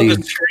golly.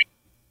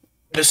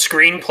 The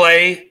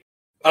screenplay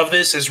of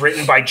this is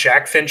written by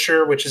Jack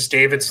Fincher, which is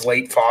David's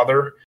late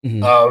father.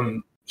 Mm-hmm.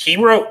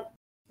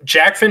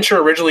 Jack Fincher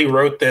originally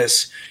wrote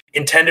this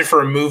intended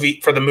for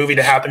the movie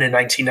to happen in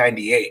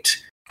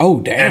 1998. Oh,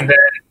 damn.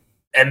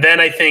 And then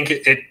I think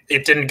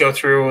it didn't go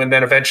through, and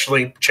then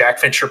eventually Jack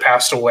Fincher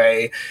passed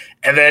away,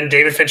 and then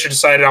David Fincher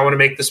decided, I want to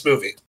make this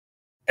movie.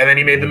 And then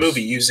he made the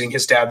movie using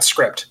his dad's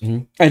script.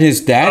 Mm-hmm. And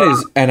his dad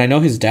I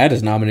know his dad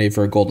is nominated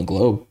for a Golden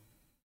Globe.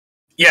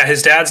 Yeah,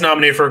 his dad's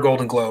nominated for a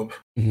Golden Globe,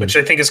 which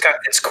I think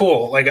it's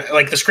cool. Like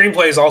the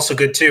screenplay is also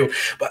good too,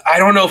 but I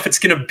don't know if it's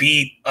gonna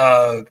beat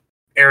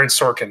Aaron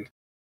Sorkin,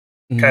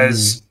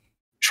 because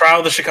Trial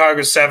of the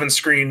Chicago 7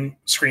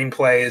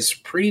 screenplay is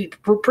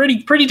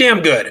pretty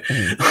damn good.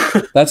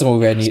 That's a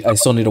movie I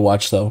still need to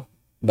watch though.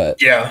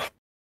 But yeah,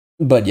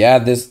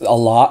 this a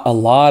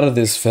lot of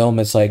this film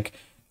is like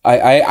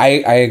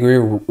I agree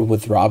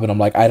with Robin. I'm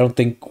like, I don't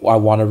think I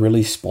want to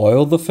really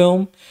spoil the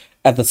film.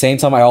 At the same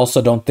time, I also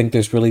don't think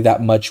there's really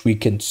that much we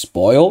can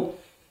spoil.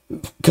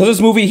 Because this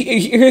movie,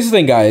 here's the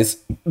thing, guys.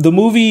 The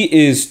movie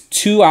is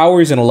 2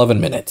 hours and 11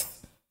 minutes.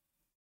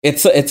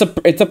 It's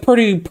a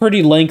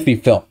pretty lengthy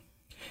film.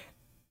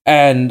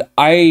 And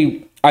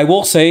I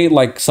will say,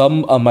 like,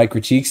 some of my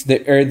critiques,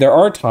 there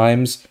are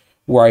times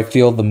where I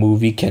feel the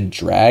movie can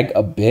drag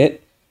a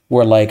bit,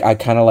 where, like, I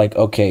kind of like,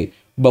 okay,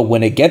 but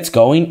when it gets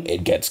going,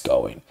 it gets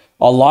going.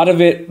 A lot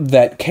of it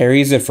that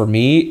carries it for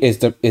me is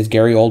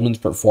Gary Oldman's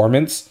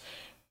performance.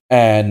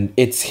 And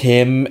it's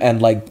him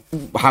and like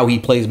how he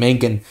plays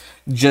Mank, and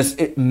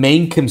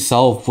Mank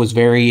himself was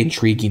very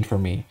intriguing for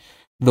me.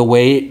 The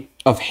way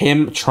of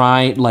him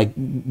trying, like,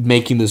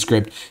 making the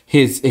script,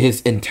 his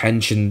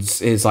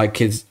intentions, is like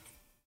his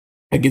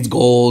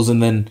goals,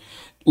 and then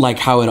like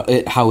how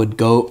it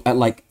go,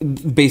 like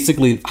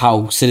basically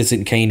how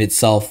Citizen Kane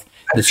itself,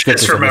 the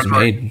script was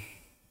made.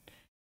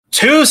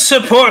 2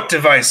 support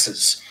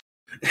devices.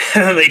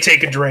 They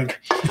take a drink.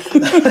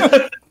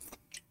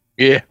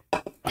 Yeah.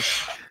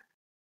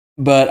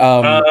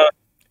 But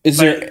is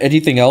there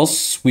anything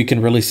else we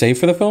can really say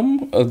for the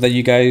film that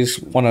you guys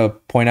want to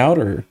point out,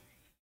 or?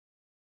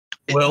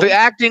 Well, the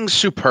acting's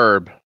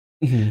superb.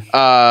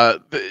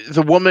 Mm-hmm.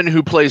 The woman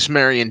who plays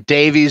Marion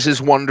Davies is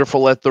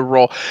wonderful at the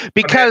role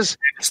because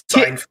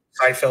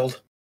Seinfeld.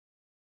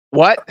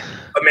 What?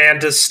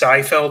 Amanda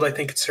Seyfried, I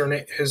think it's her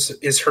name.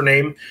 Is her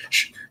name?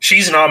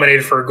 She's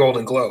nominated for a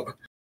Golden Globe.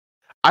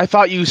 I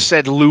thought you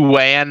said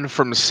Luann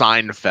from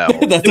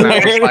Seinfeld. That's what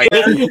I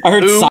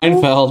heard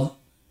Seinfeld.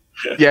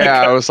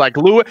 Yeah, I was like,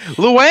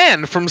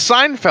 Luann from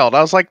Seinfeld.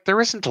 I was like,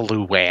 there isn't a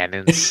Luann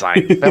in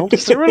Seinfeld.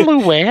 Is there a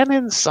Luann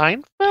in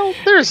Seinfeld?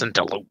 There isn't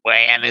a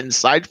Luann in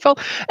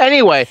Seinfeld.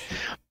 Anyway,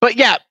 but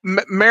yeah,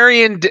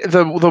 Marion,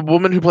 the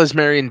woman who plays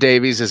Marion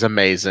Davies is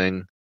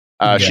amazing.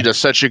 She does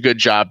such a good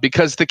job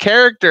because the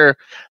character,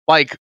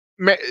 like,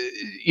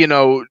 you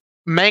know,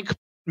 Mank,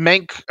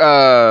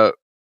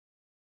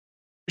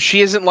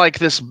 she isn't like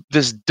this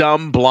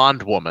dumb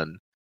blonde woman.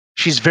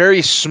 She's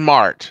very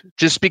smart.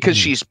 Just because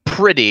she's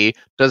pretty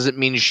doesn't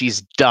mean she's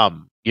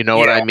dumb. You know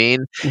what I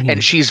mean? Mm-hmm.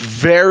 And she's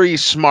very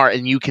smart,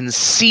 and you can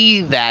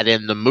see that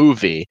in the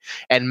movie.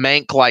 And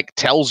Mank, like,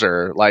 tells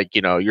her, like,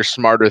 you know, you're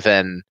smarter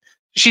than...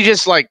 She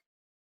just, like...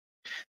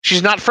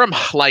 she's not from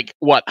like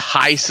what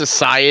high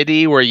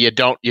society where you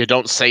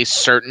don't say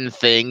certain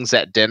things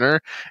at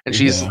dinner,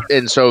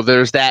 and so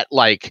there's that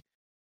like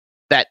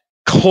that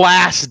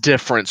class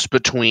difference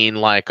between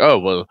like, oh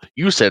well,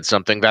 you said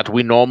something that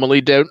we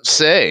normally don't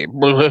say,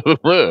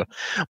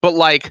 but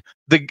like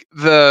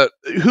the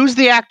who's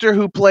the actor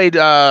who played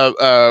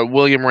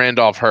William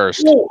Randolph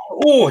Hearst?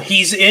 Oh,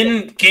 he's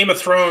in Game of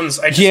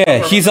Thrones.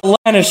 He's a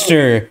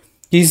Lannister.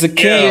 He's the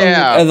king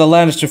of the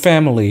Lannister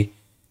family.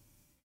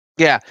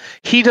 Yeah,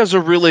 he does a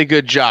really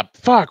good job.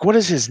 Fuck, what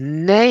is his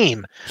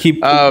name?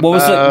 What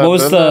was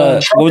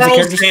the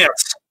character's name?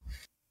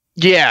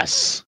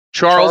 Yes.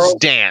 Charles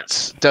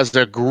Dance does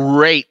a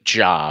great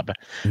job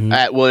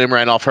at William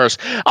Randolph Hearst.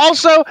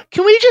 Also,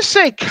 can we just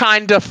say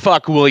kinda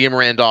fuck William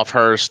Randolph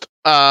Hearst?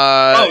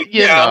 Kinda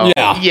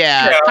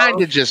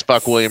just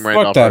fuck William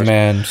Randolph Hearst. Fuck that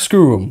man.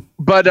 Screw him.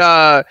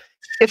 But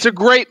it's a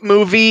great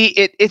movie.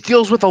 It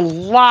deals with a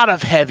lot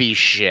of heavy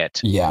shit.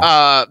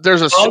 Yeah.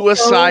 There's a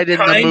suicide in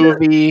the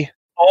movie.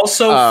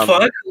 Also,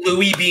 fuck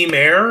Louis B.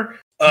 Mayer.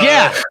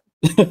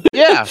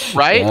 Yeah,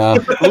 right. Yeah.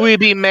 Louis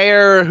B.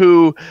 Mayer,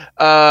 who,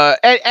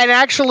 and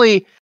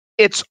actually,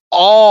 it's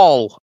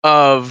all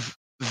of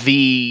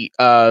the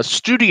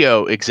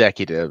studio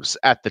executives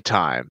at the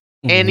time,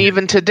 and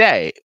even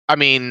today. I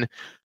mean,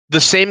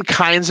 the same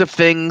kinds of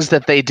things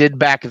that they did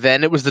back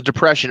then. It was the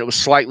Depression. It was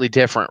slightly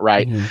different,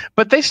 right?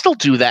 But they still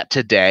do that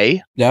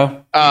today. Yeah.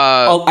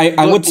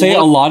 I would say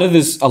a lot of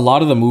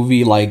the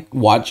movie, I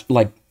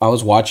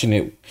was watching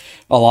it.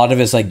 A lot of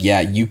it's like,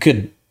 yeah, you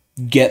could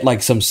get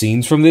like some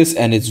scenes from this,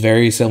 and it's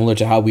very similar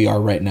to how we are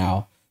right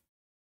now,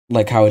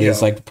 like how it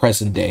is like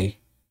present day,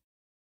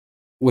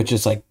 which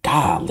is like,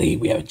 golly,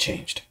 we haven't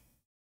changed.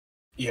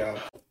 Yeah.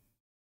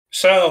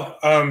 So,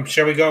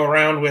 shall we go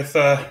around with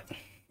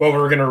what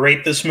we're gonna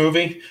rate this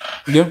movie?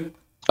 Yeah.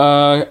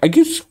 I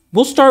guess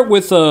we'll start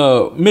with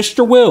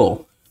Mr.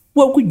 Will.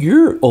 What were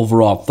your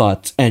overall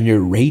thoughts and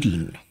your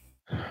rating?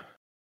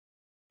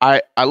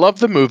 I love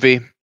the movie.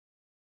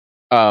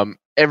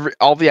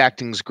 All the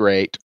acting's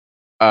great.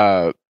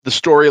 The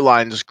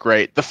storyline is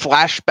great. The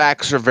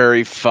flashbacks are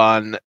very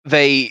fun.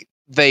 They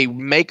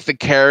make the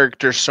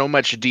character so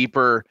much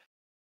deeper.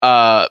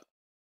 Because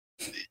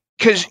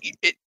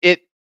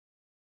it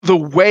the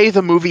way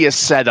the movie is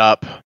set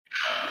up,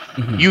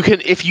 you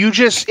can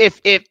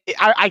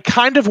I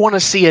kind of want to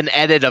see an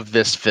edit of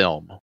this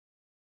film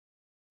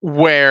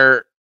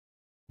where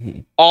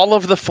all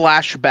of the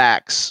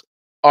flashbacks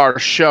are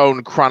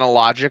shown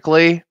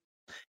chronologically,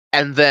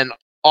 and then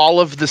all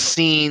of the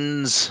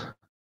scenes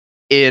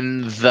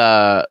in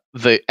the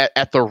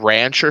at the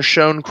ranch are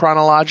shown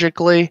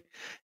chronologically,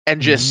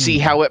 and just see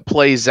how it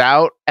plays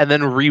out, and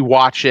then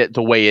rewatch it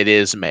the way it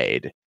is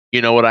made.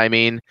 You know what I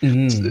mean?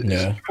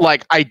 Yeah.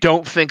 Like, I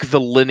don't think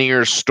the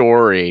linear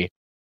story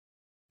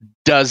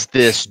does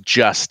this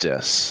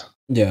justice.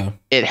 Yeah.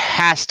 It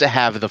has to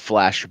have the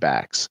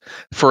flashbacks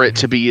for it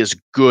to be as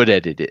good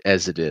at it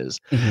as it is.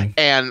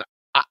 And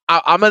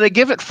I'm going to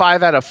give it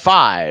 5 out of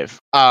 5.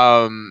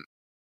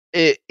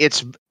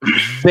 It's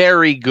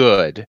very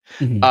good.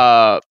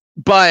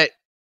 But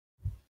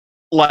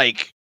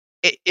like,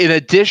 in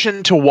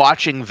addition to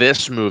watching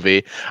this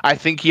movie, I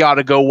think you ought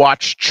to go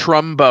watch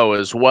Trumbo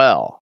as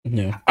well.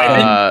 Yeah,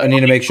 I need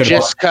to make sure.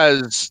 Just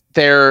because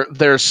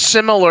they're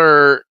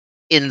similar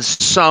in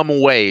some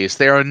ways.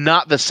 They are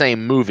not the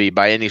same movie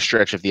by any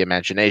stretch of the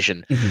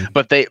imagination,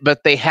 but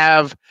they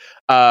have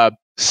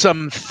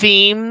some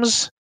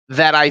themes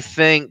that I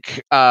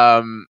think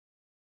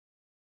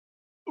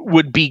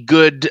would be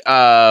good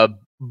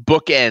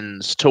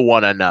bookends to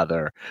one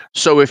another.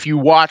 So if you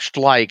watched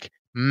like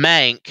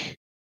Mank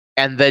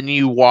and then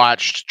you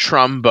watched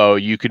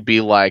Trumbo, you could be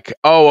like,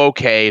 oh,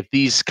 okay,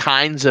 these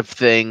kinds of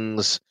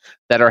things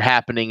that are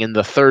happening in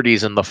the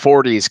 30s and the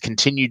 40s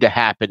continue to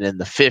happen in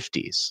the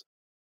 50s.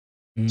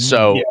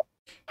 So,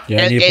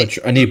 I need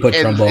to put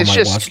Trumbo on my watch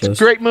list.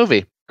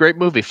 Great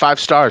movie, 5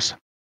 stars.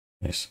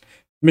 Nice.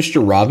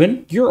 Mr.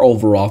 Robin, your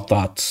overall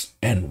thoughts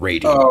and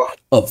rating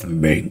of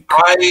Mank.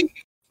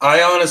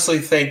 I honestly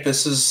think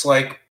this is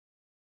like,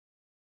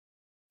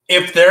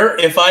 if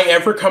I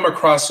ever come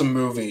across a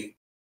movie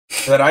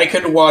that I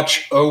could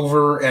watch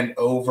over and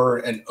over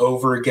and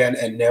over again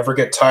and never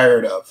get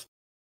tired of,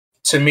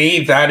 to me,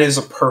 that is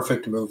a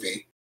perfect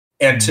movie.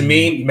 And to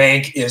me,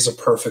 Mank is a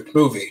perfect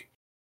movie.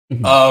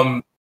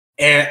 And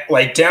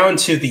like, down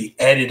to the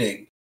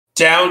editing,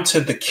 down to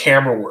the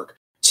camera work,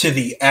 to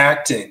the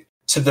acting,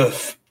 to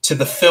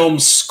the film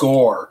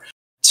score,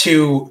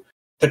 to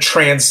the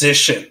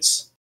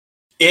transitions.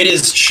 It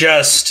is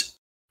just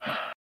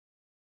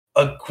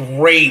a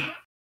great,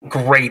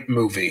 great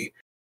movie.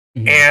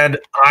 And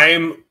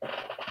I'm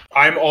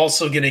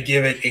also going to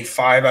give it a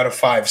 5 out of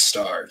 5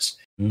 stars.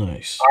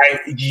 Nice.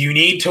 You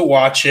need to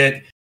watch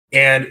it.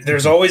 And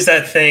there's always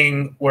that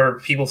thing where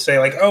people say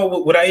like,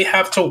 oh, would I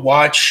have to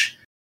watch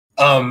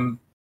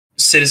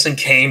Citizen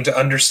Kane to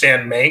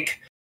understand Mank?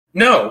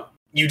 No,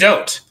 you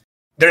don't.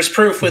 There's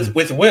proof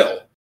with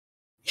Will.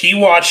 He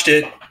watched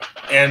it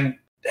and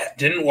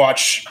didn't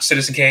watch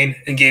Citizen Kane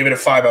and gave it a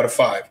 5 out of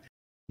 5.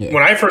 Yeah.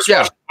 When I first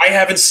watched it, I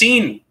haven't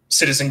seen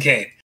Citizen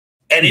Kane.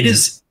 And it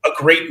is a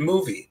great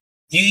movie.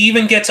 You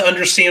even get to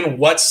understand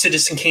what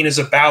Citizen Kane is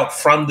about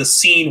from the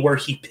scene where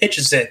he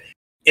pitches it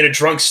in a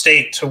drunk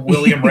state to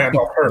William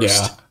Randolph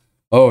Hearst. Yeah.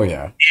 Oh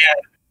yeah.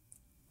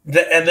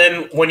 And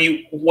then when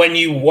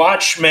you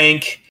watch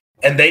Mank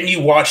and then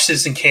you watch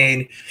Citizen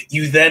Kane,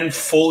 you then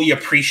fully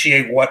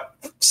appreciate what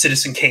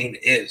Citizen Kane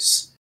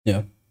is.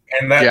 Yeah.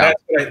 And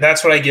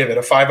that's what I give it,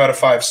 a 5 out of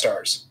 5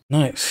 stars.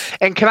 Nice.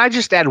 And can I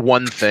just add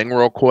one thing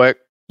real quick?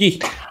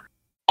 Yeah.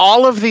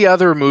 All of the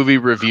other movie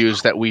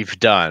reviews that we've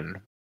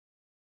done,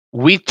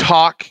 we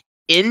talk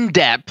in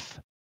depth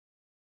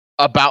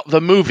about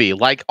the movie,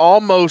 like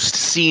almost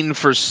scene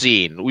for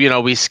scene. You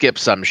know, we skip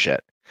some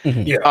shit.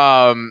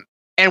 Yeah.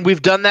 And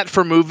we've done that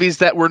for movies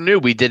that were new.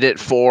 We did it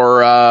for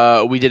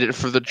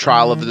the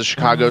Trial of the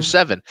Chicago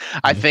 7.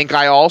 I think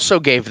I also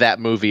gave that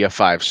movie a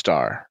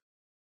 5-star,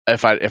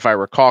 if I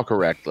recall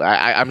correctly.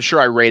 I'm sure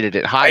I rated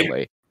it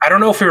highly. I don't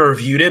know if we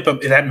reviewed it,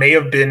 but that may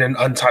have been an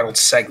untitled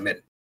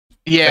segment.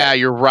 Yeah,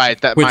 you're right.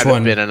 That Which might have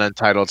one? been an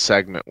untitled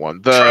segment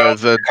one.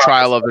 The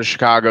Trial of the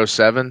Chicago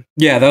 7.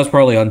 Yeah, that was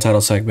probably an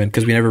untitled segment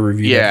because we never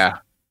reviewed it.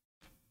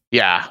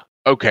 Yeah.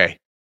 Okay.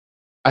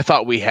 I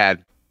thought we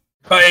had.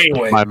 But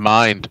anyway, My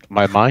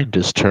mind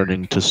is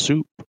turning to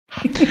soup.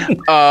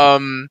 Yeah.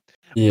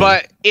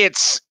 But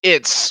it's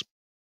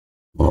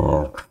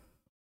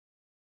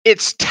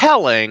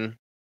telling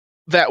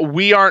that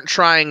we aren't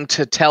trying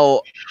to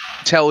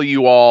tell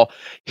you all,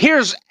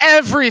 here's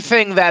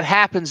everything that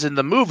happens in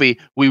the movie.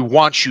 We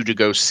want you to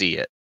go see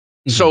it.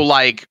 So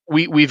like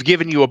we've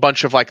given you a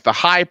bunch of like the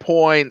high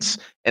points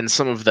and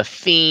some of the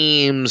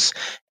themes,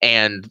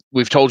 and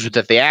we've told you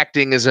that the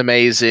acting is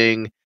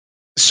amazing.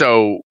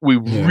 So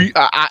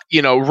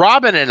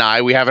Robin and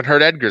I, we haven't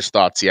heard Edgar's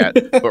thoughts yet,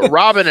 but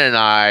Robin and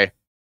I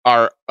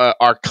are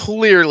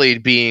clearly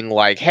being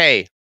like,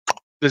 hey,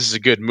 this is a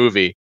good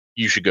movie.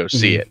 You should go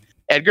see it.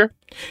 Edgar?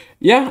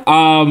 Yeah,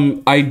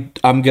 I'm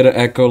gonna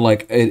echo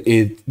like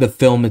the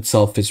film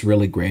itself is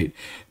really great.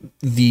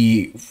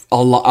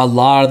 A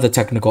lot of the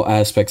technical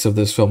aspects of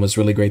this film is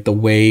really great. The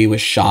way it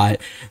was shot,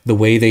 the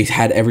way they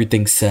had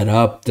everything set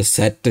up, the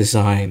set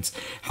designs,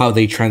 how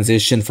they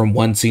transition from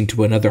one scene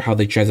to another, how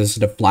they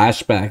transition to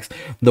flashbacks,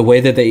 the way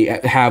that they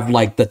have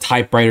like the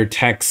typewriter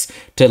text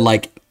to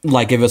like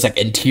if it was like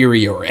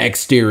interior or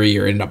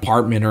exterior in an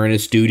apartment or in a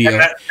studio. And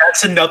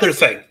that's another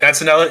thing.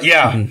 That's another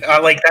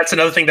that's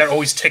another thing that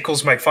always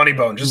tickles my funny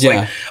bone. Just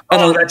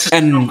that's just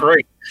so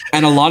great.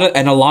 And a lot of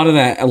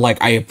that, like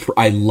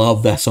I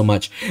love that so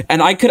much.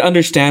 And I could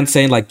understand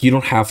saying like you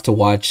don't have to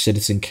watch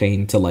Citizen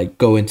Kane to like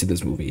go into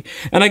this movie.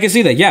 And I can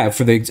see that, yeah,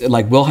 for the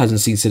like Will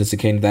hasn't seen Citizen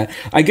Kane. That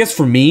I guess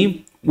for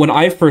me, when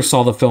I first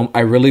saw the film,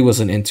 I really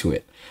wasn't into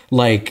it.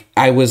 Like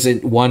I was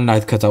in one night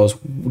because I was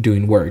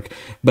doing work,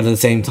 but at the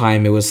same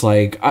time, it was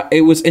like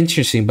it was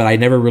interesting, but I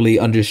never really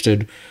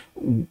understood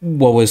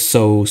what was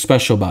so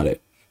special about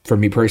it for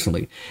me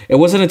personally. It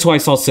wasn't until I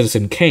saw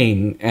Citizen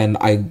Kane, and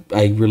I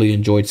really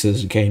enjoyed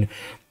Citizen Kane.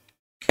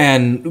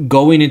 And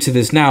going into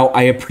this now,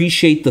 I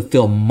appreciate the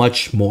film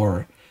much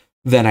more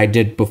than I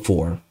did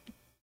before.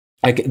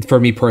 For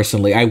me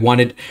personally, I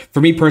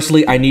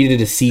needed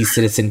to see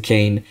Citizen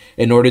Kane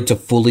in order to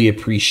fully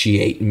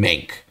appreciate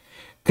Mank.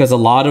 Because a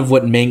lot of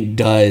what Mank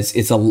does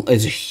is a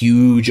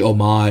huge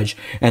homage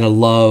and a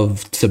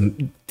love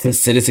to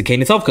Citizen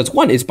Kane itself. Because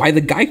one is by the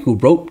guy who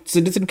wrote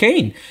Citizen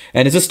Kane,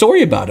 and it's a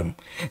story about him,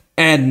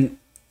 and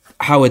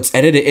how it's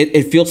edited.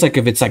 It feels like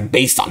if it's like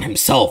based on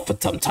himself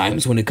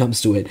sometimes when it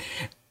comes to it.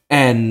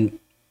 And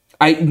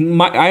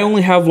I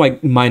only have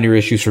like minor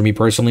issues for me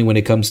personally when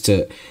it comes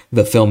to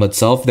the film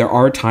itself. There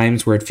are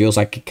times where it feels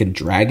like it can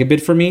drag a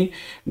bit for me,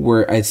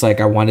 where it's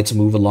like I want it to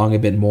move along a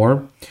bit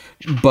more.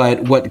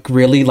 But what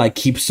really like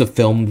keeps the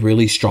film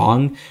really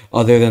strong,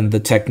 other than the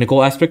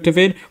technical aspect of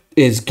it,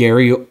 is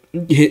Gary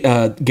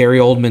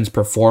Oldman's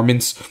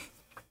performance.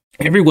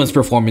 Everyone's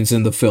performance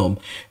in the film.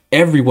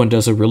 Everyone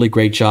does a really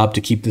great job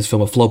to keep this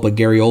film afloat. But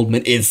Gary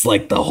Oldman is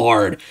like the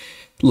hard,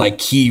 like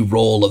key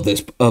role of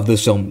this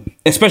film,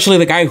 especially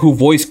the guy who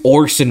voiced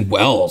Orson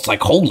Welles.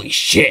 Like holy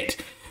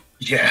shit.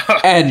 Yeah.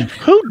 And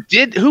who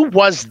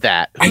was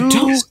that? I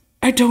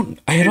don't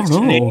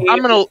know.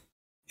 I'm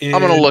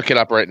gonna look it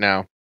up right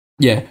now.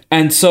 Yeah,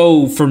 and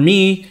so for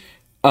me,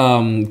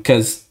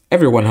 because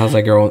everyone has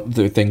like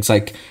their things.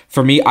 Like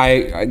for me,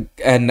 I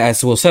and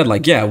as Will said,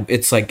 like yeah,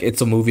 it's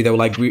a movie that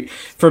like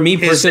for me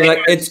personally,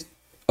 like it's.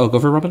 Oh,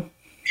 go for it, Robin.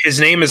 His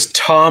name is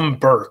Tom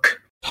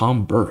Burke.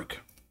 Tom Burke.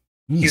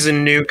 He's a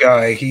new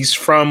guy. He's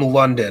from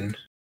London.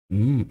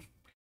 Mm.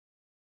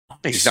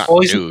 He's not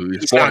new. He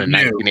was born in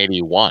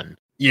 1981.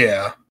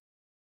 Yeah.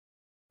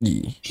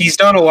 Yeah. He's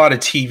done a lot of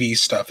TV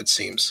stuff, it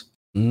seems.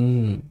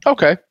 Mm.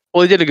 Okay.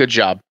 Well, he did a good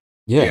job.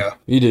 Yeah,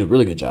 you did a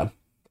really good job.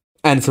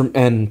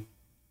 And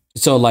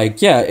so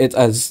like yeah, it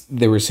as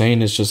they were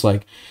saying, it's just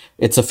like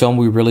it's a film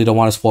we really don't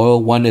want to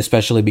spoil. One,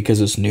 especially because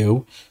it's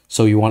new,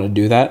 so you want to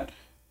do that.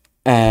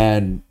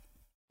 And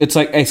It's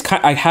like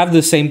I have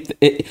the same.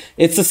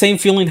 It's the same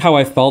feeling how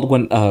I felt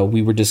when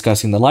we were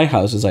discussing The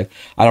Lighthouse. It's like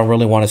I don't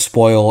really want to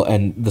spoil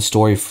and the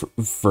story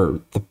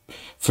for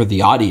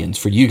the audience,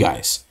 for you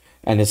guys,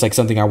 and it's like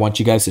something I want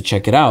you guys to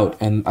check it out,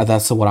 and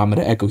that's what I'm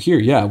going to echo here.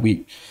 Yeah,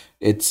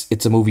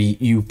 it's a movie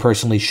you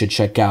personally should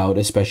check out,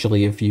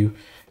 especially if you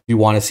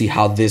want to see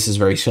how this is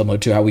very similar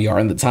to how we are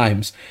in the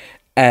times.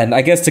 And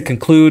I guess to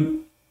conclude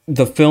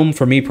the film,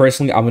 for me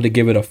personally, I'm going to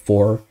give it a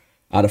 4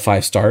 out of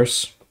 5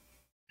 stars.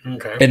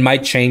 Okay. It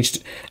might change.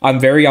 I'm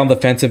very on the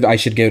fence if I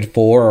should give it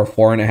 4 or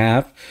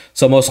 4.5.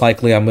 So most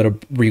likely I'm going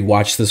to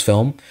rewatch this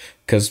film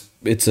because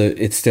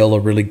it's still a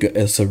really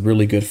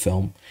good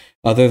film.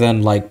 Other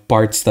than like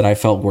parts that I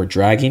felt were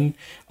dragging,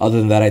 other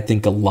than that, I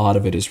think a lot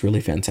of it is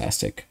really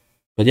fantastic.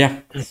 But yeah,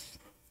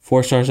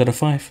 4 stars out of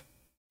 5.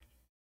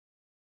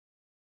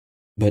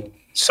 But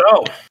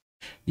so,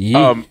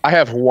 yeah. I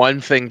have one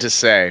thing to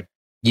say.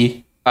 Yeah.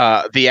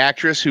 The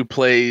actress who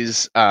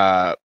plays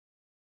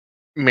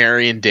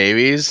Marion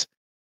Davies,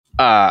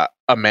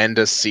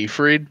 Amanda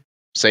Seyfried,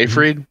 I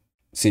don't,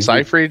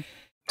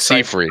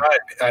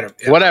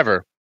 yeah.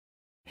 whatever.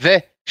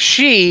 Her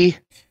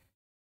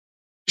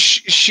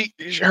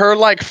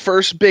like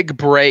first big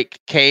break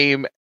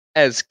came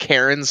as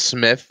Karen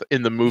Smith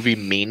in the movie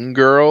Mean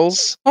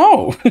Girls.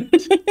 Oh.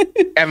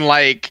 And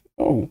like,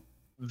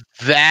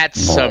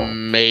 that's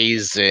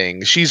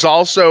amazing. She's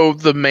also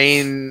the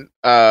main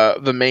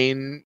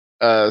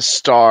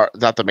star,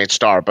 not the main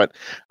star, but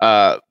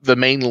the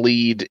main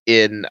lead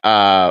in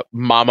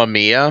Mamma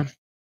Mia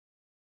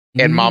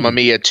and Mamma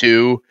Mia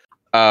 2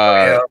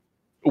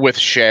 with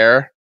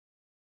Cher.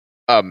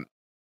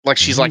 Like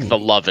she's like the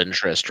love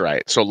interest,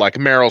 right? So like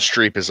Meryl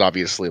Streep is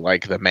obviously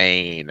like the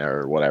main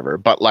or whatever.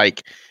 But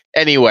like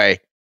anyway,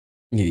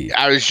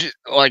 I was just,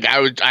 like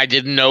I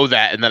didn't know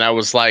that, and then I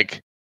was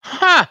like,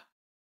 huh.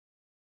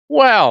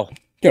 Well,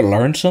 you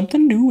learn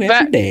something new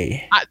every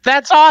day.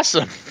 That's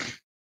awesome.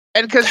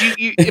 And because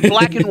you in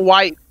black and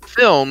white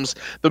films,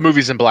 the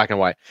movie's in black and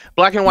white.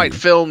 Black and white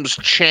films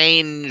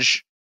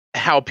change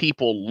how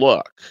people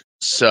look.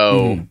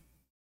 So,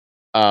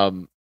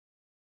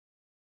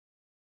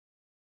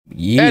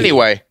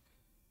 anyway,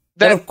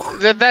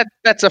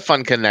 that's a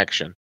fun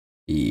connection.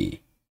 Yeah.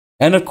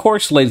 And of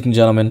course, ladies and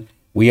gentlemen,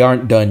 we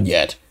aren't done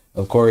yet.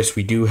 Of course,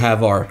 we do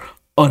have our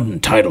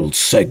untitled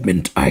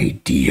segment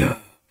idea.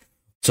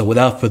 So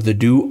without further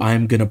ado,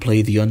 I'm gonna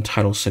play the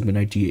untitled segment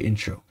idea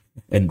intro.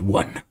 And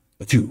 1,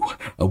 2,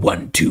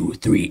 1, 2,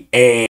 3,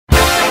 and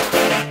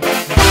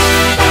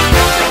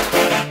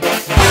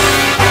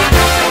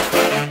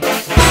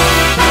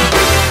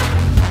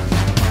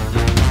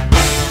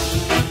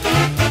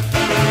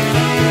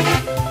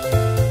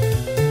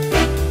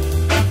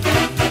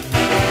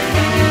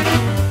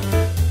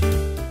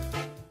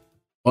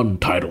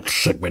untitled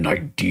segment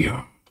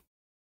idea.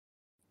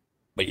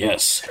 But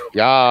yes.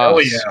 Yeah. Oh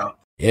yeah.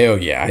 Hell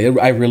yeah.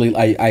 I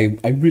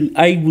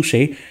will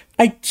say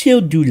I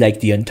still do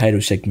like the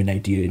untitled segment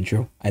idea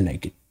intro. I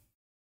like it.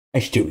 I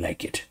still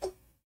like it.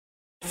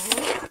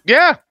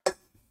 Yeah.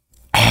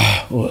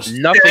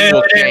 Nothing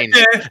will change.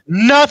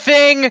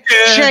 Nothing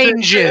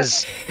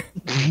changes.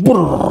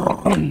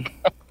 But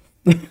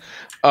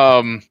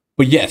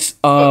yes,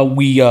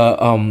 we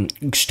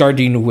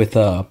starting with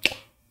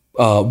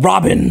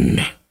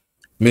Robin.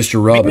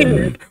 Mr.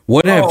 Robin,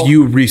 what have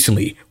you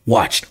recently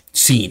watched,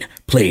 seen,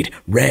 played,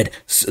 read,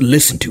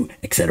 listened to,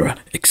 etc.,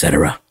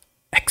 etc.,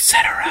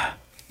 etc.?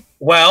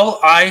 Well,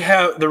 I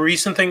have the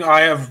recent thing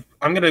I'm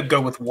going to go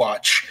with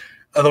watch.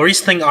 The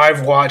recent thing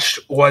I've watched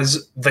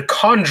was The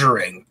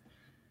Conjuring.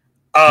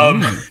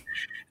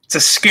 It's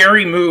a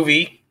scary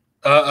movie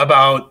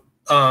about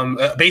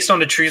based on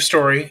a true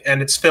story,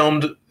 and it's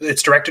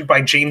directed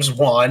by James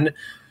Wan,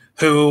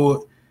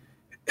 who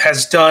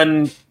has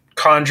done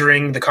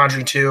Conjuring, The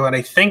Conjuring 2, and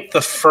I think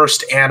the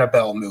first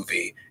Annabelle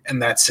movie,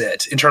 and that's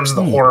it in terms of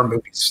the horror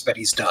movies that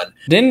he's done.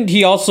 Didn't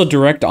he also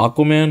direct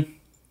Aquaman?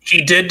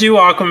 He did do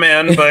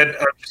Aquaman, but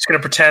I'm just going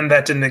to pretend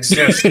that didn't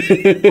exist.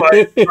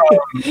 But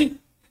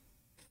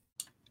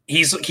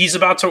he's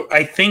about to.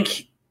 I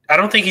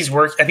don't think he's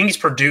worked. I think he's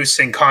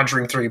producing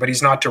Conjuring 3, but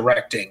he's not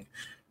directing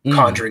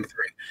Conjuring 3.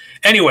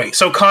 Anyway,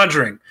 so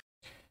Conjuring.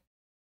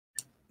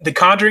 The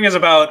Conjuring is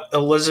about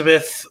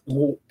Elizabeth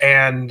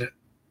and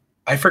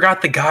I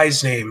forgot the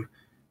guy's name.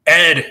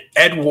 Ed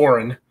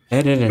Warren.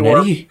 Ed and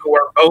Eddie? Who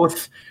are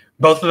both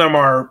of them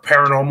are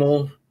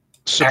paranormal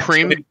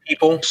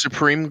people.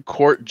 Supreme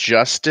Court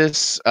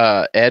Justice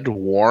Ed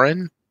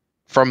Warren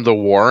from the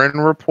Warren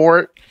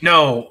Report.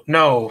 No.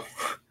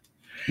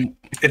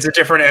 It's a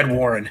different Ed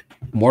Warren.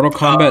 Mortal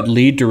Kombat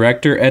lead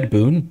director Ed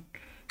Boon?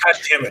 God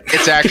damn it.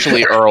 It's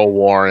actually Earl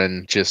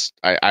Warren.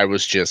 I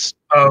was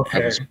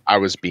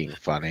being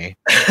funny.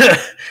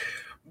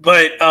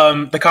 But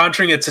The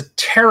Conjuring, it's a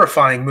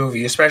terrifying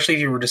movie, especially if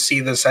you were to see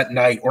this at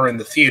night or in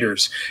the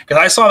theaters. Because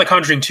I saw The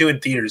Conjuring 2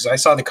 in theaters. I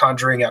saw The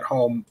Conjuring at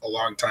home a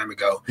long time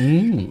ago.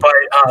 But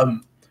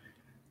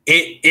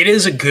it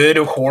is a good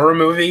horror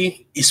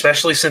movie,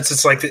 especially since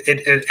it's like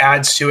it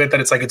adds to it that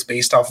it's like it's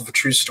based off of a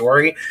true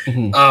story.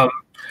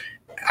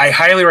 I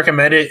highly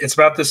recommend it. It's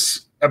about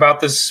this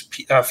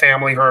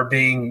family who are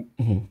being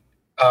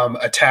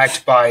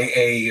attacked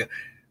by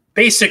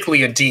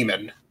basically a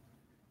demon.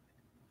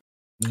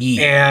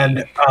 Yeah.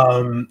 And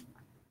I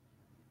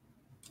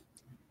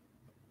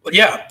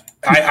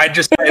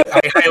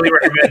highly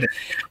recommend it.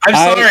 I'm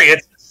sorry,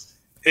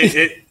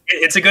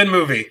 it's a good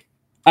movie.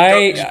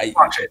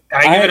 Watch it.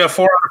 I give it a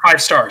 4 out of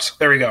 5 stars.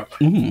 There we go.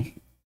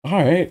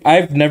 All right.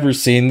 I've never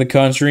seen The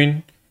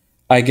Conjuring.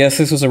 I guess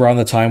this was around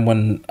the time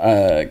when,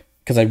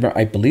 because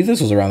I believe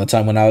this was around the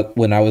time when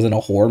I was in a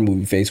horror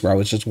movie phase where I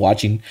was just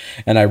watching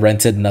and I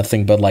rented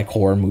nothing but like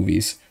horror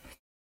movies,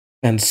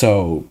 and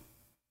so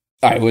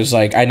I was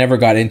like, I never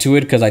got into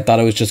it because I thought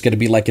it was just going to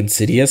be like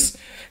Insidious.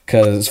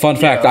 Because fun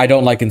fact, I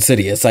don't like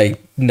Insidious. I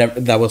never.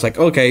 That was like,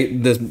 okay,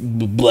 this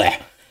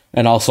bleh.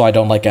 And also I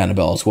don't like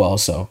Annabelle as well.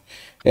 So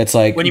it's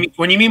like, when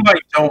you mean by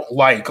don't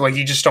like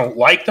you just don't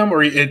like them,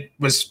 or it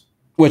was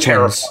which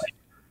terrifying?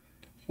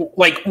 ones?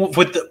 Like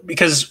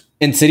because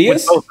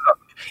Insidious,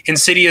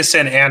 Insidious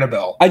and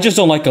Annabelle. I just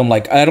don't like them.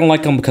 Like I don't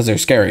like them because they're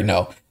scary.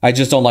 No, I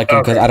just don't like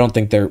them because I don't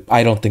think they're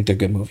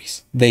good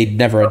movies. They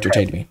never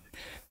entertained me.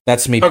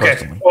 That's me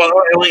personally. Well,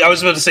 I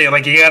was about to say,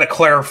 like, you got to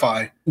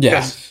clarify.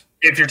 Yeah.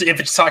 If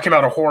it's talking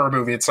about a horror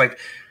movie, it's like,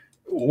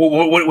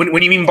 what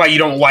do you mean by you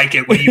don't like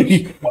it? What do you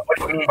mean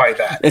by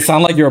that? It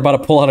sounds like you're about to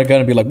pull out a gun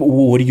and be like,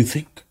 what do you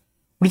think?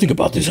 What do you think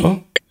about this, huh?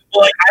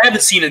 Well, I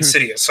haven't seen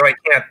Insidious, so I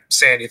can't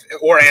say anything,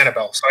 or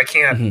Annabelle, so I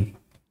can't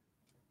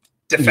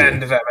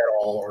defend them at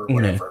all or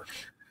whatever.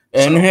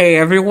 And hey,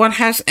 everyone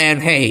has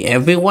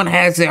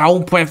their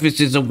own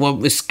preferences of what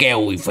was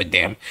scary for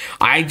them.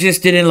 I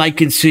just didn't like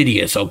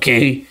Insidious,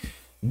 okay?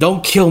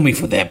 Don't kill me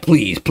for that,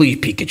 please. Please,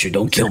 Pikachu,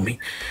 don't kill me.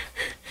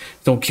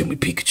 Don't kill me,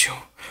 Pikachu.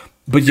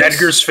 But yes.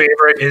 Edgar's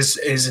favorite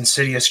is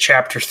Insidious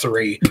Chapter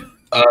 3.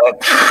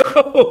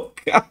 Oh,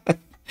 God.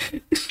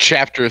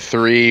 Chapter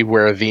 3,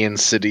 where the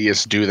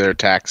Insidious do their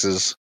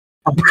taxes.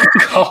 Oh,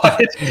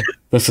 God.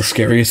 That's the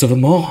scariest of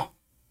them all.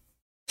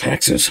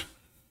 Taxes.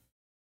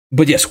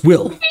 But yes,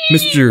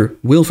 Mr.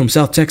 Will from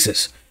South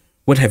Texas,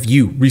 what have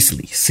you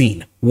recently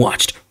seen,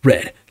 watched,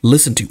 read,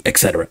 listened to,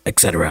 etc.,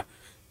 etc.,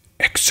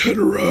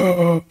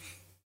 etc.?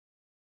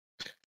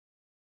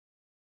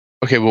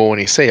 Okay, well, when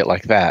you say it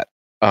like that,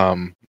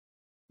 I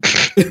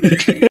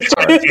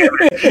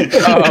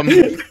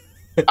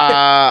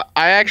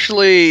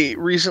actually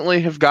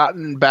recently have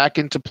gotten back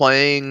into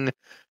playing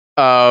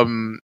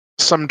some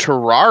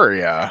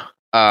Terraria.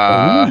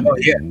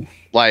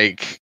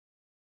 Like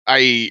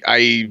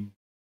I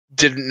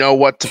didn't know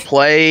what to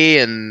play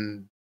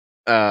and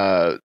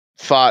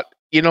thought,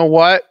 you know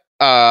what?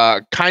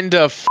 Kind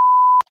of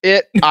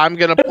it. I'm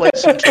gonna play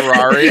some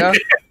Terraria.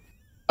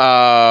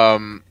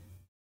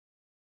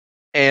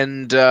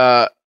 And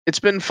it's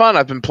been fun.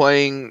 I've been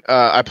playing.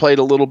 I played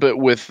a little bit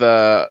with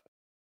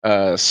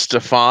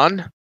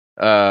Stefan,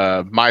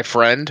 my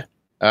friend.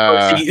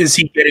 Is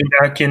he getting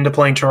back into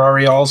playing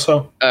Terraria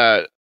also?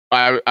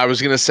 I was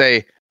gonna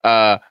say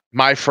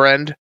my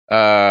friend,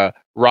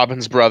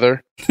 Robin's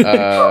brother.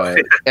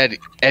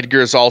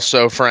 Edgar's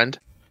also friend.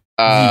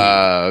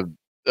 Fucking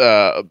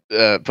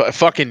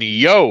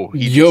he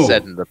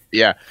said in the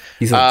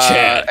He's like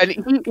Chad.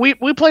 And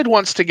we played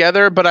once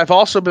together, but I've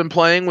also been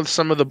playing with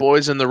some of the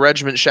boys in the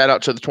regiment. Shout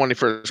out to the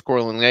 21st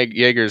Cortland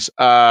Jaegers.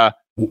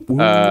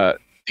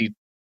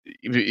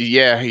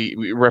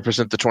 We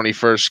represent the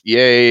 21st.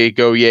 Yay,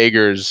 go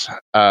Jaegers.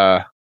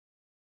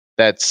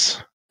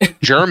 That's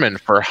German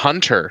for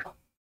hunter.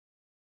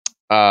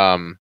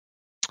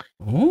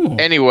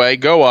 Anyway,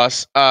 go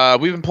us.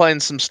 We've been playing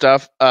some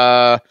stuff.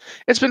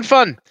 It's been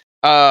fun.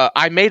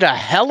 I made a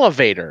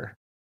Hellevator.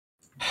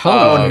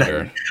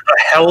 A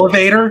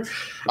Hellevator?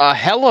 A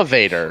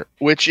Hellevator,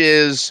 which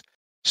is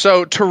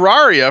so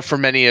Terraria, for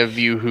many of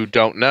you who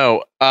don't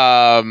know,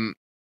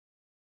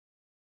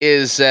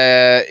 is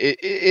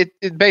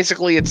it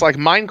basically it's like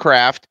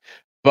Minecraft,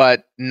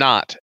 but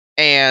not.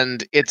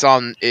 And it's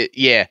on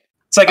yeah.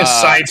 It's like a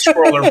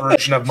side-scroller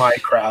version of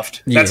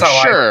Minecraft. That's how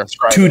I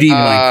describe it. 2D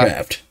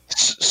Minecraft.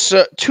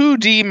 So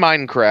 2D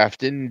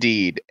Minecraft,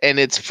 indeed, and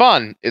it's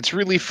fun. It's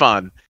really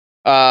fun.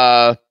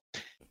 But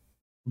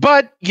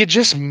you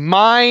just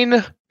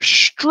mine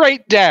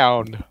straight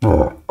down,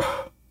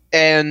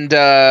 and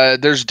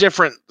there's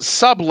different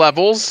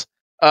sub-levels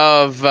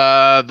of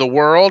the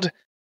world,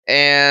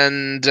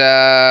 and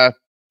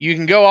you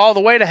can go all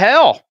the way to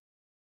hell.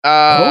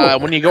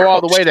 When you go all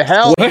the way to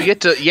hell, you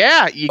get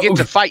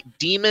to fight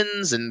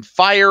demons and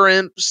fire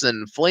imps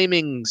and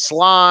flaming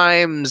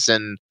slimes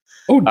and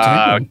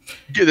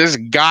there's a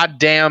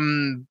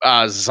goddamn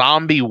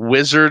zombie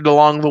wizard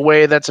along the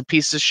way that's a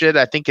piece of shit.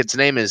 I think its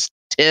name is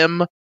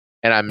Tim,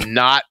 and I'm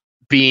not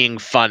being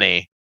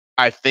funny.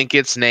 I think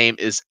its name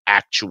is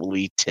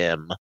actually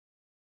Tim.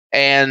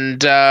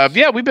 And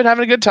we've been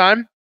having a good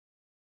time.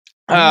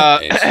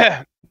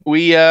 Nice.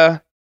 We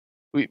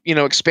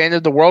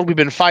expanded the world. We've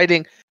been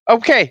fighting.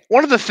 Okay,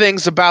 one of the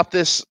things about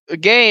this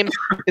game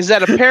is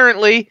that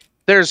apparently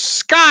there's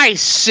sky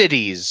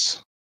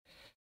cities.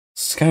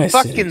 Sky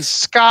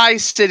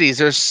cities.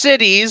 There's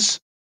cities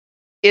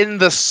in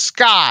the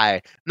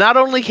sky. Not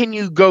only can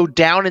you go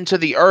down into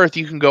the earth,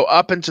 you can go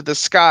up into the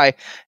sky,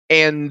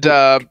 and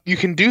you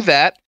can do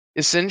that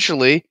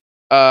essentially.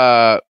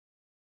 You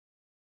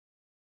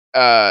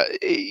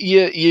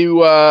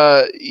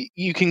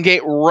can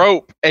get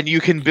rope, and you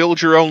can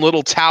build your own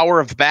little Tower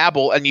of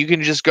Babel, and you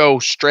can just go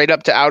straight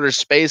up to outer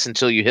space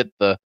until you hit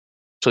the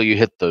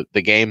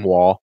game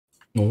wall.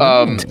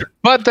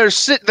 But there's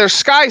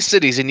sky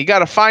cities, and you got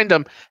to find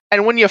them.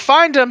 And when you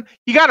find them,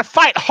 you got to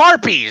fight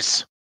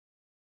harpies.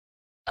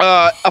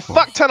 A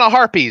fuck ton of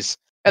harpies,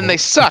 and they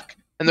suck,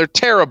 and they're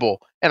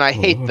terrible, and I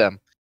hate them.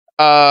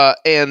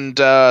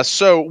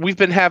 So we've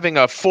been having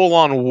a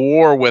full-on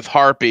war with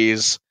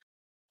harpies.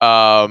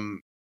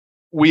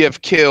 We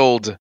have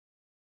killed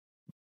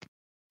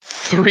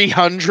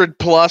 300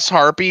 plus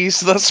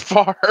harpies thus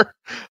far.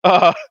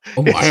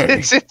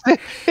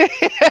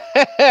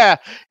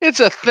 It's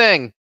a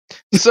thing.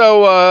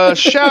 So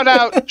shout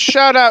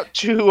out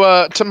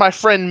to my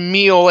friend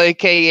Meal,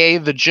 aka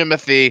the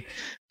Jimothy,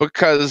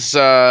 because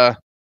we're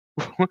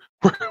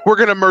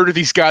gonna murder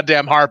these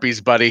goddamn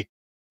harpies, buddy.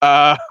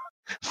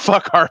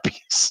 Fuck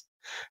harpies.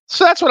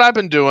 So that's what I've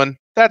been doing.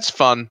 That's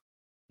fun.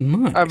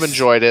 Nice. I've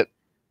enjoyed it.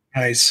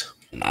 Nice.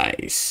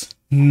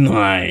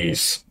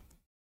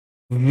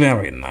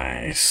 Very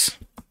nice.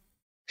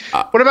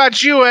 What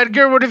about you,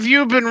 Edgar? What have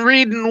you been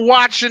reading,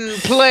 watching,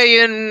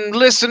 playing,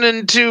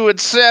 listening to,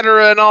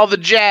 etc., and all the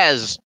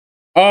jazz?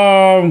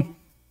 I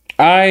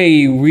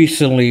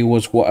recently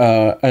was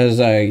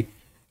I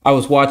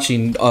was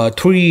watching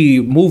 3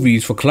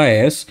 movies for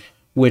class,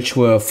 which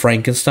were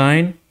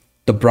Frankenstein,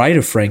 The Bride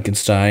of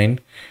Frankenstein,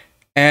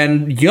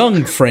 and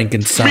Young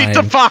Frankenstein. Meet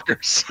the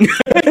fuckers.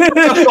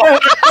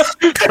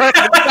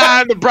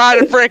 Frankenstein, The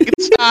Bride of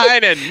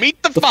Frankenstein, and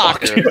Meet the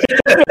fuckers.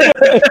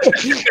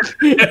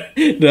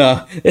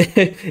 No,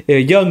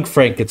 Young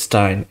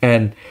Frankenstein,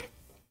 and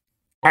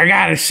I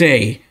gotta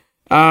say,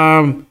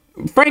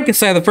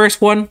 Frankenstein, the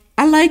first one,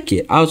 I like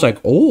it. I was like,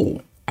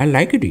 oh, I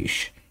like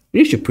this.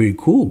 These are pretty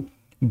cool.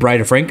 Bride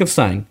of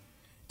Frankenstein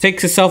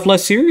takes itself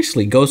less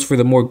seriously, goes for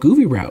the more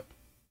goofy route.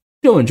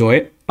 Still enjoy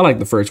it. I like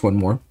the first one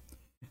more.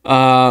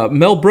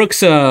 Mel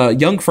Brooks'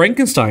 Young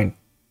Frankenstein,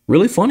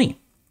 really funny.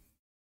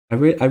 I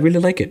really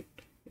like it.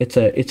 It's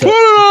a Put it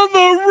on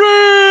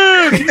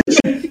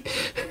the ring.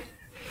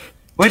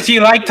 Would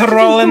you like to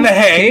roll in the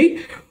hay?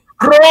 Hey?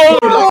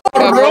 Roll.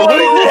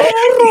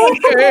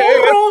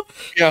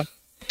 Yeah.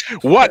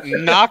 What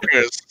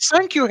knockers?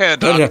 Thank you, Herr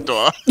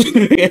Doctor.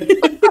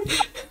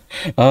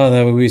 Oh,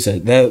 that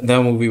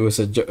movie was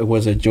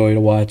a joy to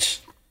watch.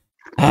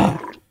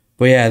 But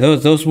yeah,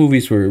 those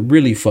movies were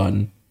really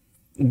fun.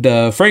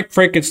 The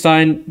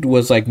Frankenstein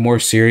was like more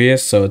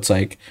serious, so it's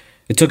like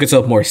it took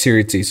itself more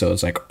seriously. So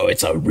it's like, oh,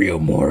 it's a real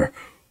more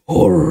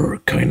horror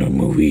kind of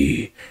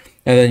movie.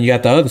 And then you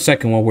got the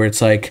second one where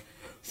it's like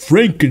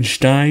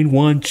Frankenstein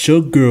wants a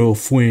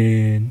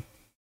girlfriend,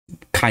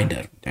 kind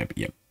of.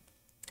 Yep.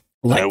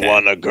 I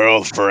want a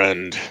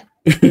girlfriend.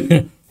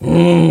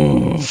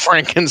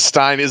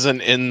 Frankenstein is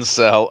an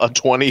incel, a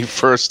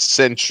 21st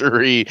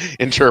century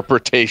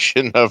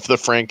interpretation of the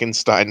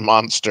Frankenstein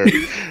monster.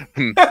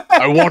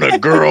 I want a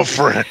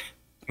girlfriend.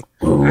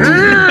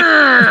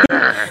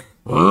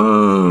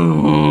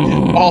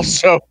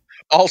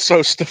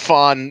 Also,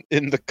 Stefan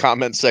in the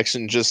comment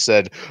section just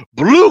said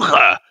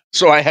 "Blucha,"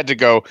 so I had to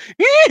go.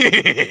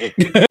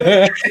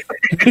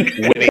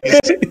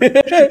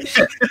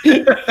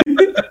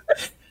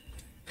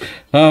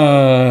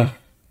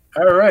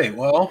 All right.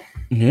 Well,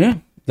 yeah,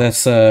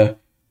 that's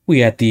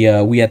we at the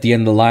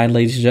end of the line,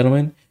 ladies and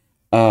gentlemen.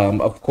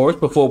 Of course,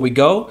 before we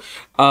go,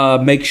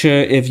 make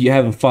sure if you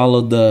haven't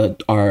followed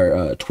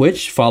our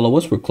Twitch, follow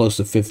us. We're close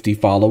to 50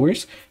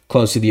 followers,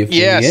 close to the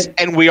affiliate. Yes,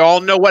 and we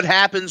all know what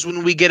happens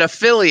when we get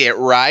affiliate,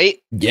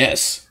 right?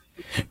 Yes.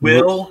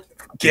 Will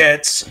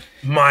gets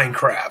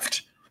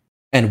Minecraft,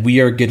 and we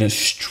are gonna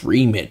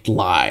stream it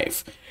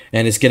live,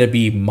 and it's gonna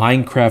be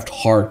Minecraft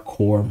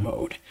hardcore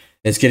mode.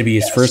 It's gonna be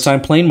his first time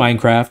playing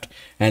Minecraft,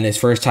 and his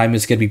first time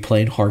is gonna be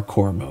playing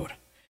hardcore mode.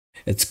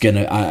 It's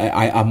gonna.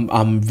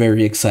 I'm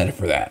very excited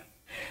for that.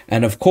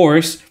 And of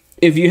course,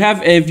 if you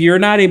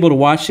weren't able to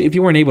watch this,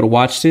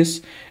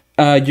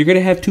 you're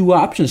gonna have 2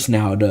 options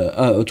now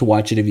to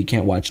watch it. If you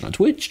can't watch it on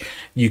Twitch,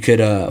 you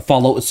could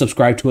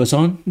subscribe to us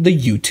on the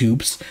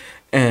YouTubes,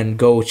 and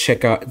go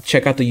check out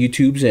the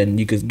YouTubes, and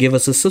you could give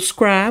us a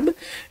subscribe,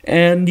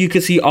 and you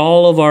can see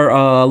all of our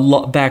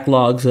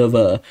backlogs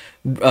of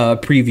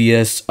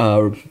previous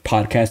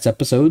podcast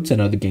episodes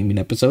and other gaming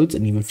episodes,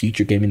 and even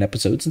future gaming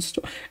episodes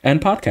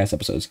and podcast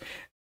episodes.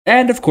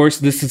 And of course,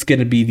 this is going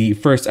to be the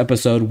first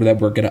episode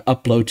that we're going to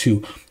upload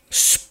to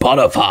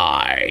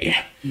Spotify.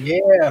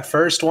 Yeah,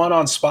 first one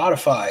on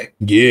Spotify.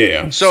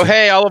 Yeah. So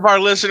hey, all of our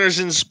listeners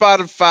in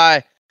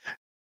Spotify,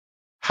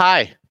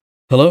 hi.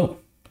 Hello.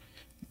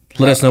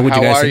 Let us know what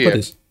you guys think of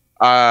this.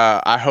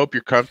 I hope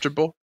you're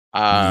comfortable.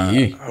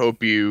 I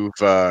hope you've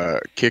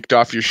kicked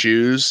off your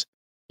shoes.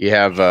 You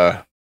have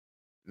a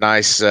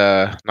nice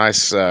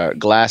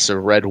glass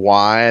of red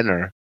wine,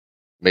 or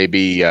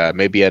maybe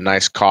a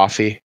nice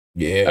coffee.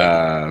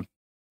 Yeah.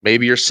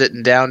 Maybe you're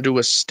sitting down to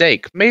a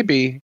steak.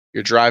 Maybe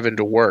you're driving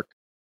to work.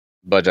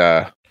 But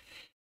I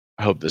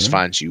hope this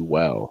finds you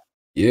well.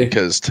 Yeah.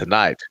 Because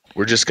tonight,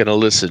 we're just going to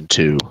listen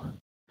to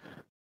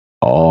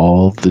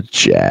all the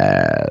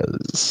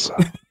jazz.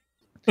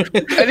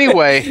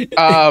 Anyway,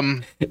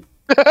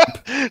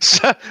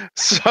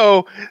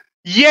 so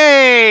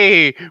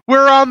yay!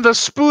 We're on the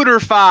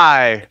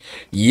Spooderfy.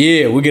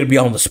 Yeah, we're gonna be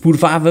on the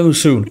Spotify very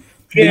soon.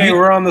 Yeah,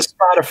 we're on the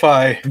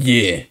Spotify.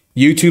 Yeah,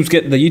 the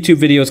YouTube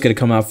video is gonna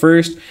come out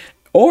first,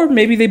 or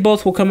maybe they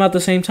both will come out at the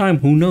same time.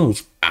 Who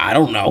knows? I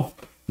don't know.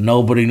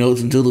 Nobody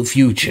knows until the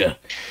future.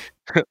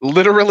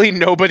 Literally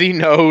nobody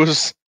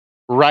knows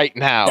right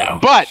now. No.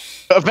 But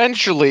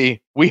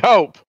eventually, we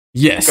hope.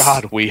 Yes.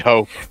 God, we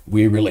hope.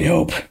 We really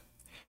hope.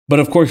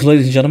 But of course,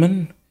 ladies and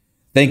gentlemen,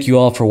 thank you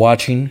all for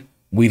watching.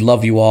 We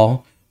love you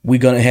all. We're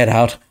gonna head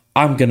out.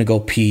 I'm gonna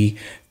go pee.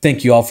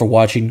 Thank you all for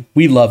watching.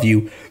 We love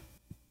you.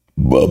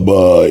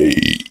 Bye-bye.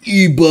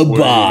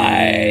 Bye-bye.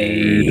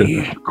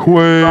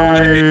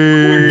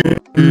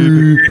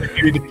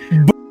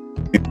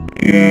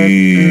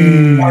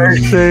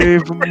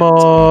 Save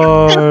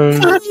Mars.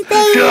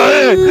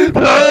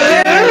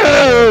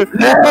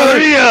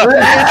 Hurry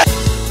up.